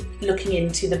on to looking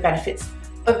into the benefits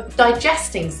of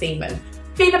digesting semen.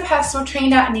 Being a personal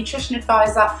trainer and nutrition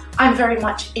advisor, I'm very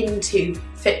much into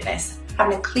fitness,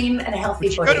 having a clean and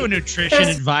healthy body. Go to a nutrition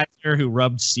advisor who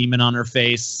rubbed semen on her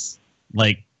face,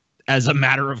 like as a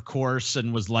matter of course,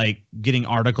 and was like getting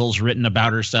articles written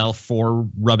about herself for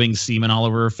rubbing semen all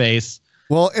over her face.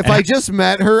 Well, if I just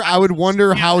met her, I would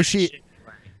wonder how she.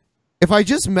 If I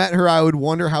just met her, I would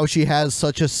wonder how she has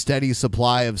such a steady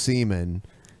supply of semen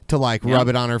to like rub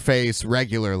it on her face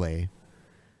regularly.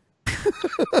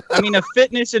 I mean, a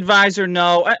fitness advisor,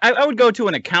 no. I would go to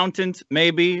an accountant,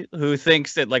 maybe, who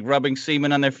thinks that like rubbing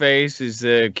semen on their face is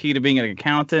the key to being an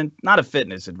accountant. Not a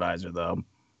fitness advisor, though.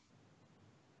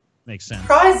 Makes sense.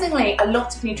 Surprisingly, a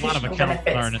lot of nutritional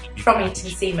benefits from eating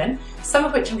semen, some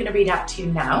of which I'm going to read out to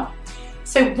you now.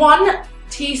 So 1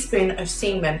 teaspoon of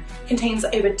semen contains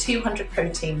over 200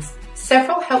 proteins,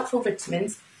 several helpful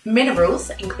vitamins,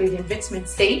 minerals, including vitamin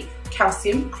C,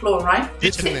 calcium, chloride,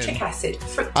 citric acid,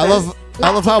 fructose, I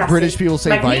love how British people say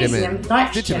magnesium, vitamin.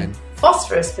 nitrogen,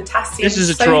 phosphorus, potassium, this is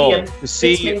a troll sodium, to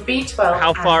see vitamin B12,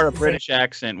 how far a and British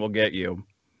accent will get you.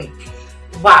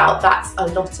 Wow, that's a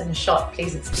lot in a shot.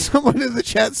 Please excuse me. Someone in the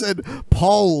chat said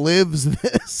Paul lives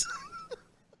this.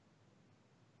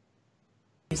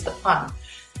 Use the pun.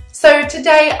 So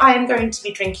today I am going to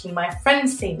be drinking my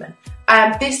friend's semen.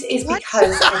 This is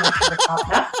because I don't have a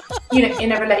partner. You know,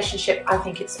 in a relationship, I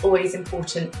think it's always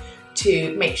important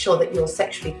to make sure that you're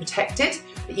sexually protected,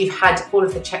 that you've had all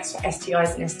of the checks for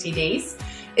STIs and STDs.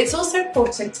 It's also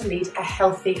important to lead a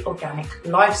healthy, organic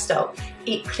lifestyle.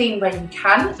 Eat clean when you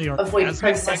can, avoid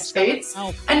processed foods,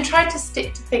 and try to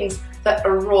stick to things that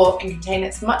are raw and contain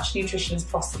as much nutrition as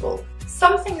possible.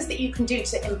 Some things that you can do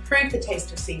to improve the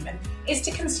taste of semen is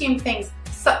to consume things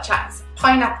such as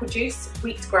pineapple juice,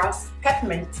 wheatgrass,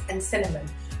 peppermint, and cinnamon,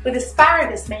 with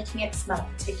asparagus making it smell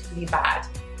particularly bad.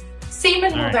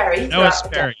 Semen will vary No throughout the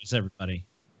day. asparagus, everybody.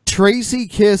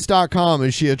 TracyKiss.com.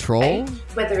 Is she a troll?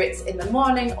 Whether it's in the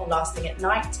morning or last thing at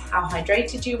night, how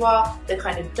hydrated you are, the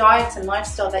kind of diet and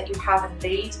lifestyle that you have and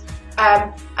lead.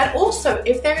 And also,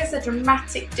 if there is a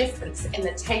dramatic difference in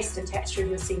the taste and texture of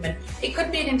your semen, it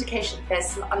could be an indication that there's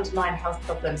some underlying health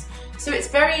problems. So it's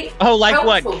very like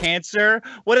helpful. what, cancer?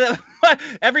 What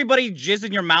everybody jizz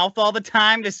in your mouth all the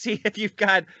time to see if you've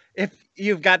got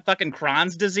fucking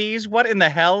Crohn's disease? What in the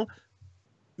hell?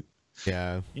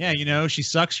 Yeah. Yeah, you know, she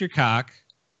sucks your cock,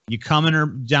 you come in her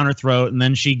down her throat, and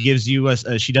then she gives you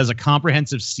she does a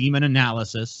comprehensive semen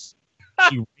analysis.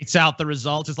 She writes out the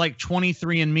results. It's like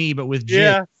 23andMe, but with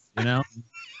jizz, you know?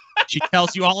 She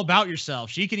tells you all about yourself.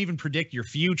 She can even predict your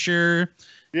future.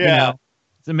 Yeah. You know?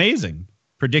 It's amazing.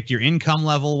 Predict your income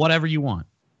level, whatever you want.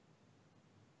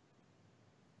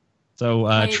 So,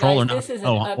 Hey troll or guys,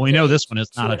 not? Oh, we know this one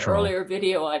is not a troll. An earlier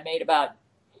video I made about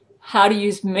how to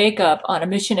use makeup on a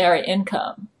missionary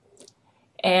income.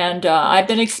 And I've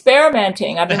been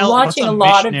experimenting. I've been watching a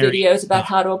lot of videos about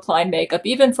how to apply makeup,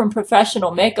 even from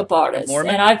professional makeup artists.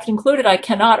 And I've concluded I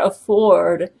cannot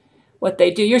afford what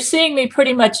they do. You're seeing me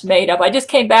pretty much made up. I just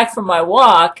came back from my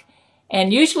walk.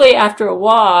 And usually after a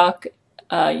walk,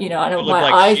 you know, I know my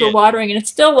eyes are watering and it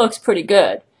still looks pretty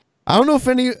good. I don't know if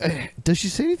any... does she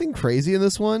say anything crazy in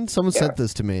this one? Someone sent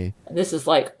this to me. This is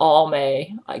like all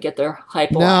May. I get their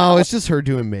hypo. No, it's just her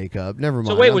doing makeup. Never mind.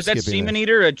 So wait, I'm was that skipping Semen it.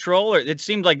 Eater a troll, or it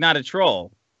seemed like not a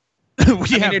troll? It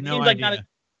seems like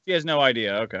she has no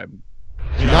idea. Okay.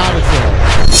 Not a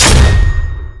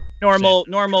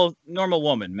troll. Normal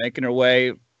woman making her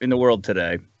way in the world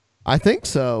today. I think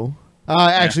so.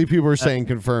 Actually, people are saying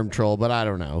confirmed troll, but I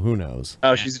don't know. Who knows?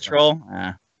 Oh, she's a troll?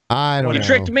 I don't know. You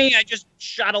tricked me. I just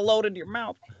shot a load into your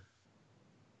mouth.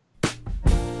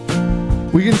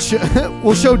 We can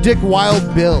we'll show Dick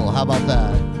Wild Bill. How about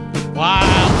that? Wild.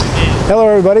 Hello,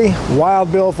 everybody.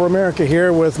 Wild Bill for America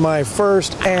here with my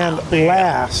first and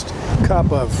last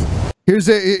cup of. Here's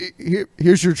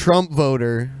your Trump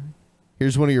voter.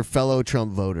 Here's one of your fellow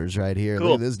Trump voters right here. Cool,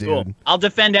 Look at this dude. Cool. I'll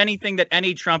defend anything that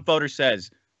any Trump voter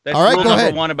says. That's all right, rule go number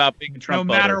ahead. one about being a Trump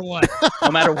no voter. matter what.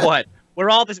 No matter what.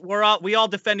 We all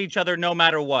defend each other no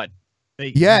matter what.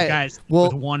 Yeah, guys well,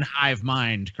 with one hive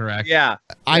mind, correct? Yeah.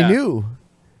 I knew.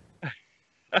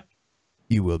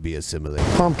 You will be assimilated.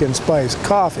 Pumpkin spice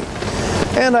coffee.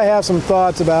 And I have some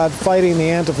thoughts about fighting the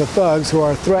Antifa thugs who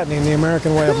are threatening the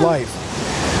American way of life.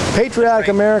 Patriotic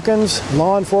Americans,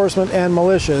 law enforcement, and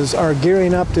militias are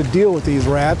gearing up to deal with these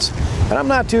rats. And I'm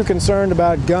not too concerned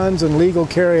about guns and legal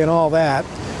carry and all that.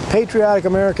 Patriotic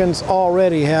Americans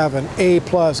already have an A+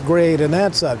 grade in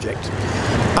that subject.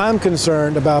 I'm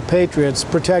concerned about patriots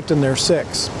protecting their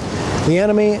six. The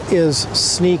enemy is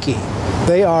sneaky.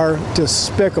 They are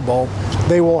despicable.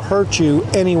 They will hurt you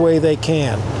any way they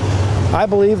can. I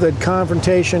believe that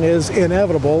confrontation is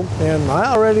inevitable, and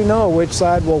I already know which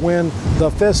side will win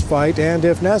the fist fight and,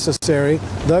 if necessary,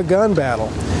 the gun battle.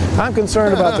 I'm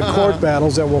concerned about the court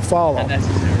battles that will follow.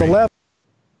 The left.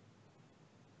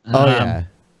 Oh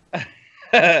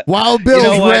yeah. Wild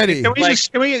Bill's ready.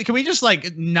 Can we just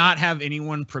like not have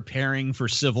anyone preparing for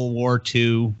Civil War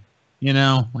II? You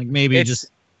know, like maybe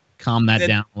just calm that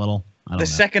down a little. The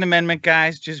Second Amendment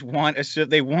guys just want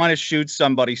to shoot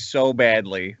somebody so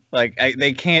badly. Like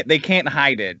they can't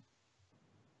hide it.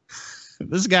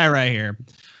 This guy right here.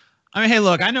 I mean, hey,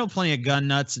 look, I know plenty of gun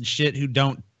nuts and shit who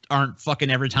aren't fucking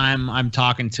every time I'm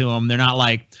talking to them. They're not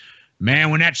like, man,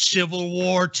 when that Civil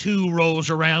War II rolls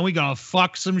around, we gonna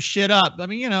fuck some shit up. I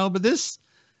mean, you know, but this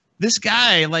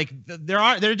guy, like,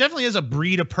 there definitely is a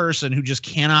breed of person who just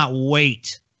cannot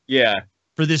wait. Yeah.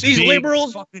 For these big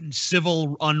liberals fucking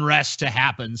civil unrest to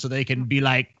happen so they can be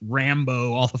like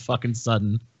Rambo all the fucking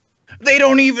sudden. They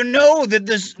don't even know that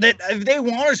if they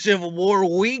want a civil war,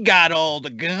 we got all the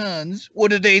guns.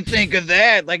 What do they think of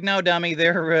that? Like, no, dummy,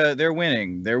 they're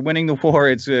winning. They're winning the war.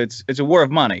 It's a war of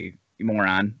money, you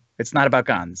moron. It's not about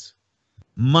guns.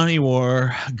 Money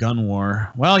war, gun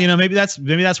war. Well, you know, maybe that's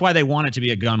why they want it to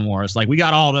be a gun war. It's like, we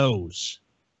got all those.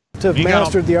 To have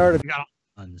mastered the art of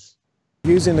guns.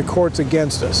 Using the courts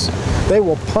against us. They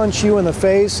will punch you in the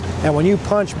face, and when you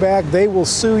punch back, they will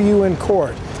sue you in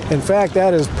court. In fact,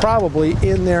 that is probably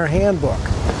in their handbook.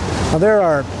 Now, there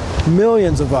are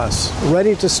millions of us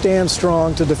ready to stand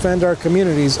strong to defend our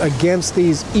communities against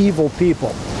these evil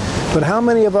people. But how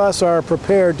many of us are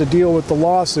prepared to deal with the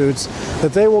lawsuits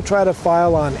that they will try to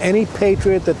file on any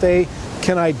patriot that they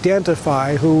can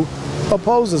identify who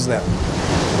opposes them?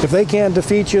 If they can't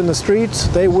defeat you in the streets,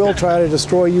 they will try to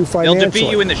destroy you financially. They'll defeat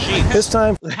you in the sheets. This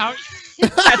time.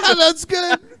 That's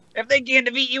good. If they can't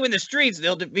defeat you in the streets,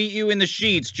 they'll defeat you in the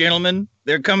sheets, gentlemen.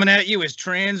 They're coming at you as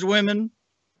trans women.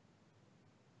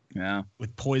 Yeah.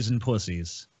 With poison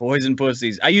pussies. Poison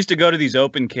pussies. I used to go to these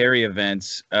open carry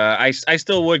events. I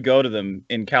still would go to them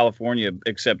in California,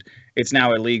 except it's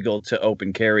now illegal to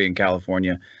open carry in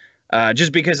California.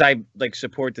 Just because I like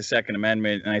support the Second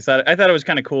Amendment, and I thought it was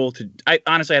kind of cool to.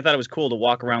 Honestly, I thought it was cool to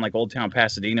walk around like Old Town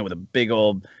Pasadena with a big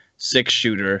old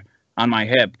 6-shooter on my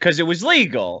hip because it was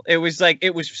legal. It was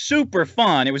super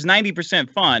fun. It was 90%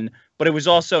 fun, but it was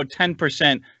also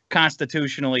 10%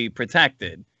 constitutionally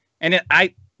protected. And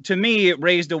to me, it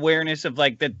raised awareness of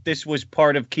like that this was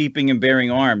part of keeping and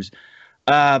bearing arms.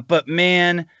 But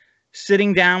man,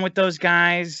 sitting down with those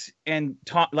guys and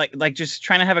talk like just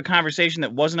trying to have a conversation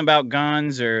that wasn't about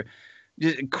guns or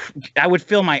I would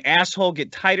feel my asshole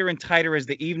get tighter and tighter as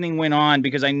the evening went on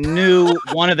because I knew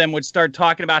one of them would start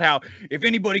talking about how if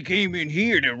anybody came in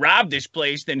here to rob this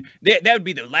place, then that would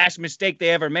be the last mistake they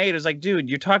ever made. It was like, dude,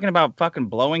 you're talking about fucking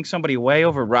blowing somebody away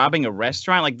over robbing a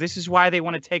restaurant. Like, this is why they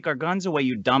want to take our guns away,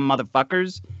 you dumb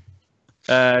motherfuckers.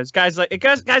 It's guys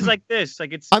like this.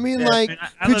 Like, it's. I mean,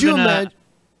 could you imagine?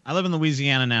 I live in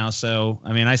Louisiana now, so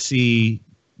I mean, I see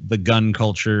the gun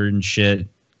culture and shit.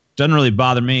 Doesn't really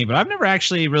bother me, but I've never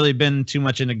actually really been too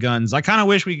much into guns. I kind of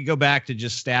wish we could go back to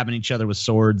just stabbing each other with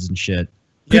swords and shit.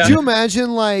 Could you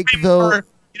imagine, like, though?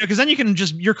 Because then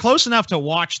you're close enough to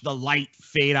watch the light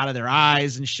fade out of their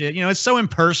eyes and shit. You know, it's so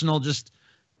impersonal. Just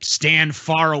stand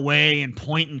far away and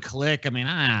point and click. I mean,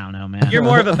 I don't know, man. You're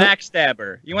more of a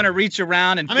backstabber. You want to reach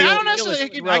around and. I mean, I don't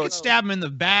necessarily. I could stab him in the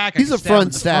back. He's a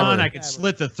front stabber. I could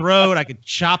slit the throat. I could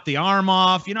chop the arm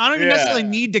off. You know, I don't even necessarily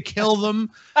need to kill them.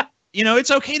 You know,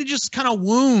 it's okay to just kind of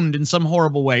wound in some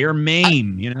horrible way or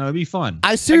maim. You know, it'd be fun.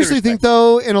 I seriously think,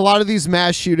 though, in a lot of these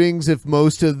mass shootings, if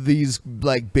most of these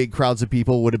like big crowds of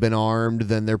people would have been armed,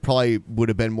 then there probably would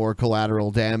have been more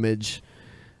collateral damage.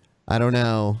 I don't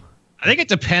know. I think it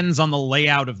depends on the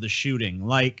layout of the shooting.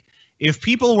 Like, if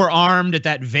people were armed at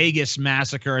that Vegas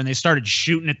massacre and they started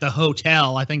shooting at the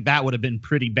hotel, I think that would have been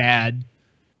pretty bad.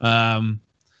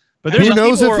 But who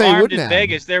knows if they would in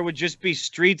Vegas? There would just be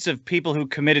streets of people who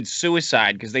committed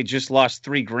suicide because they just lost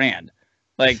 $3 grand.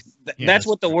 Like that's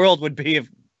what the world would be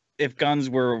if guns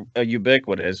were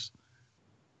ubiquitous.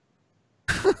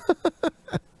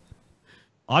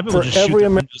 I'd be able to shoot the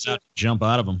windows out, jump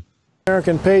out of them.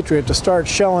 American patriot to start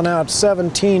shelling out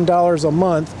 $17 a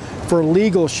month for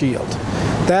Legal Shield.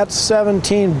 That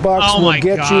 $17 will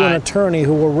get you an attorney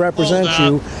who will represent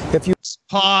you if you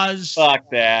pause. Fuck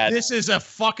that. This is a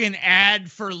fucking ad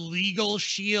for Legal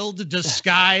Shield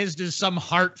disguised as some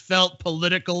heartfelt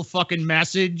political fucking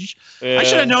message. I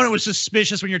should have known it was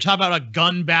suspicious when you're talking about a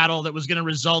gun battle that was going to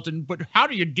result in. But how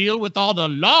do you deal with all the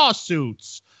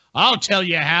lawsuits? I'll tell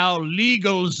you how.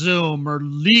 Legal Zoom or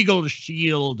Legal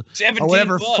Shield or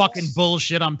whatever fucking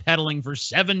bullshit I'm peddling for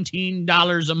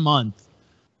 $17 a month.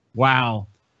 Wow.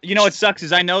 You know what sucks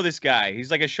is I know this guy. He's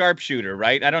like a sharpshooter,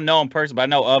 right? I don't know him personally, but I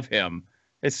know of him.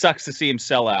 It sucks to see him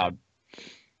sell out.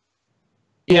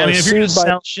 Yeah, I mean, if you're going to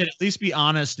sell shit, at least be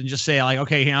honest and just say, like,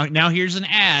 okay, now here's an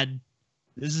ad.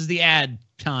 This is the ad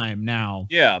time now.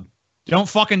 Yeah. Don't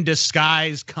fucking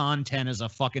disguise content as a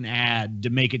fucking ad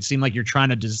to make it seem like you're trying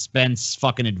to dispense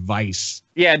fucking advice.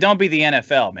 Yeah, don't be the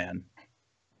NFL, man.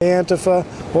 Antifa,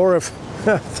 or if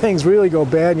things really go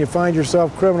bad and you find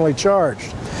yourself criminally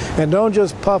charged. And don't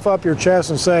just puff up your chest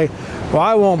and say, well,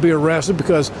 I won't be arrested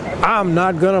because I'm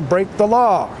not going to break the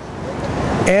law.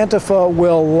 Antifa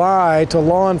will lie to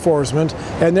law enforcement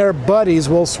and their buddies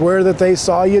will swear that they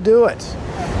saw you do it.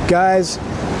 Guys,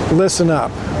 listen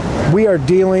up. We are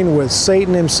dealing with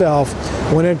Satan himself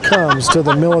when it comes to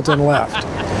the militant left.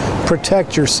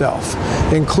 Protect yourself,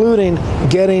 including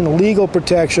getting legal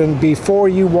protection before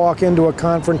you walk into a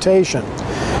confrontation.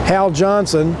 Hal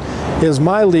Johnson is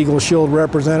my Legal Shield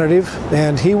representative,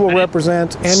 and he will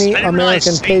represent any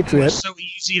American patriot. It's so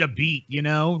easy to beat, you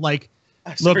know? Like,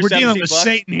 look, we're dealing with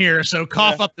Satan here, so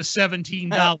cough up the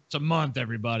 $17 a month,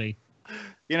 everybody.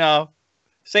 You know,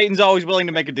 Satan's always willing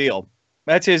to make a deal.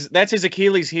 That's his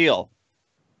Achilles heel.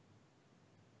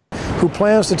 Who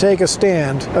plans to take a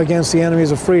stand against the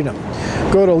enemies of freedom.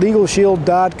 Go to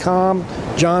LegalShield.com,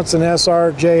 Johnson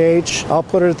SRJH. I'll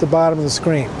put it at the bottom of the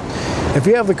screen. If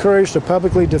you have the courage to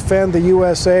publicly defend the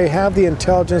USA, have the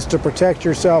intelligence to protect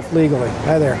yourself legally.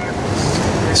 Hi there.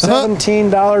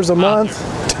 $17 a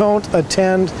month. Don't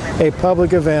attend a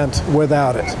public event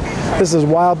without it. This is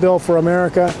Wild Bill for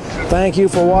America. Thank you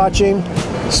for watching.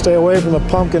 Stay away from the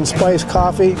pumpkin spice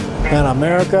coffee. And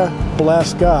America,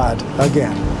 bless God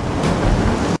again.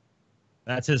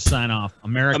 That's his sign off.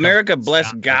 America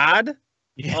bless God?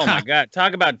 Yeah. Oh my God!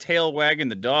 Talk about tail wagging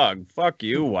the dog. Fuck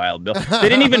you, Wild Bill. They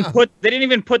didn't even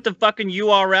put the fucking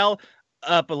URL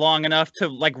up long enough to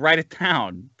like write it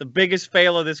down. The biggest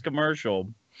fail of this commercial.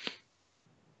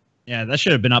 Yeah, that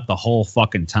should have been up the whole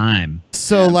fucking time.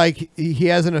 So like he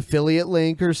has an affiliate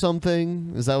link or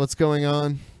something? Is that what's going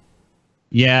on?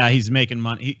 Yeah, he's making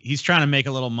money. He's trying to make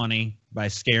a little money by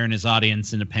scaring his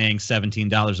audience into paying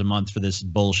 $17 a month for this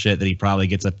bullshit that he probably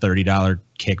gets a $30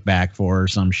 kickback for or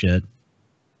some shit.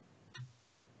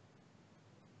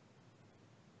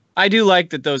 I do like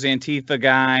that those Antifa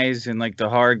guys and like the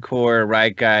hardcore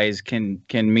right guys can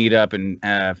meet up and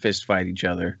fist fight each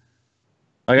other.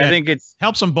 Like yeah, I think it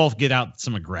helps them both get out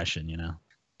some aggression, you know.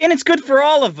 And it's good for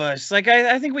all of us. Like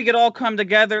I think we could all come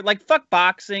together. Like fuck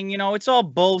boxing, you know, it's all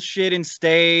bullshit and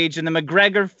stage. And the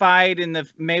McGregor fight and the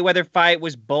Mayweather fight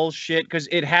was bullshit because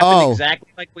it happened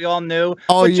exactly like we all knew.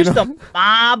 Oh, but just a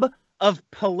mob of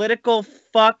political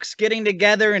fucks getting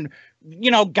together and.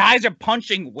 You know, guys are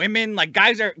punching women. Like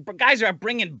guys are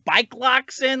bringing bike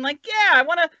locks in. Like, yeah, I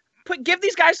want to give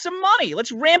these guys some money.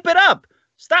 Let's ramp it up.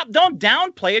 Stop! Don't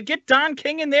downplay it. Get Don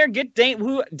King in there. Get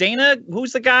Dana.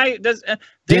 Who's the guy? Does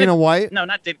Dana White? No,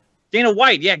 not Dana. Dana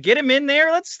White. Yeah, get him in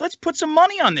there. Let's put some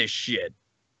money on this shit.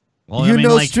 Well, you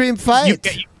know, like, Stream Fight.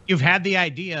 You've had the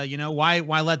idea. You know, why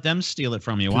let them steal it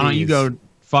from you? Why don't you go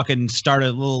fucking start a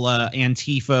little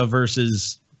Antifa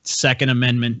versus Second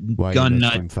Amendment gun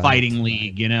nut fighting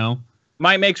league, you know?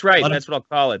 Might makes right. That's what I'll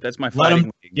call it. That's my fighting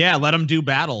league. Yeah, let them do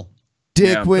battle.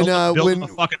 Dick, when building a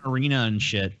fucking arena and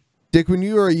shit. Dick, when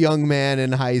you were a young man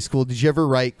in high school, did you ever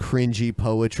write cringy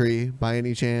poetry by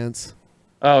any chance?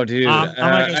 Oh, dude. I'm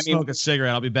gonna go smoke a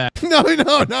cigarette. I'll be back. No,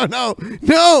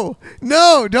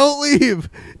 don't leave.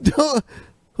 Don't.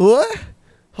 What?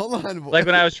 Hold on. Like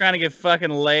when I was trying to get fucking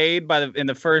laid in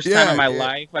the first time in my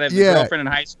life. I had a girlfriend in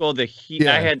high school. I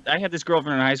had this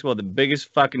girlfriend in high school with the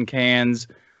biggest fucking cans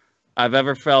I've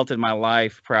ever felt in my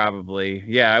life, probably.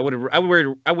 Yeah, I would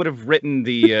have written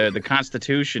the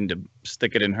Constitution to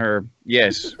stick it in her.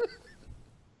 Yes.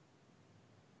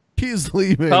 He's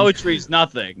leaving. Poetry's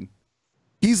nothing.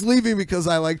 He's leaving because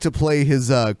I like to play his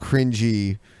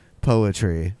cringy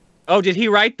poetry. Oh, did he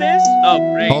write this? Oh,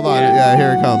 great. Hold on. Yeah,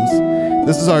 here it comes.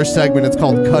 This is our segment. It's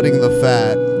called Cutting the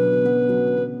Fat.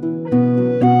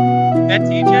 That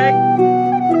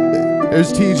TJ?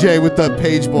 There's TJ with the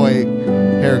page boy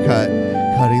haircut.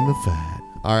 Cutting the fat.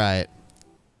 All right.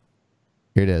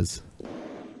 Here it is.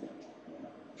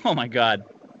 Oh, my God.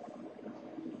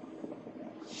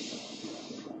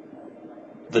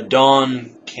 The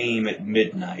dawn came at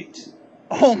midnight.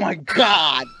 Oh, my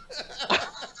God.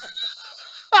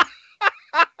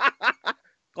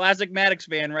 Classic Maddox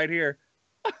fan right here.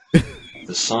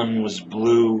 The sun was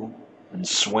blue and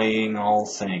swaying all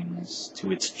things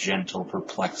to its gentle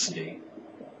perplexity.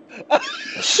 A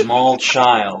small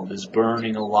child is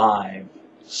burning alive,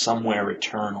 somewhere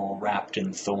eternal, wrapped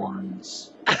in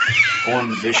thorns,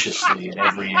 torn viciously at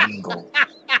every angle.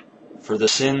 For the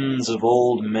sins of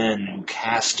old men who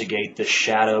castigate the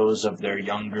shadows of their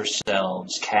younger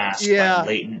selves cast by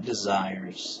latent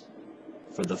desires.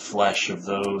 For the flesh of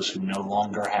those who no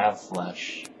longer have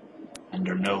flesh, and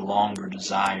are no longer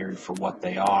desired for what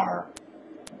they are,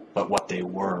 but what they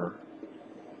were.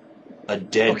 A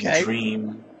dead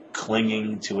dream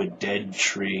clinging to a dead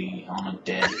tree on a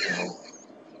dead hill.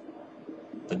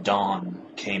 The dawn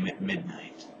came at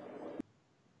midnight.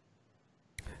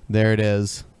 There it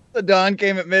is. The dawn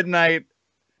came at midnight.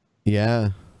 Yeah.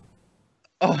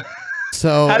 Oh.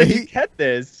 So how did he get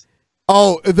this?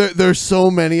 Oh, there's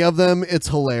so many of them. It's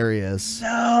hilarious.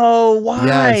 No, why?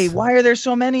 Yes. Why are there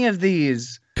so many of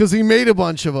these? Because he made a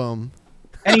bunch of them.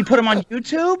 And he put them on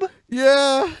YouTube?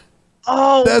 Yeah.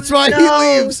 Oh, that's why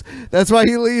he leaves. That's why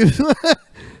he leaves.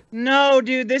 No,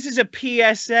 dude, this is a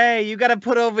PSA. You got to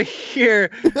put over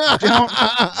here.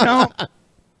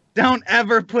 Don't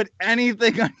ever put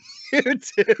anything on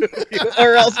YouTube,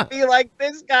 or else be like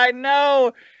this guy.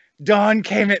 No, dawn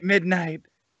came at midnight.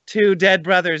 Two dead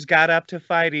brothers got up to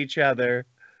fight each other.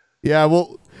 Yeah,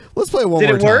 well, let's play it one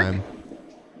more time.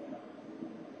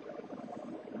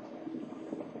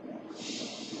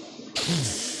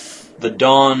 The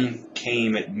dawn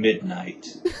came at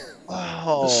midnight.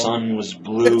 Wow. The sun was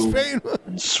blue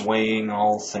and swaying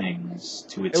all things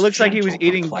to its It looks like he was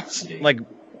eating perplexity. like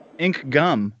ink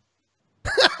gum.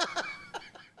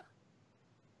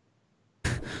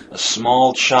 A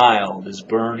small child is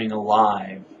burning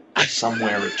alive,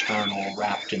 somewhere eternal,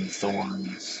 wrapped in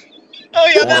thorns. Oh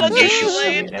yeah, Torn that'll get you viciously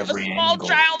laid. at The every small angle.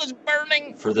 child is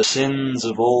burning. For the sins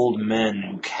of old men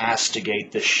who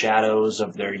castigate the shadows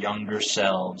of their younger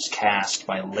selves cast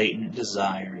by latent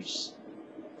desires.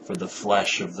 For the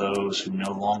flesh of those who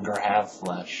no longer have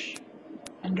flesh,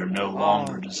 and are no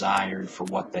longer desired for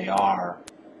what they are,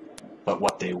 but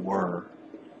what they were.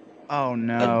 Oh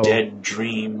no. A dead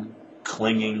dream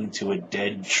clinging to a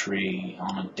dead tree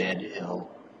on a dead hill.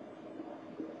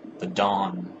 The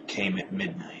dawn came at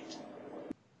midnight.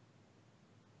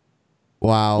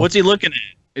 Wow. What's he looking at?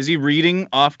 Is he reading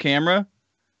off camera?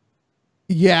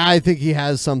 Yeah, I think he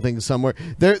has something somewhere.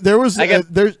 There's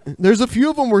a few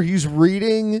of them where he's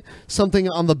reading something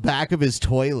on the back of his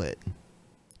toilet.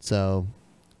 So,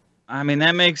 I mean,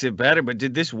 that makes it better, but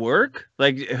did this work?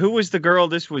 Like, who was the girl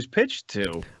this was pitched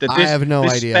to? I have no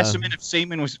idea. This specimen of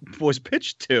semen was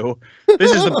pitched to.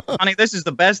 This is honey, this is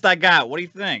the best I got. What do you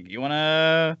think? You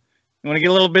wanna get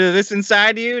a little bit of this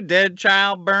inside you? Dead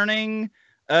child burning,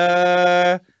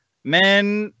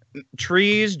 men,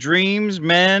 trees, dreams,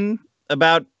 men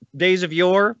about days of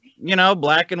yore. You know,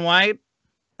 black and white.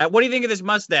 What do you think of this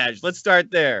mustache? Let's start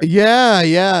there.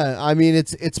 Yeah. I mean,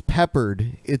 it's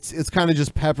peppered. It's kind of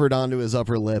just peppered onto his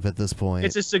upper lip at this point.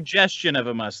 It's a suggestion of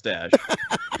a mustache.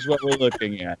 Is what we're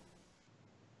looking at.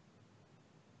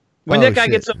 When did that guy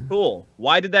get so cool?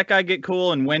 Why did that guy get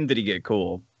cool, and when did he get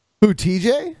cool? Who,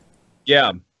 TJ?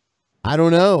 Yeah. I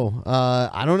don't know.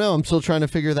 I'm still trying to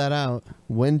figure that out.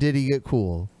 When did he get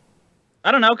cool?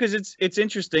 I don't know, because it's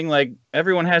interesting. Like,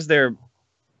 everyone has their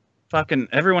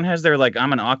like,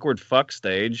 I'm an awkward fuck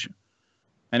stage,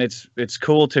 and it's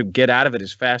cool to get out of it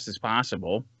as fast as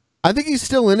possible. I think he's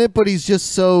still in it, but he's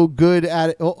just so good at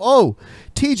it. Oh,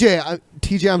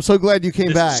 TJ, I'm so glad you came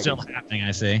This back. is still happening,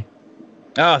 I see.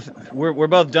 Oh, we're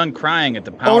both done crying at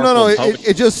the powerful. Oh no,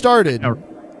 it just started.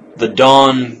 The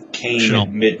dawn came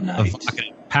at midnight.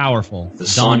 Powerful. The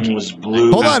sun was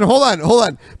blue. Hold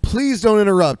on. Please don't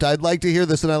interrupt. I'd like to hear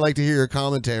this, and I'd like to hear your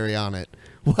commentary on it.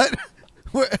 What?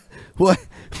 Where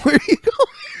are you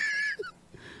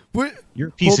going? You're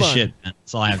a piece of shit, man.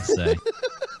 That's all I have to say.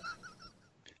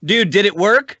 Dude, did it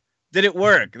work? Did it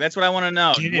work? That's what I want to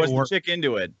know. Was the work? chick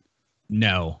into it?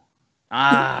 No.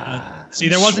 See,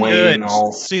 there wasn't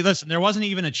good. See, listen, there wasn't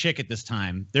even a chick at this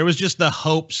time. There was just the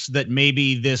hopes that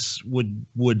maybe this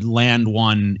would land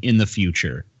one in the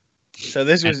future. So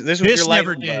this was your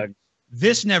never lightning did. bug.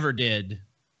 This never did.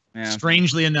 Yeah.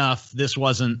 Strangely enough, this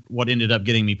wasn't what ended up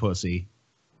getting me pussy.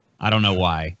 I don't know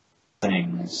why.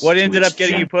 What ended up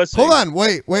getting you pussy? Hold on,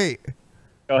 wait.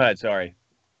 Go ahead. Sorry.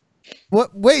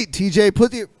 What? Wait, TJ,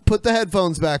 put the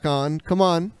headphones back on. Come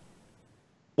on.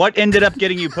 What ended up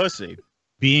getting you pussy?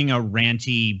 Being a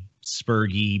ranty,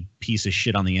 spurgy piece of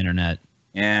shit on the internet.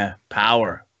 Yeah,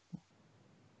 power.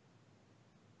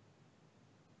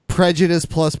 Prejudice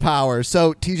plus power.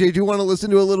 So, TJ, do you want to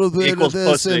listen to a little bit Equals of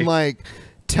this pussy. and like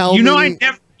tell me?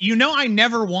 I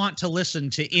never want to listen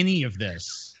to any of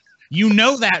this. You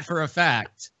know that for a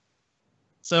fact.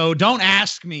 So don't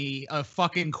ask me a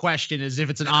fucking question as if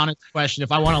it's an honest question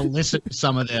if I want to listen to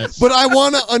some of this. But I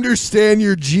want to understand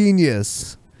your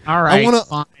genius. All right,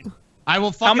 fine. I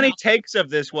will. How many takes of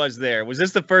this was there? Was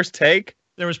this the first take?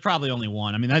 There was probably only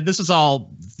one. I mean, this is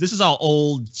all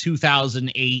old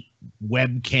 2008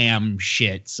 webcam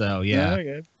shit. So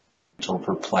yeah. Mental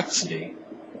perplexity.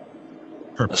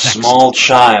 A small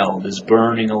child is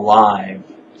burning alive,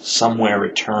 somewhere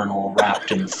eternal,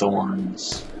 wrapped in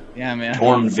thorns. Yeah, man.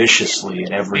 Torn viciously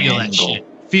at every angle.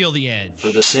 Feel the edge.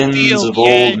 For the sins of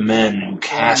old men who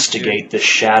castigate the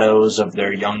shadows of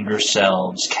their younger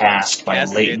selves cast by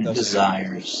latent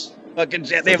desires. Fucking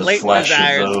shit, For they have the latent flesh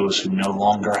desires. of those who no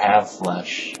longer have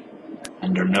flesh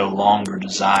and are no longer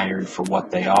desired for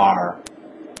what they are,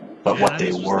 but what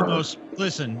they were.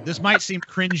 Listen, this might seem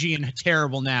cringy and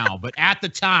terrible now, but at the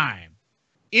time,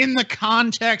 in the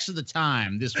context of the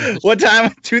time, this was... What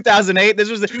time? 2008?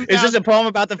 Is this a poem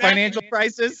about the financial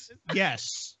crisis?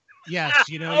 Yes.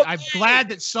 You know, I'm glad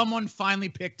that someone finally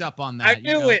picked up on that.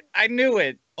 I knew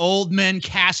it. Old men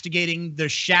castigating the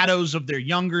shadows of their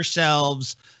younger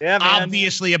selves. Yeah, man.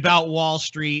 Obviously about Wall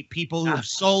Street, people who have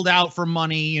sold out for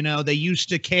money, you know, they used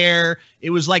to care. It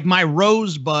was like my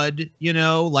rosebud, you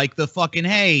know, like the fucking,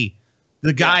 hey,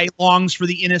 the guy longs for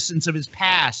the innocence of his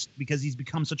past because he's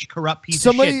become such a corrupt piece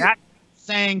of shit. That's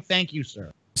saying thank you,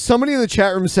 sir. Somebody in the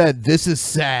chat room said, "This is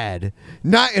sad.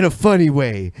 Not in a funny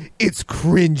way. It's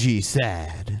cringy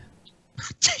sad."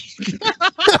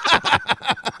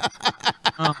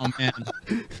 Oh, man.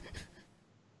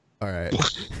 All right.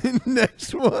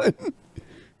 Next one.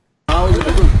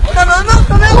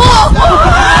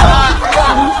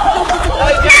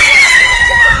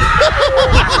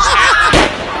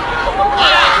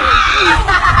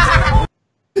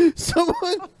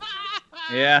 Someone.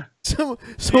 Yeah. Someone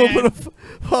put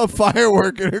a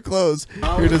firework in her clothes.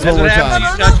 Here it is That's one more what happens time.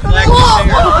 when you touch black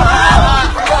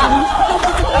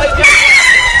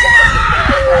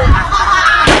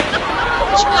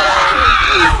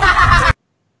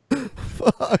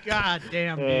Fuck. God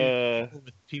damn,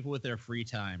 dude. People with their free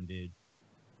time, dude.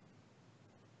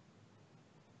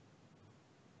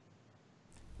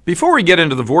 Before we get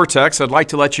into the vortex, I'd like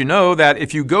to let you know that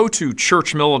if you go to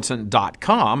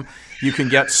churchmilitant.com, you can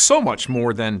get so much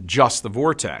more than just the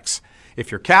vortex.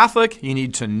 If you're Catholic, you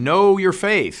need to know your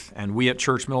faith, and we at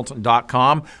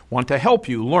churchmilitant.com want to help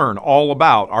you learn all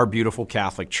about our beautiful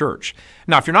Catholic Church.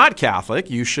 Now, if you're not Catholic,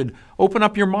 you should open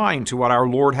up your mind to what our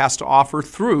Lord has to offer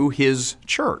through His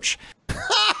church.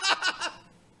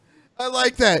 I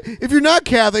like that. If you're not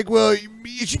Catholic, well,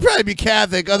 you should probably be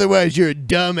Catholic. Otherwise, you're a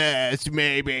dumbass,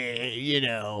 maybe, you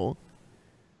know.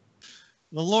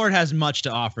 The Lord has much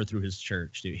to offer through His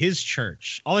church, dude. His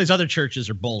church. All these other churches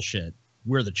are bullshit.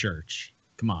 We're the church.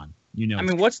 Come on. You know. I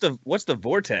mean, what's the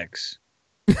vortex?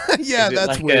 Yeah,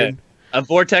 that's like weird. A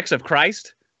vortex of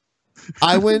Christ?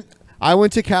 I went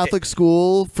to Catholic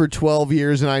school for 12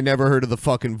 years, and I never heard of the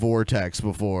fucking vortex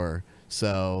before.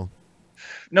 So...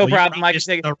 No problem. I just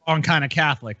think the wrong kind of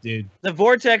Catholic, dude. The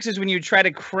vortex is when you try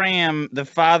to cram the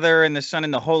Father and the Son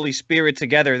and the Holy Spirit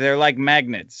together. They're like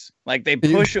magnets. Like they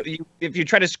push you. If you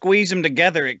try to squeeze them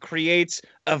together, it creates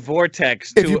a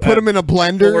vortex. If you put them in a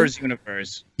blender, Wars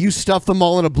universe. You stuff them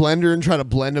all in a blender and try to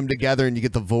blend them together, and you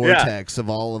get the vortex of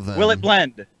all of them. Will it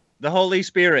blend? The Holy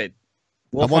Spirit.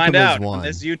 We'll I want find them as out one. on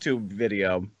this YouTube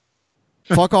video.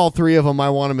 Fuck all three of them. I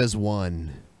want them as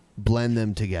one. Blend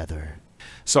them together.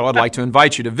 So I'd like to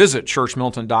invite you to visit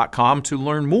churchmilitant.com to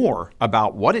learn more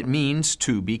about what it means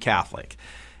to be Catholic.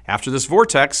 After this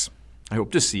vortex, I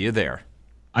hope to see you there.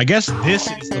 I guess this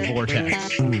is the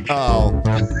vortex. Oh.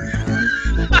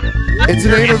 It's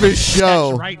the name of his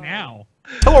show. Right now.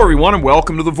 Hello, everyone, and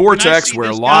welcome to the vortex,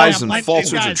 where lies and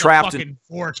falsehoods are trapped in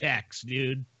vortex,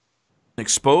 dude.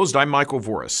 Exposed. I'm Michael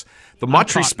Voris. The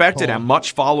much respected and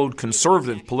much followed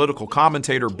conservative political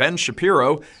commentator Ben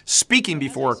Shapiro, speaking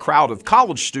before a crowd of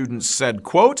college students, said,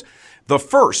 quote, "The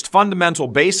first fundamental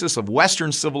basis of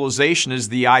Western civilization is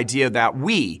the idea that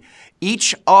we,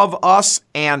 each of us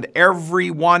and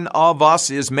every one of us,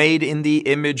 is made in the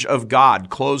image of God,"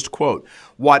 closed quote.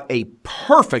 What a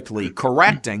perfectly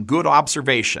correct and good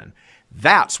observation.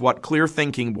 That's what clear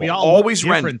thinking will always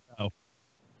render.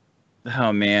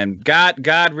 Oh man,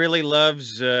 God really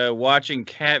loves watching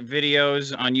cat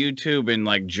videos on YouTube and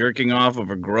like jerking off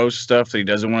over gross stuff that he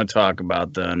doesn't want to talk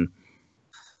about. Then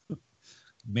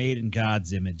made in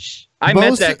God's image. I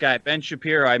met that guy, Ben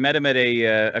Shapiro. I met him at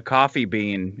a Coffee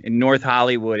Bean in North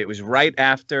Hollywood. It was right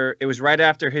after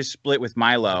his split with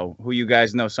Milo, who you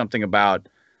guys know something about.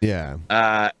 Yeah.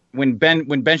 When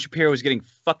Ben Shapiro was getting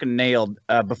fucking nailed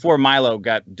before Milo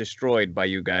got destroyed by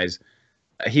you guys.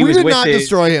 We did not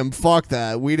destroy him. Fuck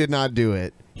that. We did not do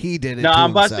it. He did it. No,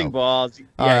 I'm himself. busting balls.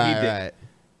 Yeah, he did.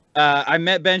 Right. I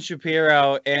met Ben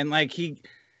Shapiro, and like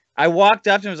I walked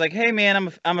up to him and was like, "Hey man,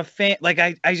 I'm a fan." Like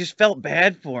I just felt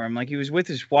bad for him. Like he was with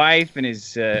his wife and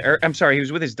his he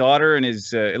was with his daughter and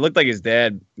his it looked like his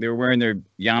dad. They were wearing their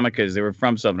yarmulkes. They were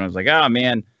from something. I was like, "Oh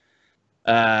man,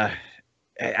 I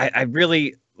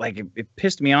really." Like it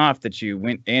pissed me off that you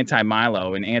went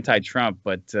anti-Milo and anti-Trump,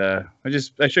 but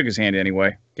I shook his hand anyway.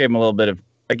 I gave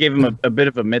him a bit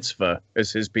of a mitzvah,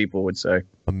 as his people would say.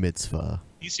 A mitzvah.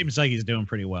 He seems like he's doing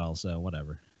pretty well, so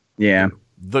whatever. Yeah.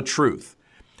 The truth.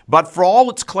 But for all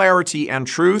its clarity and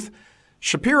truth,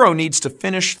 Shapiro needs to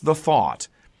finish the thought.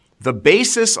 The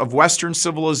basis of Western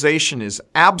civilization is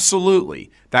absolutely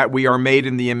that we are made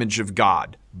in the image of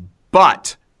God.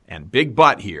 But, and big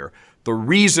but here, the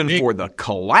reason for the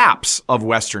collapse of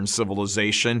Western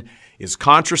civilization is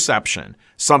contraception,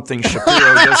 something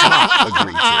Shapiro does not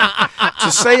agree to.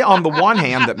 To say on the one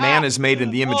hand that man is made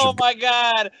in the image of God. Oh my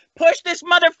God. Push this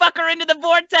motherfucker into the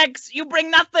vortex. You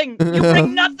bring nothing. You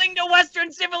bring nothing to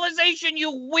Western civilization, you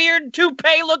weird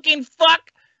toupee-looking fuck.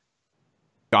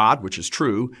 God, which is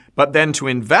true, but then to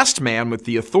invest man with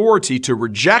the authority to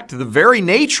reject the very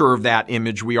nature of that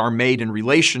image we are made in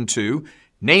relation to,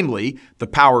 namely, the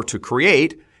power to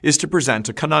create, is to present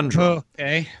a conundrum.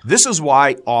 Okay. This is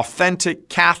why authentic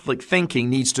Catholic thinking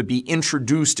needs to be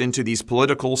introduced into these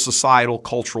political, societal,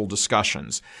 cultural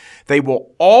discussions. They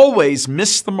will always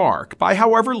miss the mark by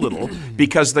however little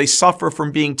because they suffer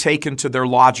from being taken to their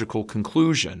logical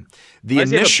conclusion. The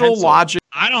initial logic...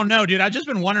 I don't know, dude. I've just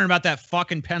been wondering about that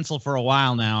fucking pencil for a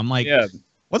while now. I'm like,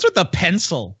 what's with the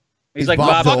pencil? He's like,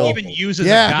 Bob Bob even uses a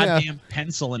goddamn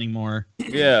pencil anymore.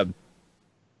 Yeah.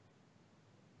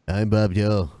 I'm Bob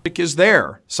Joe. Is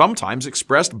there, sometimes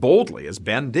expressed boldly, as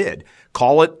Ben did.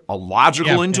 Call it a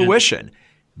logical intuition. Ben.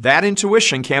 That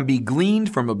intuition can be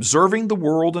gleaned from observing the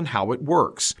world and how it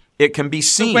works. It can be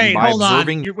seen by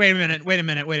observing... Wait a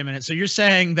minute. So you're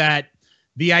saying that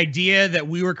the idea that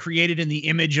we were created in the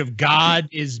image of God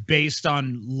is based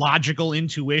on logical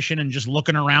intuition and just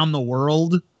looking around the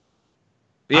world?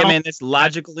 Yeah, man, it's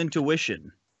logical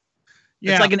intuition.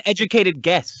 Yeah. It's like an educated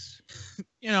guess.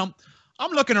 You know...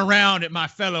 I'm looking around at my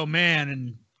fellow man,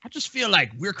 and I just feel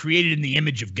like we're created in the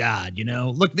image of God, you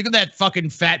know? Look at that fucking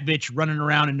fat bitch running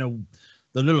around in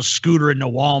the little scooter in the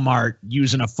Walmart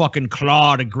using a fucking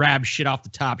claw to grab shit off the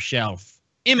top shelf.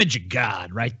 Image of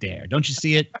God right there. Don't you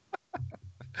see it?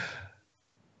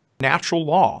 Natural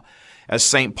law. As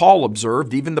St. Paul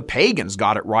observed, even the pagans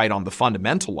got it right on the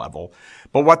fundamental level.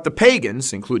 But what the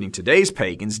pagans, including today's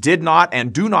pagans, did not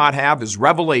and do not have is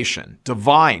revelation,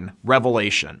 divine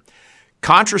revelation.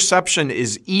 Contraception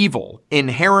is evil,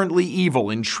 inherently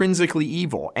evil, intrinsically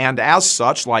evil, and as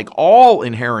such, like all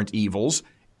inherent evils,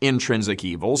 intrinsic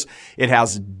evils, it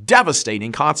has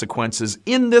devastating consequences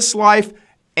in this life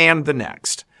and the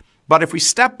next. But if we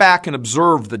step back and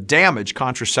observe the damage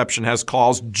contraception has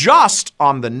caused just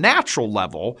on the natural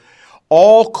level,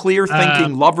 all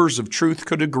clear-thinking lovers of truth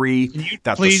could agree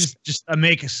that please just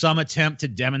make some attempt to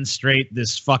demonstrate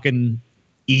this fucking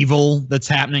evil that's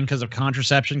happening because of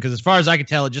contraception, because as far as I can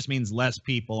tell, it just means less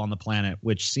people on the planet,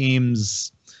 which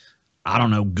seems, I don't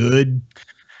know, good.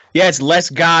 Yeah, it's less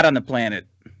God on the planet.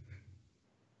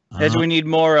 As we need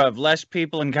more of less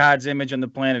people in God's image on the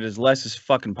planet as less as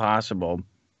fucking possible.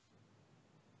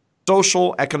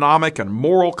 Social, economic, and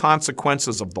moral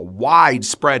consequences of the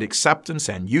widespread acceptance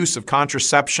and use of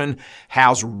contraception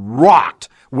has rocked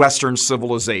Western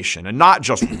civilization, and not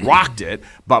just rocked it,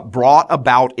 but brought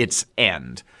about its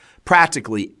end.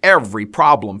 Practically every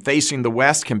problem facing the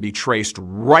West can be traced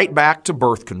right back to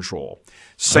birth control.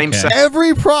 Same-sex.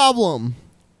 Every problem.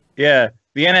 Yeah,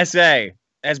 the NSA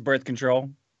as birth control.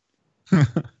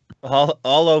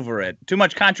 all over it. Too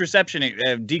much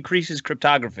contraception decreases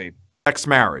cryptography. Sex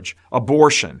marriage,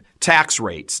 abortion, tax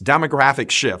rates, demographic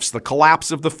shifts, the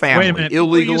collapse of the family, Wait a minute.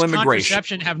 illegal People who use immigration.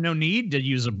 Contraception have no need to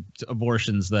use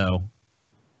abortions, though.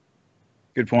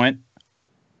 Good point.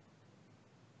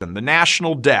 The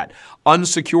national debt,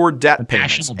 unsecured debt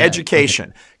payments,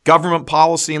 education, government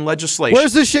policy and legislation.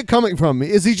 Where's this shit coming from?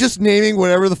 Is he just naming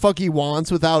whatever the fuck he wants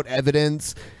without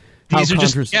evidence? These are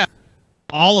just, yeah,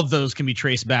 all of those can be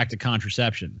traced back to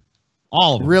contraception.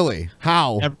 All of them. Really?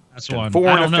 How? That's one.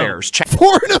 Foreign affairs.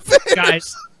 Foreign affairs.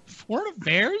 Guys, foreign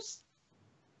affairs?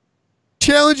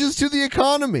 Challenges to the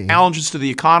economy. Challenges to the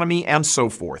economy and so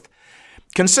forth.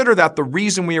 Consider that the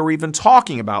reason we are even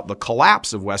talking about the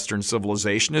collapse of Western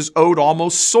civilization is owed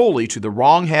almost solely to the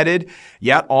wrong-headed,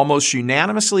 yet almost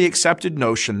unanimously accepted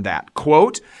notion that,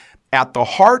 quote, at the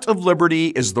heart of liberty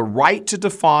is the right to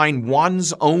define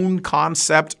one's own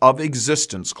concept of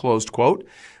existence, closed quote,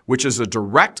 which is a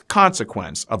direct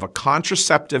consequence of a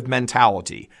contraceptive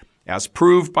mentality, as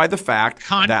proved by the fact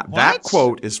that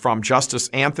quote is from Justice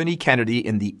Anthony Kennedy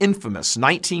in the infamous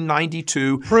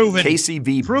 1992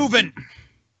 KCV.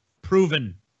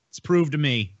 Proven. It's proved to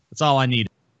me. That's all I need.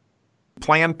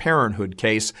 Planned Parenthood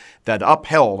case that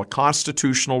upheld a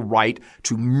constitutional right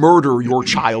to murder your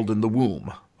child in the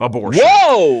womb. Abortion.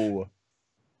 Whoa!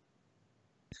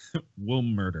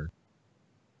 Womb murder.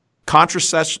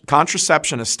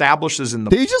 Contraception establishes in the...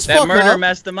 That murder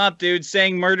messed him up, dude.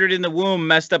 Saying murdered in the womb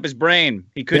messed up his brain.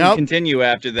 He couldn't continue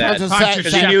after that.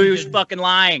 Because he knew he was fucking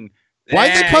lying.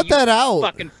 Why'd they cut that out?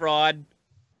 Fucking fraud.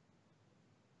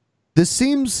 This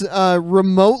seems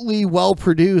remotely well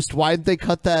produced. Why'd they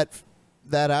cut that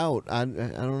out? I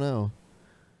don't know.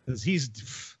 Because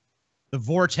the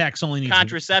vortex only needs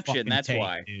contraception. That's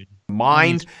why. Dude.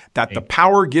 Mind that the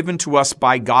power given to us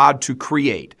by God to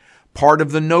create, part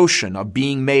of the notion of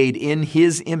being made in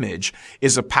His image,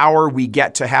 is a power we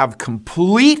get to have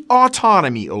complete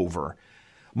autonomy over.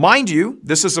 Mind you,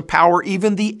 this is a power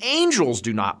even the angels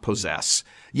do not possess.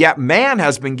 Yet man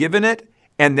has been given it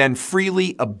and then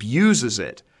freely abuses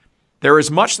it. There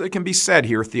is much that can be said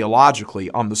here theologically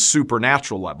on the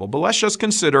supernatural level, but let's just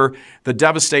consider the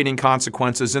devastating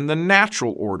consequences in the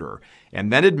natural order,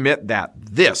 and then admit that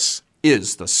this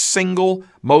is the single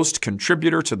most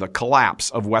contributor to the collapse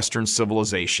of Western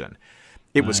civilization.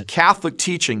 It was Catholic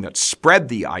teaching that spread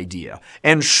the idea,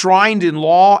 enshrined in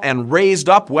law and raised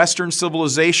up Western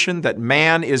civilization that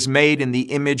man is made in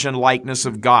the image and likeness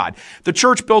of God. The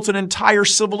church built an entire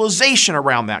civilization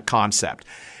around that concept.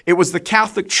 It was the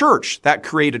Catholic Church that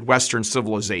created Western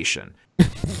civilization.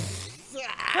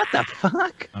 What the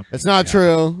fuck? It's not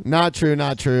true. Not true.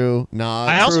 Not true. Not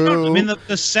I also true. don't, I mean,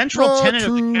 the central Not tenet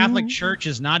of the true. Catholic Church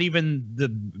is not even the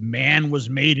man was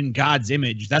made in God's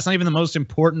image. That's not even the most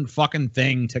important fucking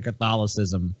thing to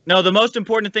Catholicism. No, the most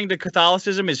important thing to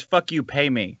Catholicism is fuck you, pay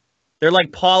me. They're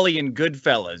like Pauly and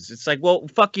Goodfellas. It's like, well,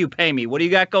 fuck you, pay me. What do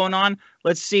you got going on?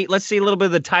 Let's see a little bit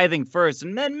of the tithing first,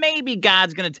 and then maybe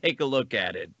God's going to take a look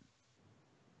at it.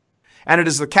 And it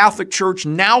is the Catholic Church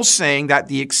now saying that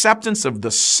the acceptance of the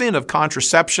sin of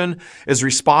contraception is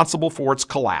responsible for its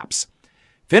collapse.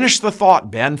 Finish the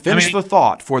thought, Ben. Finish the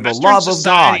thought. For the Western love of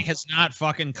society God. has not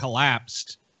fucking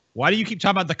collapsed. Why do you keep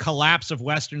talking about the collapse of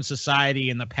Western society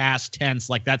in the past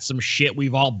tense like that's some shit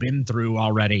we've all been through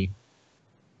already?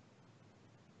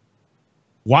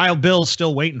 Wild Bill's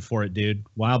still waiting for it, dude.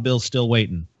 Wild Bill's still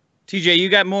waiting. TJ, you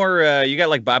got more, you got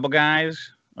like Bible guys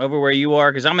over where you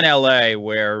are? Because I'm in LA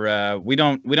where we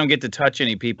don't get to touch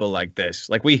any people like this.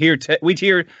 Like we hear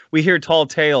tall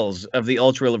tales of the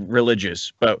ultra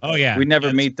religious, but we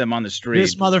never meet them on the street.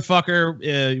 This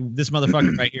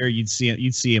motherfucker right here, you'll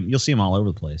see him all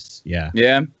over the place. Yeah.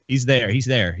 He's there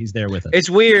with us. It's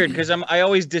weird because I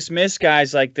always dismiss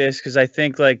guys like this because I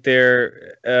think like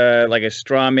they're like a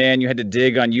straw man. You had to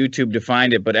dig on YouTube to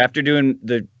find it, but after doing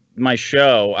my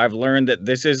show, I've learned that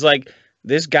this is like.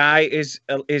 This guy is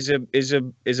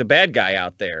a bad guy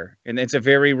out there, and it's a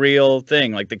very real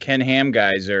thing. Like the Ken Ham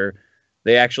guys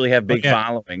they actually have big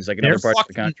followings, like in other parts of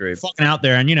the country. Fucking out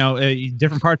there, and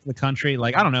different parts of the country.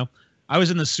 Like I don't know. I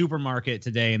was in the supermarket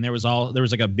today, and there was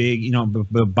like a big,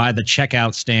 by the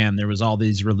checkout stand, there was all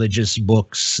these religious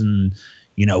books and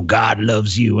you know, God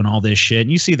loves you and all this shit.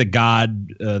 And you see the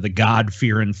God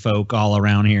fearing folk all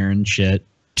around here and shit.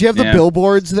 Do you have the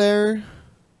billboards there?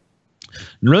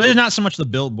 Really, not so much the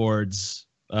billboards.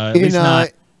 In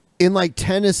like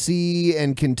Tennessee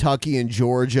and Kentucky and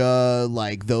Georgia,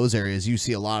 like those areas, you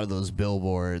see a lot of those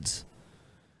billboards.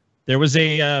 There was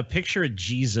a picture of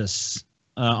Jesus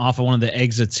off of one of the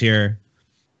exits here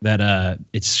that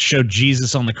it showed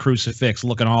Jesus on the crucifix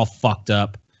looking all fucked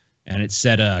up, and it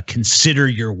said, "Consider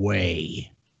your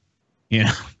way." You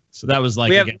know, so that was like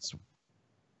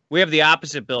we have the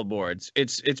opposite billboards.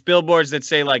 It's billboards that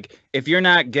say like, if you're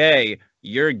not gay,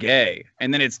 you're gay.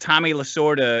 And then it's Tommy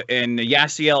Lasorda and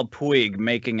Yasiel Puig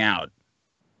making out.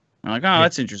 I'm like, oh,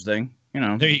 that's interesting. You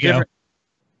know, there you go.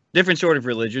 Different sort of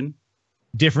religion.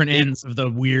 Different ends of the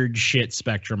weird shit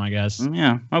spectrum, I guess.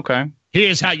 Yeah, okay.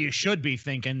 Here's how you should be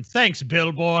thinking. Thanks,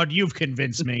 billboard. You've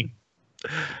convinced me.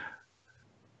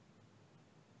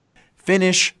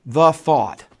 Finish the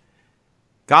thought.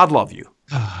 God love you.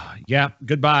 Yeah,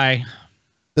 goodbye.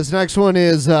 This next one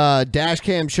is dash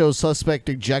cam shows suspect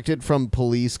ejected from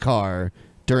police car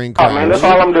during crash. Oh man, that's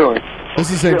all I'm doing.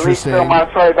 This is At least interesting. fill my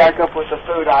tray back up with the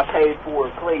food I paid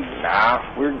for, please. Nah,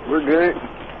 we're good.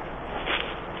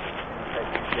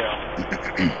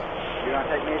 You're gonna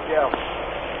take me to jail.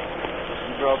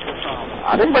 You broke your promise.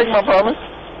 I didn't break my promise.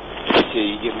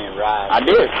 You give me a ride. I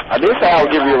did say I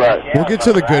would give you a ride. We'll get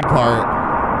to the good part.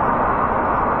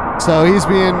 So he's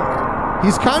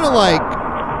kind of like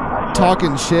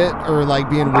talking shit or like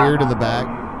being weird in the back.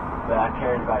 But I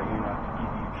cared about you enough to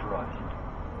give you trust.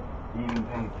 You even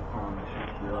paid the promises.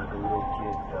 You're like a little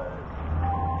kid does.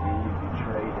 And you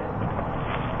betrayed it.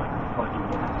 Fucking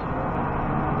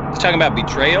yes. He's talking about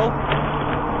betrayal?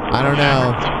 I don't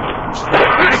know.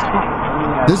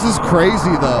 This is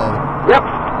crazy though. Yep.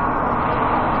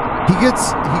 He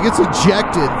gets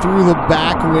ejected through the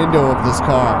back window of this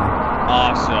car.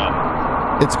 Awesome.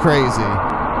 It's crazy.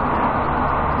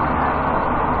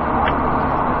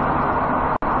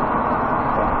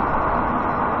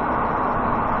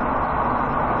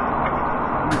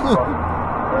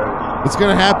 It's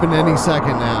gonna happen any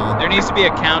second now. There needs to be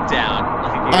a countdown.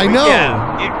 I know.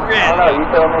 Get ready.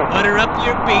 Butter up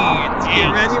your beans.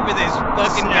 Get ready for this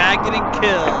fucking guy getting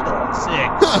killed. 6,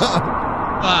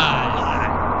 5,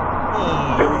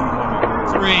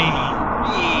 4, 3,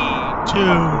 2.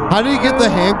 How did he get the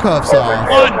handcuffs off?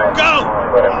 1, go!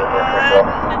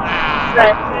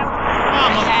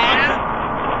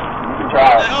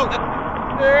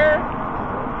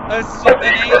 A 16.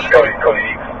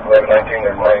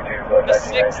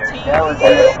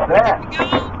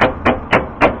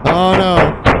 Oh no.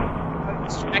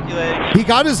 Speculating. He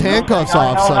got his handcuffs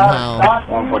off somehow.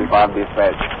 145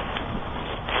 dispatch.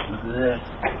 Look at this.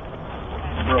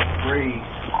 Broke free.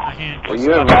 Well,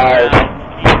 you advised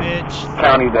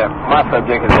county that my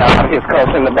subject is out. His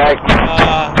cuffs in the back.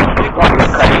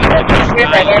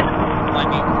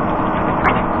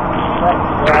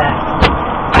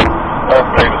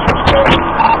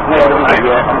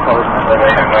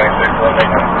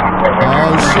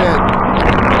 Oh shit.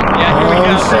 Yeah, here we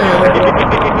go.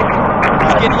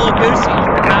 It's getting a little goosey.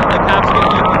 The cops getting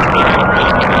a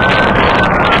little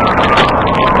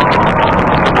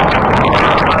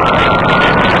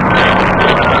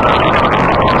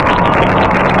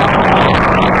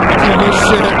Oh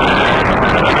shit.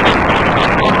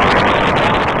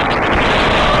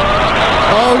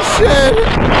 Oh shit.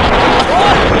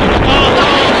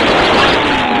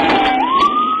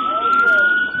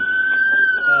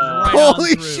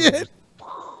 Holy shit.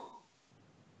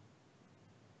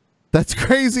 That's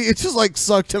crazy. It just like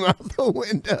sucked him out the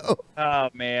window. Oh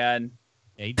man.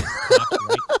 Yeah, he just popped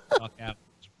right the fuck out.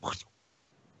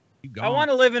 I want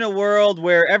to live in a world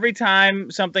where every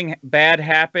time something bad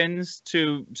happens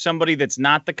to somebody that's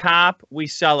not the cop, we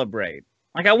celebrate.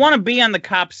 Like I want to be on the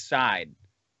cop's side.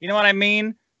 You know what I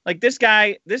mean? Like this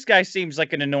guy seems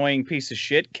like an annoying piece of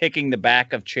shit kicking the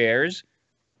back of chairs.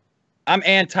 I'm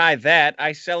anti that.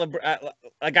 I celebrate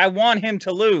like I want him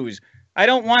to lose. I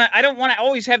don't want to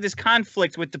always have this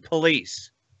conflict with the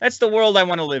police. That's the world I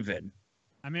want to live in.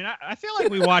 I mean, I feel like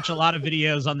we watch a lot of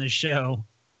videos on this show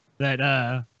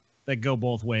that go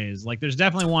both ways. Like, there's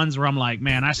definitely ones where I'm like,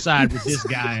 man, I side with this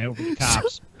guy over the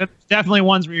cops. But there's definitely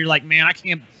ones where you're like, man, I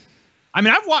can't. I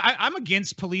mean, I'm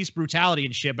against police brutality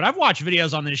and shit, but I've watched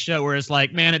videos on this show where it's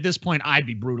like, man, at this point, I'd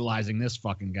be brutalizing this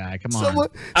fucking guy. Come on.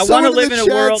 I want to live in a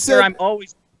world where I'm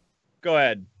always. Go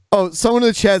ahead. Oh, someone in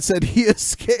the chat said he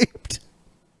escaped.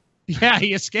 Yeah,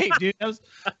 he escaped, dude.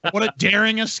 What a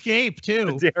daring escape,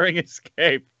 too. A daring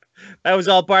escape. That was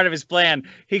all part of his plan.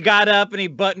 He got up and he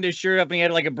buttoned his shirt up and he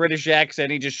had like a British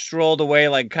accent. He just strolled away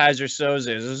like Kaiser Soze.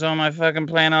 This is all my fucking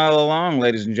plan all along,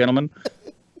 ladies and gentlemen.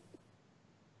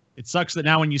 It sucks that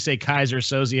now when you say Kaiser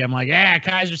Soze, I'm like,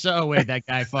 Kaiser Soze. Oh, wait, that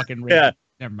guy fucking raped. Yeah.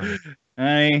 Never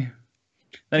mind.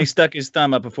 Then he stuck his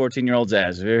thumb up a 14-year-old's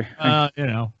ass. You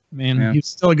know, he's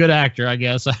still a good actor, I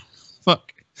guess.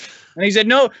 Fuck. And he said,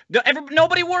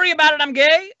 nobody worry about it. I'm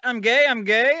gay. I'm gay. I'm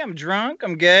gay. I'm drunk.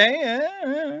 I'm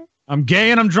gay. I'm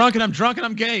gay and I'm drunk and I'm drunk and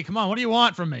I'm gay. Come on, what do you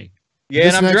want from me?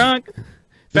 Yeah, and I'm drunk.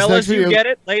 Fellas, you get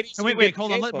it. Ladies, wait,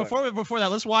 hold on. Before that,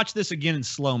 let's watch this again in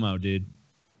slow-mo, dude.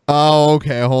 Oh,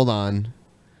 okay. Hold on.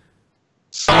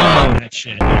 Slow-mo that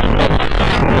shit.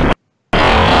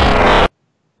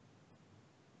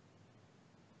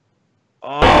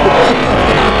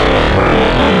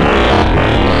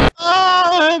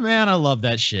 Oh, man, I love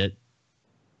that shit.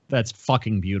 That's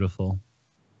fucking beautiful.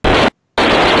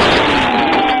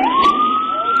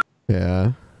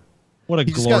 Yeah. What a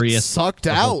He just glorious... got sucked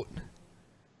out.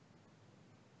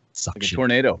 Like a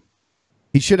tornado.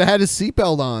 He should have had his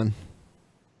seatbelt on.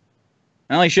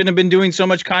 Well, he shouldn't have been doing so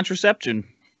much contraception.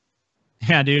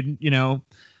 Yeah, dude, you know,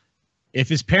 if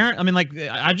his parent... I mean, like,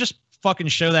 I just fucking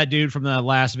show that dude from the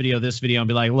last video, this video, and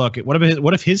be like, look, what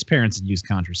if his parents had used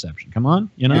contraception? Come on,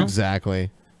 you know? Exactly.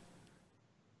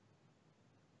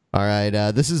 All right,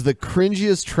 this is the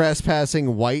cringiest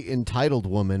trespassing white entitled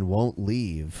woman won't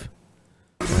leave.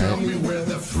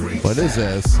 What is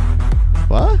this?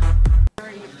 What?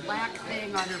 Black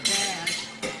thing on her badge.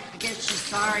 I guess she's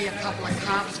sorry a couple of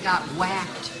cops got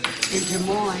whacked in Des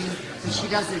Moines, but she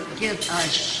doesn't give a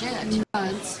shit.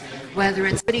 Whether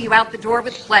it's putting you out the door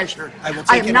with pleasure.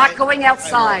 I am not going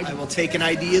outside. I will take an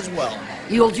ID as well.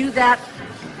 You'll do that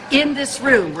in this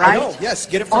room, right? I know, yes.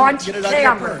 Get it from on get it out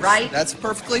camera, of your purse. right? That's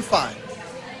perfectly fine.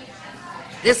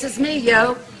 This is me,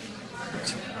 yo.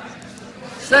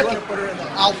 Suck it. Put her in the,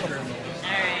 I'll put her in the.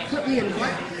 Put me in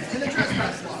what? In the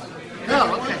trespass law.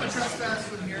 Oh, okay. You've trespassed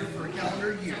from here for a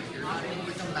calendar year. You're not able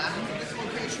to come back to this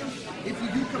location. If you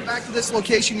do come back to this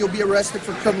location, you'll be arrested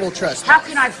for criminal trespass. How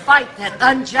can I fight that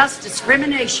unjust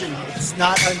discrimination? It's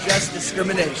not unjust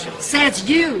discrimination. Says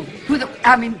you,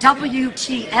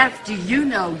 WTF do you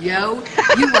know, yo?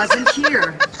 You wasn't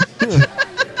here.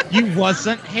 You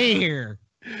wasn't here.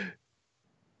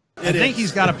 I think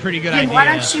he's got a pretty good Then idea. why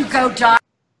don't you go die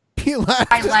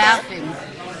by laughing?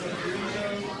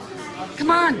 Come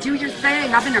on, do your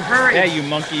thing. I'm in a hurry. Yeah, you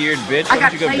monkey-eared bitch. I Why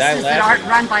got don't you go die places that laughing?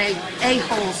 aren't run by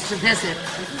a-holes to visit.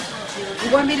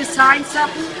 You want me to sign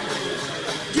something?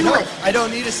 Do it. I don't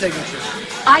need a signature.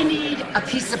 I need a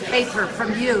piece of paper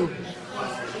from you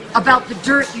about the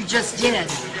dirt you just did.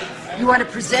 You want to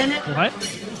present it? What?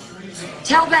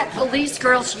 Tell that police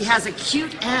girl she has a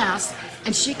cute ass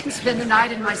and she can spend the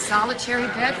night in my solitary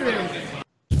bedroom.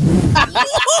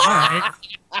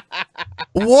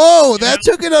 Whoa, that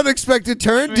took an unexpected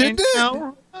turn, didn't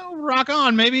it? Rock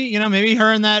on. Maybe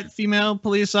her and that female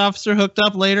police officer hooked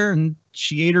up later and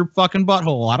she ate her fucking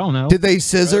butthole. I don't know. Did they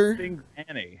scissor?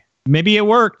 Maybe it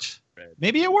worked.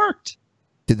 Maybe it worked.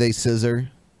 Did they scissor?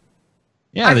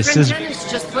 Yeah, My they friend scissor. Dennis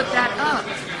just put that up.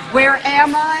 Where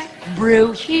am I?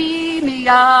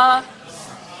 Bruhemia.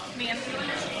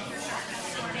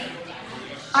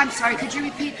 I'm sorry, could you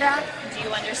repeat that? Do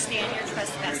you understand your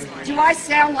trespass warning? Do I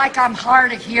sound like I'm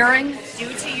hard of hearing?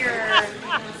 Due to your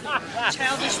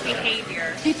childish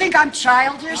behavior. Do you think I'm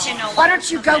childish? You know Why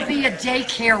don't you go be a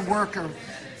daycare worker?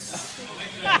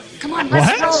 Come on,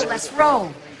 let's roll, let's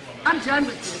roll. I'm done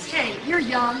with this. Hey, you're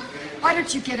young. Why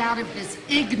don't you get out of this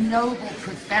ignoble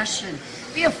profession?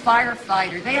 Be a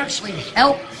firefighter. They actually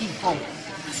help people.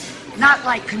 Not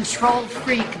like control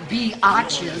freak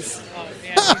biatches.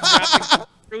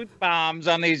 Truth bombs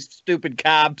on these stupid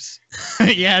cops.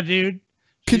 Yeah, dude.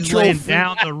 She's Control laying freak.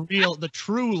 down the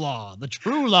true law. The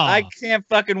true law. I can't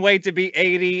fucking wait to be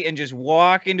 80 and just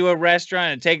walk into a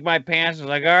restaurant and take my pants and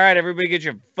like, all right, everybody get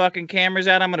your fucking cameras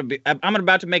out. I'm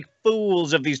about to make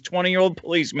fools of these 20-year-old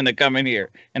policemen that come in here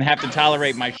and have to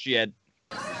tolerate my shit.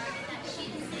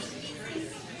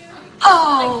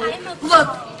 Oh, look,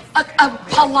 a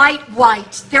polite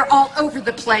white. They're all over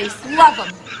the place. Love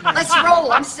them. Let's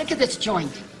roll. I'm sick of this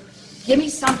joint. Give me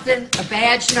something, a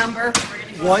badge number.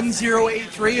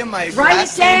 1083 and my Write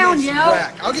last it down, name is yo.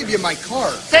 Rack. I'll give you my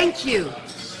card. Thank you.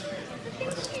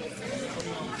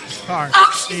 Car.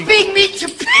 Oh, she's being mean to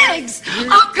pigs.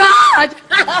 Oh, God.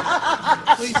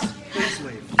 Please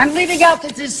leave. I'm leaving out the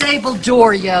disabled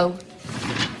door, yo.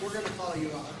 We're going to call you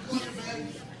out.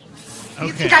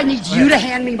 You think I need you to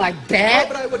hand me my No, bag?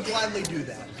 but I would gladly do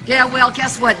that. Yeah, well,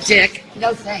 guess what, Dick?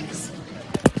 No thanks.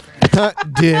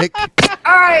 Dick.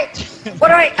 All right. What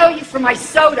do I owe you for my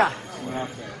soda?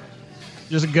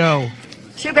 Just go.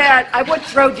 Too bad. I would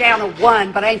throw down a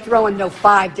 1, but I ain't throwing no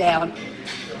 5 down.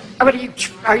 What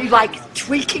are you like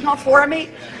tweaking for me?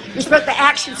 The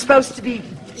action's supposed to be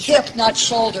hip, not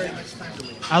shoulder.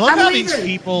 I love I'm how leaving. these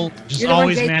people just You're the one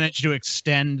always they- manage to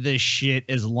extend this shit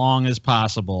as long as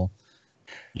possible.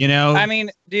 You know? I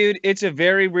mean, dude, it's a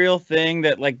very real thing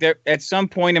that, like, there at some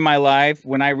point in my life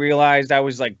when I realized I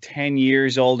was like 10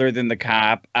 years older than the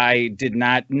cop,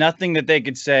 nothing that they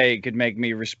could say could make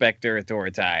me respect their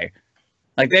authority.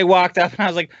 Like, they walked up and I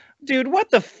was like, dude, what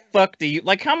the fuck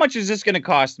how much is this going to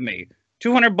cost me?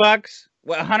 $200?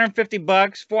 What,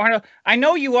 $150? 400? I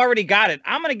know you already got it.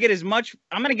 I'm going to get as much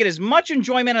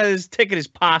enjoyment out of this ticket as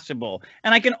possible.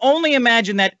 And I can only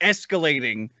imagine that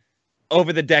escalating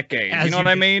over the decades. As You know what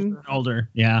I mean? Older,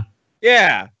 yeah.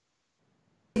 Yeah.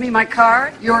 Give me my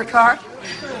card, your card.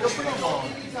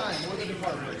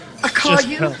 I call Just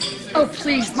you? go. Oh,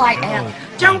 please, my aunt.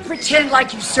 Don't pretend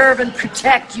like you serve and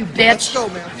protect, you bitch.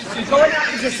 I'm going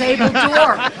out the disabled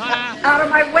door. Out of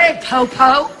my way,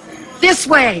 Popo. This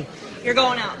way. You're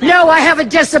going out. No, I have a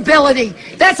disability.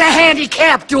 That's a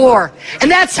handicap door.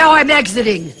 And that's how I'm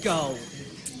exiting. Go.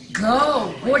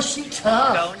 Go. Boy, she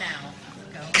tough. Go now.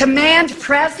 Command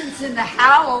presence in the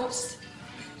house.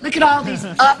 Look at all these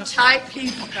uptight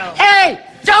people. Hey,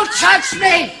 don't touch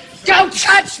me! Don't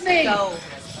touch me! Go.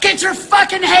 Get your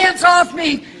fucking hands off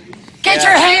me! Get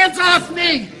your hands off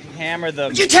me! Hammer them.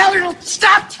 Would you tell her to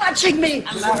stop touching me?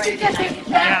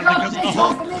 Yeah, because the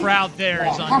whole crowd there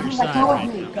is on your side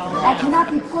right now. I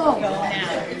cannot be close.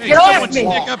 Hey, Get off someone me!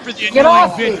 stick up for the Get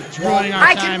off annoying me! bitch ruining our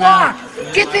I can time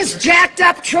walk! Get this jacked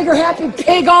up, trigger happy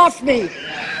pig off me!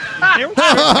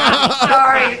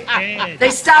 Sorry. They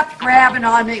stopped grabbing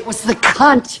on me. It was the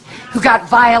cunt who got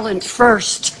violent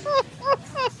first.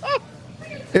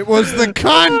 It was the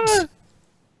cunt.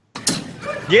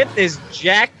 Get this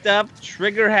jacked up,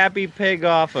 trigger happy pig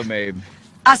off of me.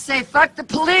 I say, fuck the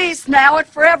police now and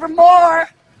forevermore.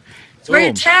 It's where your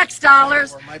Boom. tax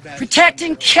dollars,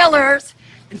 protecting killers,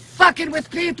 and fucking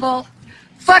with people.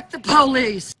 Fuck the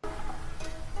police.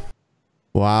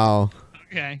 Wow.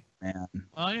 Okay. Man.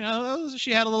 Well, you know,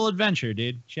 she had a little adventure,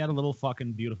 dude. She had a little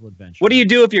fucking beautiful adventure. What do you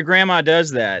do if your grandma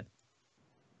does that?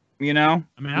 You know?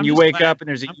 I mean, When you wake up and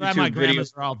there's a I'm glad my YouTube video.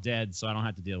 grandmas are all dead, so I don't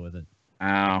have to deal with it.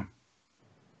 Oh.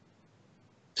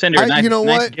 Send her a nice, You know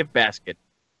nice what? gift basket.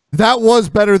 That was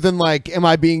better than like, am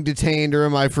I being detained or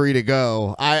am I free to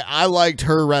go? I liked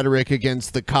her rhetoric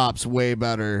against the cops way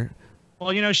better.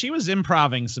 Well, you know, she was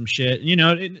improving some shit. You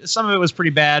know, some of it was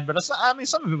pretty bad, but I mean,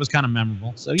 some of it was kind of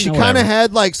memorable. So She kind of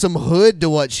had like some hood to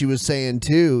what she was saying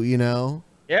too, you know?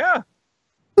 Yeah.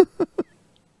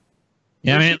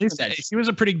 Yeah, I mean, at least she was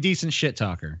a pretty decent shit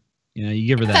talker. You know, you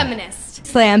give her that. Feminist.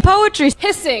 Slam poetry.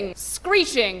 Hissing.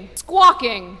 Screeching.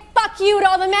 Squawking. Fuck you to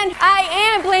all the men. I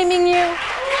am blaming you.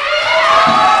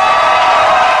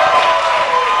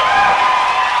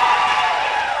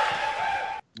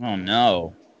 Oh,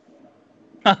 no.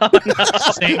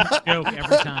 Same joke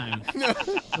every time.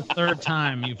 The third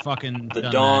time you fucking The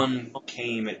done dawn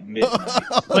came at midnight.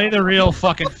 that. Play the real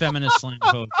fucking feminist slam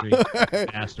poetry,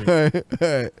 bastard.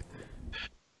 The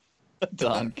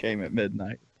dawn came at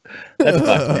midnight. That's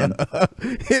fucked, man.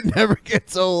 It never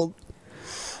gets old.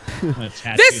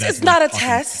 This is not a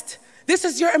test. This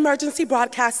is your emergency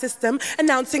broadcast system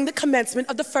announcing the commencement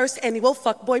of the first annual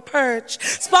Fuckboy Purge,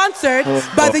 sponsored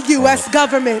by the U.S.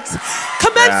 government.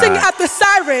 Commencing at the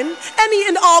siren, any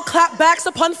and all clapbacks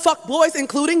upon fuckboys,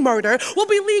 including murder, will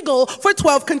be legal for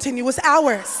 12 continuous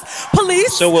hours.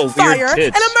 Police, So will weird fire, and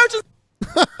tits.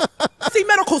 emergency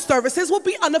medical services will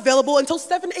be unavailable until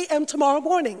 7 a.m. tomorrow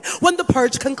morning when the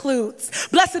purge concludes.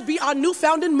 Blessed be our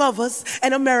newfound mothers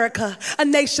and America, a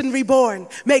nation reborn.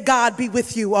 May God be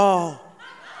with you all.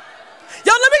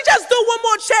 Yo, let me just do one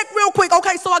more check real quick.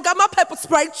 Okay, so I got my pepper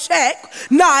spray, check.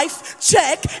 Knife,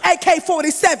 check.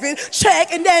 AK-47,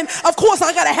 check. And then, of course,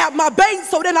 I gotta have my bait.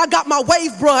 So then I got my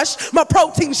wave brush, my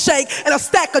protein shake, and a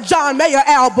stack of John Mayer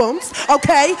albums.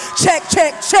 Okay, check,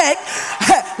 check, check.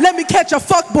 Let me catch a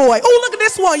fuck boy. Oh, look at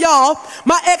this one, y'all.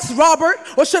 My ex Robert,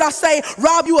 or should I say,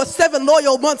 rob you of 7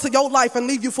 loyal months of your life and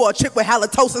leave you for a chick with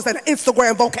halitosis and an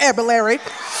Instagram vocabulary.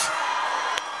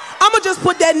 I'ma just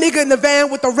put that nigga in the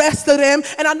van with the rest of them,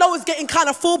 and I know it's getting kind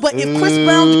of full, but if Chris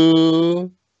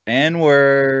Brown...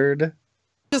 N-word.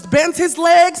 just bends his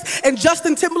legs and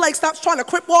Justin Timberlake stops trying to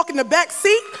crip walk in the back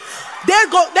seat, they're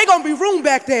gonna be room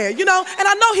back there, you know? And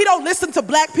I know he don't listen to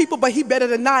black people, but he better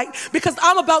tonight because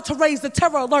I'm about to raise the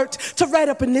terror alert to right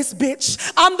up in this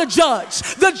bitch. I'm the judge,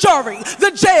 the jury,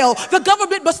 the jail. The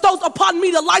government bestows upon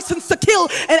me the license to kill,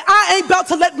 and I ain't about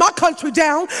to let my country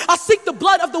down. I seek the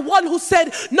blood of the one who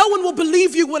said, no one will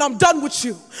believe you when I'm done with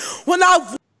you.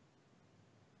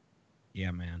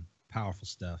 Yeah, man. Powerful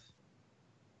stuff.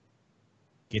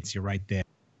 Gets you right there.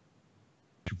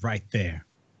 Right there.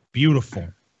 Beautiful.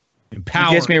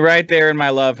 Empowering. Gets me right there in my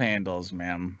love handles,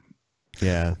 man.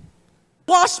 Yeah.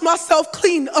 Wash myself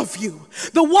clean of you.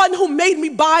 The one who made me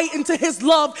buy into his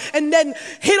love and then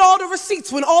hid all the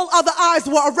receipts when all other eyes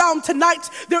were around. Tonight,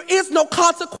 there is no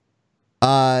consequence.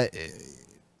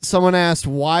 Someone asked,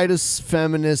 why does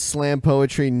feminist slam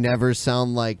poetry never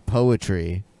sound like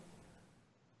poetry?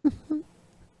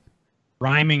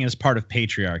 Rhyming is part of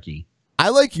patriarchy. I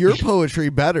like your poetry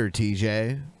better,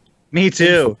 TJ. Me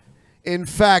too. In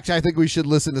fact, I think we should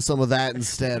listen to some of that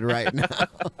instead right now.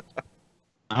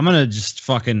 I'm just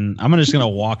gonna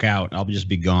walk out. I'll just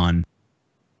be gone.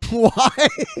 Why?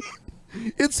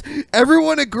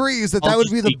 Everyone agrees that would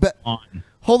be the best.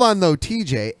 Hold on though,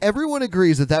 TJ. Everyone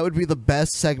agrees that would be the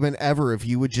best segment ever if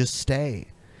you would just stay.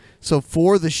 So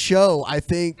for the show, I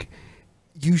think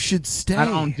you should stay.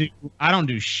 I don't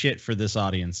do shit for this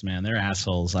audience, man. They're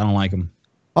assholes. I don't like them.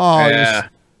 Oh yeah.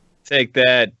 Take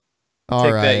that. All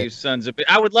Take right. that, you sons of.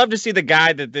 I would love to see the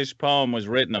guy that this poem was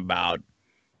written about.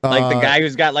 Like the guy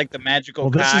who's got like the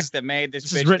magical cock that made this.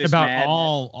 This bitch is written this about mad.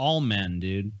 all men,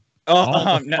 dude.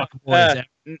 No,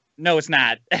 it's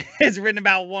not. It's written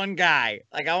about one guy.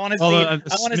 Like I want to see. I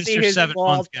want to see Mr. his 7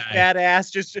 bald month guy. fat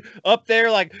ass just up there,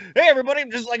 like, hey everybody,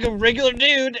 I'm just like a regular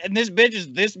dude, and this bitch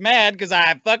is this mad because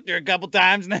I fucked her a couple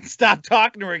times and then stopped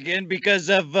talking to her again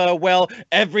because of well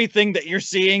everything that you're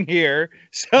seeing here.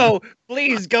 So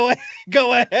please go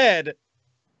ahead.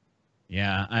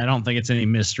 Yeah, I don't think it's any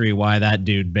mystery why that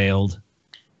dude bailed.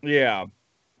 Yeah.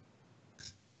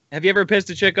 Have you ever pissed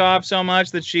a chick off so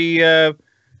much that she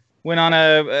went on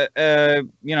a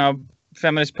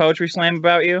feminist poetry slam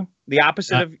about you? The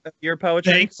opposite of your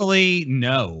poetry? Thankfully,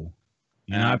 no.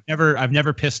 You know, I've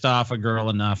never pissed off a girl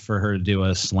enough for her to do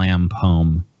a slam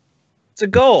poem. It's a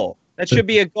goal. That should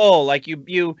be a goal. Like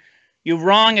you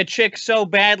wrong a chick so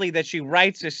badly that she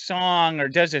writes a song or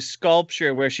does a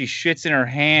sculpture where she shits in her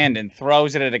hand and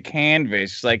throws it at a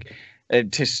canvas, like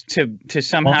to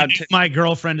somehow. Well, my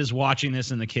girlfriend is watching this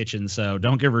in the kitchen, so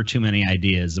don't give her too many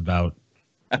ideas about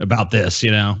this.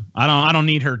 You know, I don't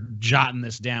need her jotting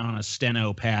this down on a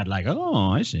steno pad. Like,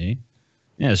 oh, I see.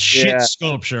 Yes, shit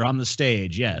sculpture on the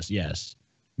stage. Yes,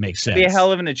 makes sense. It'd be a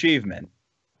hell of an achievement.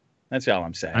 That's all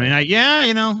I'm saying. I mean,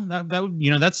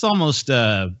 that's almost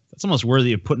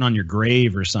worthy of putting on your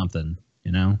grave or something.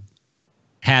 You know,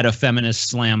 had a feminist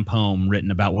slam poem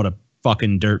written about what a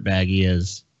fucking dirtbag he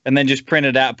is, and then just print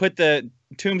it out. Put the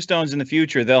tombstones in the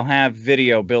future; they'll have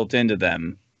video built into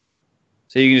them,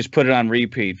 so you can just put it on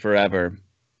repeat forever.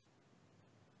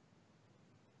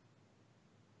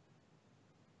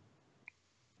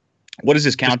 What is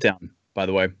this countdown, by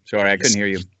the way? Sorry, I couldn't hear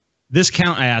you. This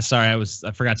count. Sorry,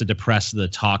 I forgot to depress the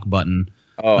talk button.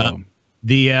 Oh.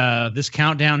 This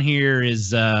countdown here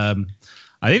is. I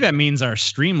think that means our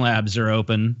Streamlabs are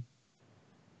open.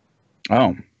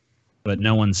 Oh. But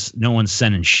no one's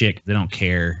sending shit. They don't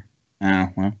care. Oh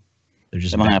well. They're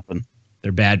just that'll happen.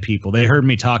 They're bad people. They heard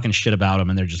me talking shit about them,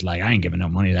 and they're just like, I ain't giving no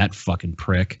money to that fucking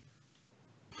prick.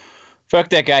 Fuck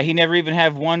that guy. He never even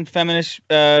had one feminist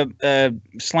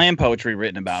slam poetry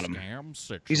written about him.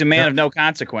 He's a man of no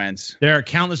consequence. There are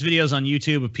countless videos on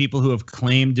YouTube of people who have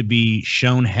claimed to be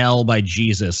shown hell by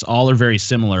Jesus. All are very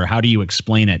similar. How do you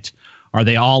explain it? Are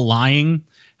they all lying?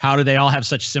 How do they all have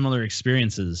such similar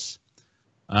experiences?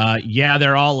 Yeah,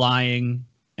 they're all lying.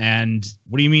 And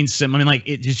what do you mean? I mean, like,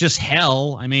 it's just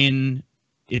hell. I mean,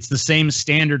 it's the same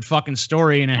standard fucking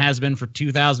story, and it has been for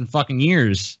 2,000 fucking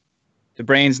years. The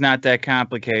brain's not that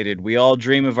complicated. We all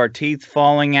dream of our teeth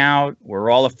falling out. We're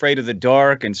all afraid of the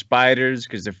dark and spiders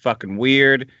because they're fucking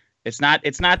weird. It's not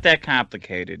that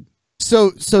complicated.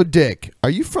 So Dick, are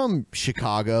you from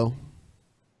Chicago?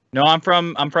 No, I'm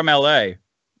from LA.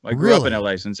 I grew up in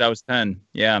LA since I was 10.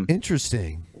 Yeah.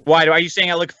 Interesting. Why? Are you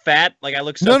saying I look fat? Like I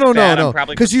look so no, fat? No. I'm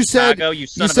probably because you said Chicago, you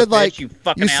son of a bitch, you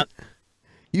fucking out.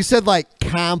 You said like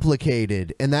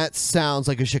complicated, and that sounds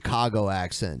like a Chicago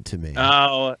accent to me.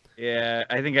 Oh, yeah.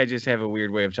 I think I just have a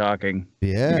weird way of talking.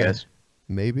 Yeah. I guess.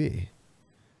 Maybe.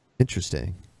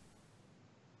 Interesting.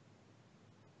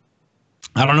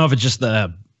 I don't know if it's just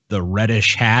the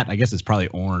reddish hat. I guess it's probably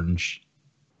orange.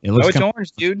 It looks it's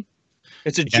orange, dude.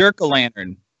 It's a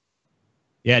jerk-o'-lantern.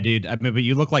 Yeah, dude. I mean, but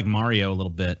you look like Mario a little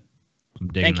bit. I'm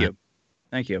digging Thank that. you.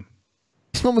 Thank you.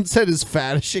 Someone said his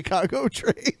fat as Chicago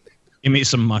train. Give me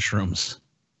some mushrooms.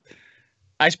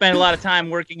 I spent a lot of time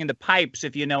working in the pipes,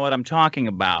 if you know what I'm talking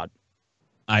about.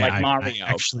 Like Mario.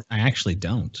 I actually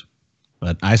don't.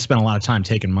 But I spent a lot of time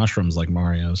taking mushrooms like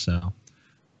Mario, so.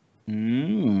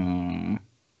 You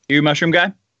a mushroom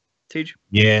guy, Teach?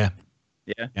 Yeah.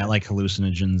 Yeah. I like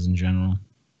hallucinogens in general.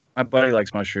 My buddy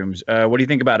likes mushrooms. What do you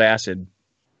think about acid?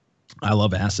 I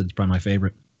love acid. It's probably my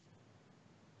favorite.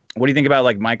 What do you think about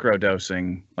like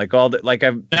microdosing? Like all the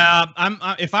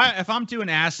if I'm doing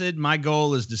acid, my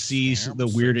goal is to see the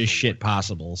weirdest shit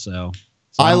possible. So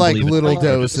I like little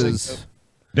doses.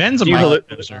 Ben's a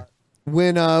microdoser.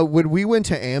 When we went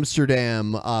to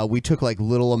Amsterdam, we took like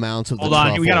little amounts of the Hold on,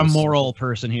 truffles. we got a moral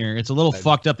person here. It's a little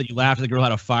fucked up that you laughed at the girl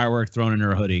had a firework thrown in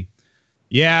her hoodie.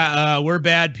 Yeah, we're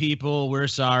bad people. We're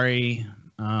sorry.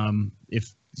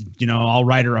 If I'll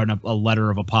write her a letter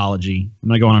of apology. I'm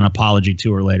gonna go on an apology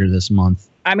tour later this month.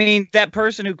 I mean, that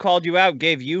person who called you out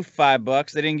gave you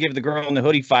 $5. They didn't give the girl in the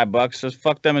hoodie $5, so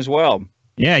fuck them as well.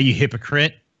 Yeah, you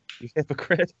hypocrite. You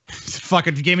hypocrite.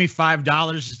 Fucking gave me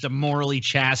 $5 just to morally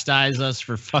chastise us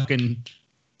for fucking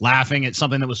laughing at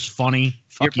something that was funny.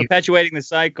 Fuck You're perpetuating the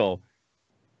cycle.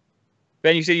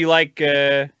 Ben, you said you like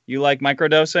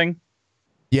microdosing?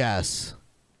 Yes.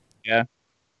 Yeah.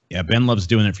 Yeah, Ben loves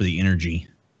doing it for the energy.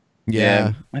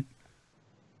 Yeah.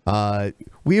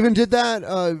 We even did that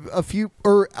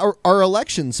our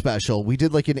election special. We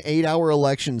did like an 8-hour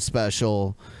election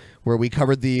special where we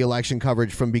covered the election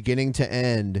coverage from beginning to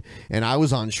end, and I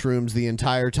was on shrooms the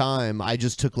entire time. I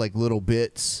just took like little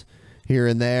bits here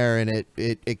and there, and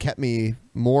it kept me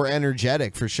more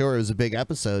energetic for sure. It was a big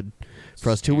episode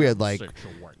for us too. We had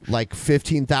like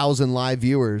 15,000 live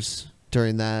viewers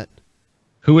during that.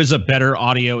 Who is a better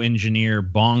audio engineer,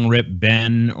 Bong Rip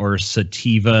Ben or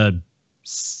Sativa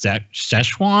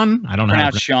Szechuan? I don't know.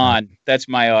 Sean. That's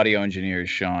my audio engineer,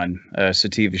 Sean.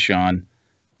 Sativa Sean.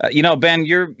 Ben,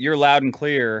 you're loud and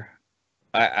clear.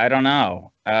 I don't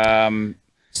know.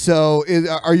 So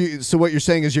what you're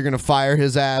saying is you're going to fire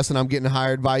his ass, and I'm getting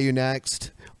hired by you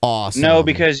next? Awesome. No,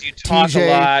 because you talk TJ. a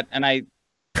lot, and I.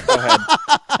 Go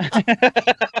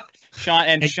ahead.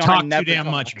 Sean talk never too damn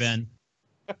talks. much, Ben.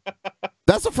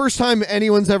 That's the first time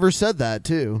anyone's ever said that,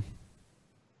 too.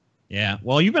 Yeah.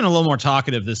 Well, you've been a little more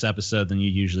talkative this episode than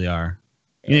you usually are.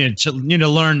 You need to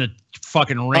learn to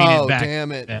fucking rein it back. Oh,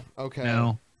 damn it. Okay.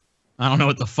 No. I don't know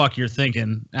what the fuck you're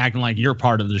thinking, acting like you're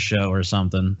part of the show or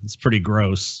something. It's pretty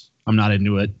gross. I'm not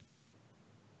into it.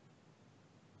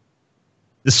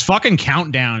 This fucking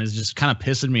countdown is just kind of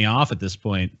pissing me off at this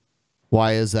point.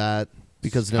 Why is that?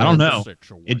 Because I don't know.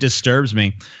 It disturbs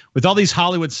me. With all these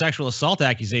Hollywood sexual assault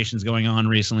accusations going on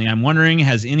recently, I'm wondering,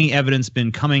 has any evidence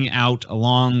been coming out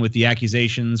along with the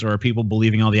accusations, or are people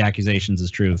believing all the accusations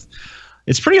as truth?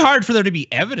 It's pretty hard for there to be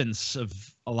evidence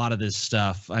of a lot of this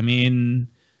stuff. I mean,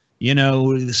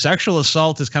 sexual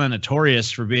assault is kind of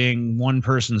notorious for being one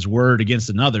person's word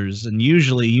against another's, and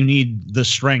usually you need the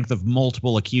strength of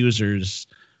multiple accusers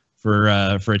for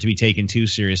it to be taken too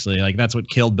seriously. Like, that's what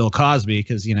killed Bill Cosby,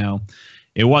 because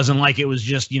it wasn't like it was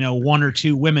just one or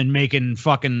two women making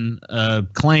fucking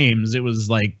claims. It was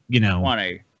like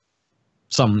 20.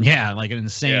 Like an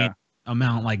insane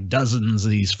amount, like dozens of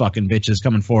these fucking bitches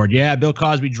coming forward. Yeah, Bill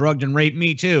Cosby drugged and raped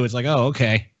me too. It's like, oh,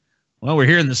 okay. Well, we're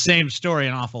hearing the same story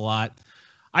an awful lot.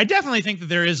 I definitely think that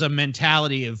there is a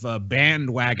mentality of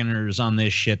bandwagoners on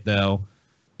this shit, though.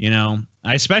 I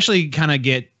especially kind of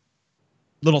get a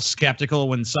little skeptical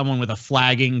when someone with a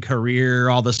flagging career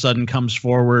all of a sudden comes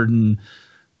forward and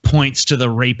points to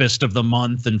the rapist of the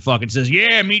month and fucking says,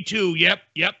 yeah, me too. Yep.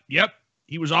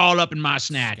 He was all up in my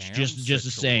snatch. Just the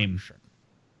same.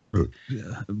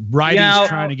 Writing's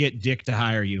trying to get Dick to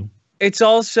hire you. It's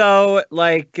also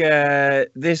like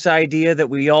this idea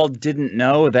that we all didn't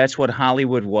know that's what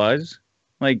Hollywood was.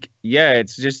 Like, yeah,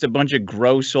 it's just a bunch of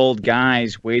gross old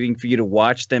guys waiting for you to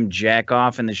watch them jack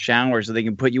off in the shower so they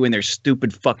can put you in their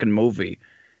stupid fucking movie.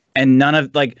 And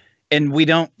we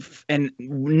don't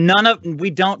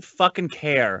fucking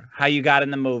care how you got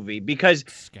in the movie, because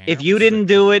if you didn't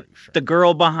do it, the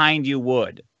girl behind you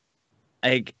would.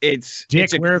 Like,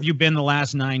 Dick, where have you been the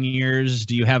last 9 years?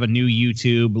 Do you have a new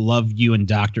YouTube? Love you and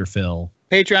Dr. Phil.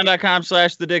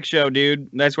 Patreon.com/The Dick Show, dude.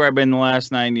 That's where I've been the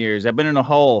last 9 years. I've been in a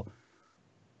hole.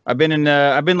 I've been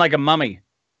like a mummy.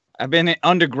 I've been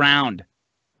underground,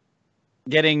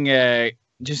 getting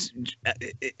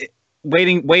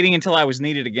waiting until I was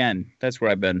needed again. That's where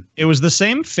I've been. It was the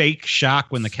same fake shock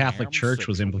when the Catholic Church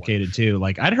was implicated too.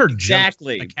 Like, I'd heard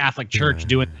exactly the Catholic Church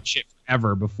doing that shit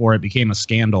forever before it became a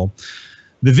scandal.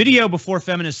 The video before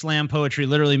Feminist Slam Poetry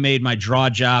literally made my jaw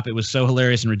drop. It was so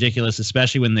hilarious and ridiculous,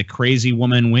 especially when the crazy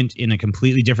woman went in a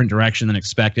completely different direction than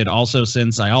expected. Also,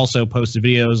 since I also posted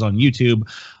videos on YouTube,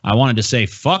 I wanted to say,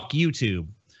 fuck YouTube.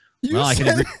 I can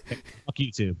agree. Fuck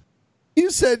YouTube.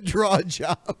 You said draw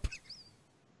job.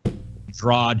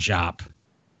 Draw job.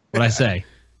 What'd I say?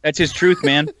 That's his truth,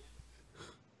 man.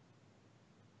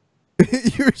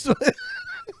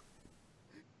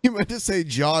 You meant to say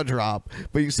jaw drop,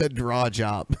 but you said draw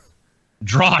job.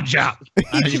 Draw job.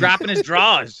 He's dropping his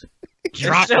draws.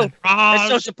 Drop that's my draws. That's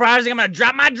so surprising. I'm gonna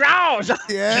drop my draws.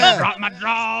 Yeah. Drop my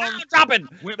draws. I'm dropping.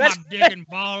 Whip my dick and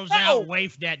balls out.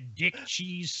 Waft that dick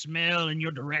cheese smell in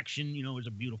your direction. You know, it's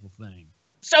a beautiful thing.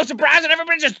 So surprising.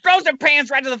 Everybody just throws their pants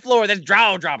right to the floor. That's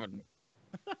draw dropping.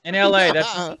 In LA,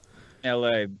 that's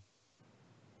LA.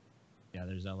 Yeah,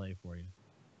 there's LA for you.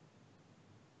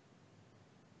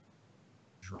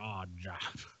 Draw job.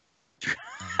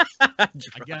 I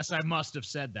guess I must have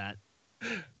said that.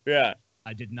 Yeah.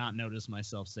 I did not notice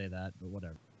myself say that, but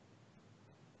whatever.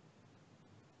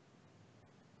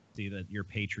 See that your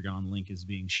Patreon link is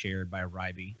being shared by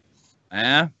Ryby.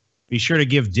 Be sure to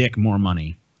give Dick more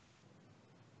money.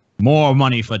 More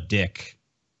money for Dick.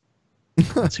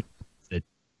 That's who it.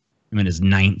 I mean, his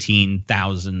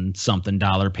 $19,000 something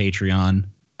Patreon.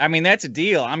 I mean, that's a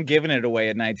deal. I'm giving it away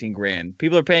at 19 grand.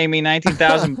 People are paying me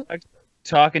 19,000 bucks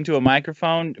talking to a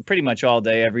microphone pretty much all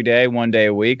day, every day, 1 day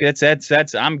a week.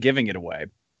 That's I'm giving it away.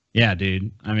 Yeah,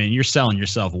 dude. I mean, you're selling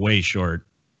yourself way short.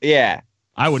 Yeah.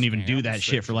 I wouldn't even do that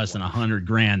shit for less than 100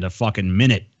 grand a fucking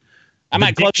minute. I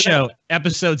might Dick Show,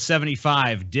 episode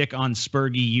 75, Dick on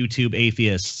Spurgy YouTube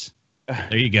Atheists.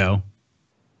 There you go.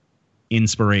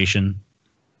 Inspiration.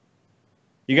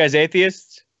 You guys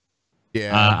atheists?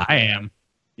 Yeah. I am.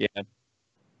 Yeah.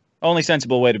 Only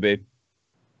sensible way to be.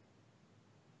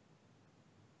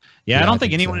 Yeah, I don't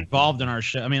think anyone involved in our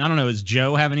show. I mean, I don't know. Does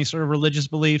Joe have any sort of religious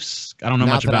beliefs? I don't know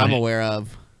much about it. I'm aware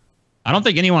of. I don't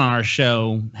think anyone on our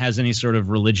show has any sort of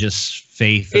religious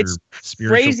faith or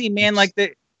spiritual. Crazy, man. Like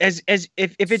if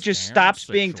it just stops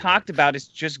being talked about, it's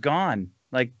just gone.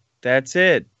 Like that's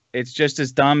it. It's just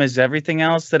as dumb as everything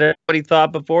else that everybody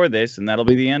thought before this, and that'll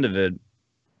be the end of it.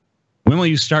 When will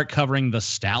you start covering the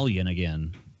stallion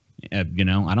again? You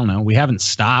know, I don't know. We haven't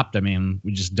stopped. I mean,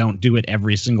 we just don't do it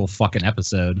every single fucking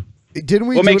episode. Didn't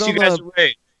we? What makes you guys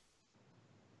rage?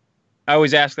 I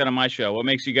always ask that on my show. What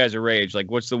makes you guys rage? Like,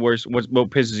 what's the worst? What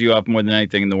pisses you off more than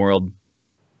anything in the world?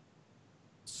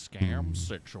 Scam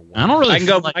situation. I don't really. I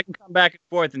can come back and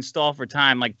forth and stall for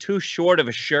time. Like too short of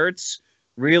a shirts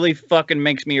really fucking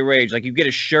makes me rage. Like you get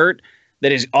a shirt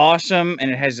that is awesome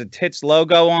and it has a tits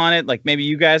logo on it. Like maybe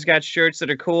you guys got shirts that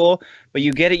are cool, but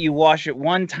you get it, you wash it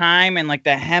one time, and like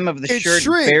the hem of the shirt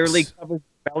barely covers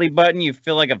the belly button. You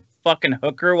feel like a fucking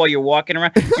hooker while you're walking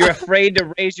around. You're afraid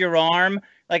to raise your arm.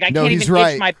 Like I can't even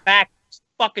itch my back. This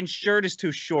fucking shirt is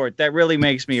too short. That really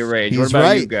makes me rage. What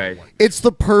about you guys? It's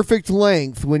the perfect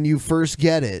length when you first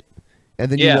get it,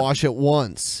 and then you wash it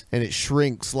once, and it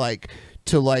shrinks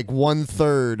to like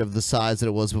 1/3 of the size that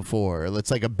it was before.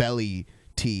 It's like a belly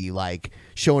tee, like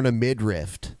showing a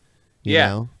midriff. You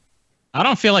know? I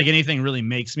don't feel like anything really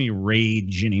makes me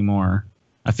rage anymore.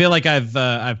 I feel like I've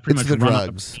pretty much run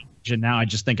up the page, and now I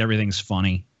just think everything's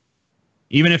funny.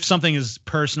 Even if something is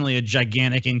personally a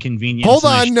gigantic inconvenience. Hold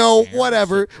on, no,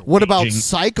 whatever. What about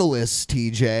cyclists,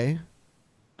 TJ?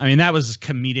 I mean, that was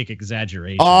comedic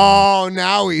exaggeration. Oh,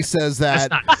 now he says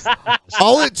that.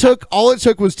 all it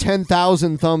took was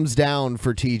 10,000 thumbs down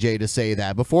for TJ to say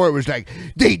that. Before it was like,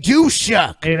 they do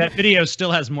shuck. Hey, that video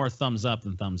still has more thumbs up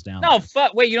than thumbs down. No,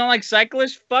 fuck. Wait, you don't like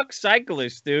cyclists? Fuck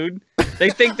cyclists, dude.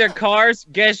 They think they're cars.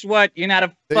 Guess what? You're not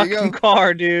a fucking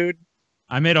car, dude.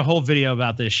 I made a whole video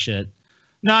about this shit.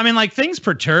 No, I mean, like, things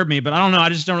perturb me, but I don't know. I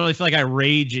just don't really feel like I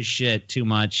rage at shit too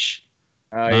much.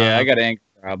 Oh, yeah, I got anger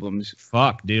problems.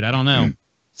 Fuck, dude, I don't know.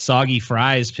 Soggy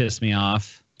fries piss me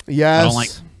off. Yes. I don't like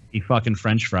fucking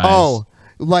French fries. Oh,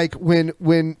 like when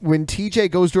TJ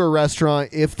goes to a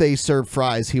restaurant, if they serve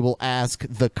fries, he will ask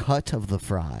the cut of the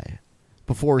fry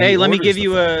before he let me orders give the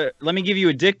you fry. let me give you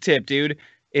a dick tip, dude.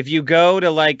 If you go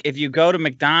to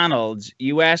McDonald's,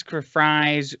 you ask for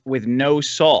fries with no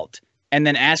salt. And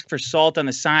then ask for salt on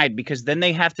the side, because then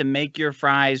they have to make your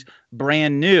fries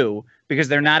brand new because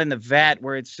they're not in the vat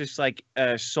where it's just like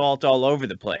salt all over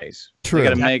the place. True. You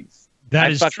gotta make. That I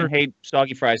is fucking true. hate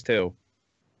soggy fries too.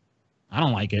 I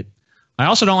don't like it. I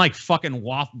also don't like fucking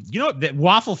waffle. You know, that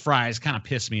waffle fries kind of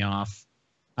piss me off.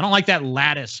 I don't like that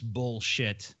lattice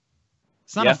bullshit.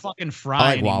 It's not a fucking fry. I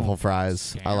like anymore. waffle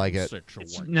fries. I like it.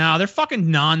 No, they're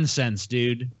fucking nonsense,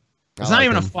 dude. It's I not like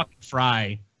even them. a fucking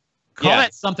fry. Call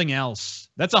that something else.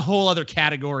 That's a whole other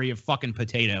category of fucking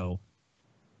potato.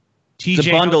 TJ It's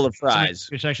a bundle of fries.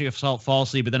 It's actually assault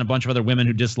falsely, but then a bunch of other women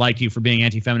who disliked you for being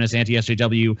anti-feminist,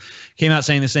 anti-SJW came out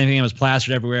saying the same thing and was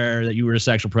plastered everywhere that you were a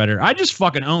sexual predator. I'd just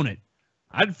fucking own it.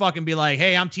 I'd fucking be like,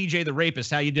 hey, I'm TJ the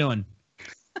rapist. How you doing?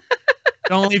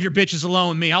 Don't leave your bitches alone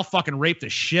with me. I'll fucking rape the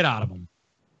shit out of them.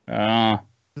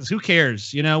 Who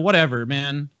cares? You know, whatever,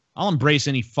 man. I'll embrace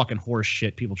any fucking horse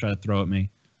shit people try to throw at me.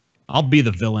 I'll be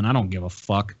the villain. I don't give a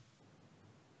fuck.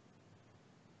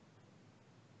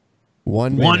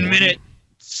 1 minute. 1 minute,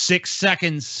 6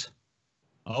 seconds.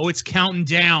 Oh, it's counting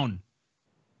down.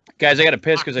 Guys, I got to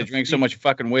piss because I drink so much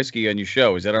fucking whiskey on your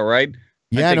show. Is that all right?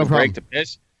 Yeah, I take no a break problem. to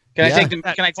piss? Can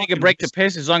I take a break to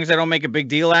piss as long as I don't make a big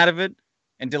deal out of it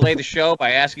and delay the show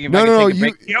by asking if I can take a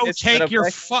break? Yo, take your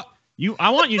fuck. I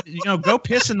want you to, go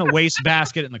piss in the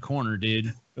wastebasket in the corner,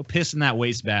 dude. Go piss in that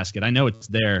wastebasket. I know it's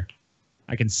there.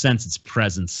 I can sense its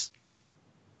presence.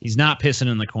 He's not pissing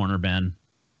in the corner, Ben.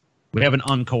 We have an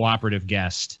uncooperative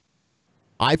guest.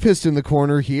 I pissed in the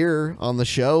corner here on the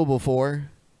show before.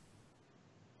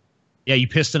 Yeah, you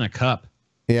pissed in a cup.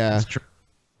 Yeah.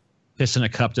 Pissed in a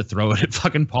cup to throw it at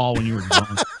fucking Paul when you were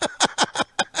drunk.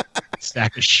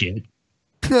 Stack of shit.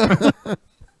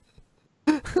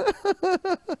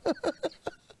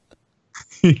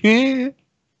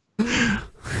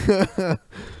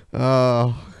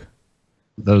 Oh,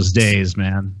 those days,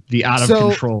 man. The out of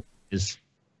control is.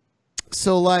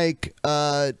 So like,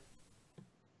 episode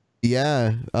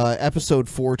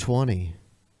 420.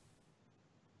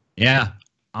 Yeah,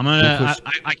 I'm gonna.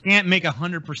 I can't make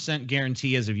 100%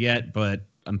 guarantee as of yet, but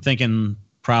I'm thinking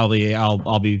probably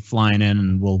I'll be flying in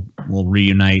and we'll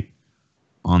reunite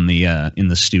on the in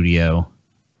the studio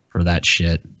for that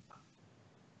shit.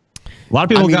 A lot of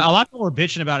people were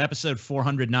bitching about episode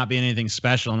 400 not being anything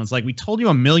special, and it's like we told you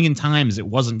a million times it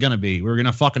wasn't gonna be. We were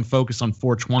gonna fucking focus on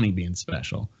 420 being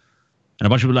special, and a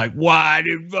bunch of people were like, "Why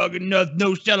did fucking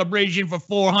no celebration for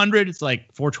 400?" It's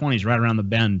like 420 is right around the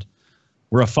bend.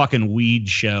 We're a fucking weed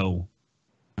show.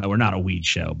 We're not a weed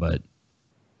show, but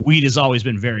weed has always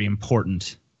been very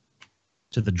important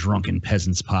to the Drunken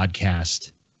Peasants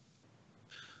podcast.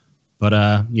 But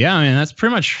yeah, I mean that's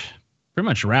pretty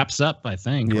much wraps up, I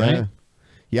think, right?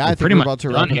 Yeah, I think we're about to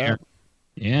wrap it up.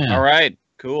 Yeah. All right,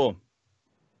 cool.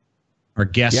 Our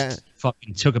guest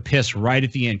fucking took a piss right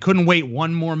at the end. Couldn't wait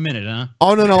 1 more minute, huh?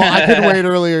 Oh no, I couldn't wait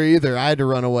earlier either. I had to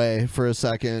run away for a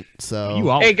second.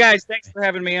 So hey guys, thanks for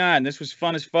having me on. This was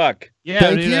fun as fuck. Yeah,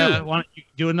 Thank dude, you. Why don't you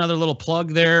do another little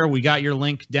plug there? We got your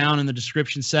link down in the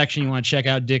description section. You want to check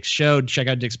out Dick's show? Check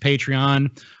out Dick's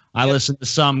Patreon. I listened to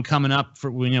some coming up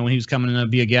for when he was coming to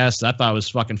be a guest. I thought it was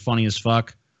fucking funny as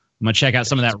fuck. I'm gonna check out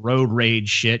some of that road rage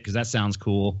shit because that sounds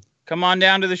cool. Come on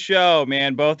down to the show,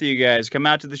 man. Both of you guys come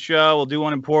out to the show. We'll do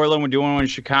one in Portland. We're doing one in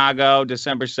Chicago,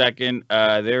 December 2nd.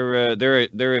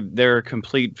 They're a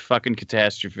complete fucking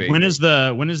catastrophe. When is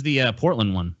the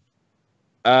Portland one?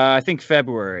 I think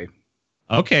February.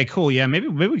 Okay, cool. Yeah, maybe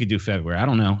we could do February. I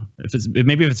don't know if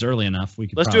it's early enough. We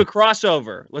could. Let's do a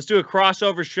crossover. Let's do a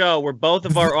crossover show where both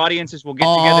of our audiences will get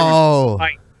together and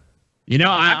fight. You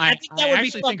know, I think that would be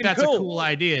actually think that's fucking a cool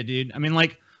idea, dude. I mean,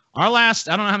 like our last,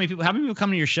 I don't know how many people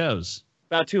come to your shows.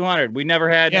 About 200. We never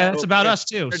had. Yeah, that's about us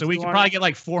too. So we could probably get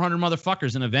like 400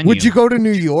 motherfuckers in a venue. Would you go to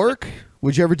New York?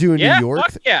 Would you ever do a New York?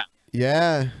 Fuck yeah.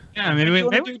 Yeah. Yeah, maybe we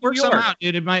work something out,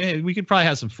 dude. We could probably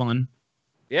have some fun.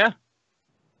 Yeah.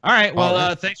 All right.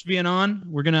 Well, thanks for being on.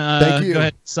 We're gonna go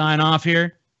ahead and sign off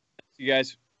here. See you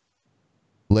guys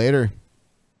later.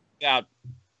 out.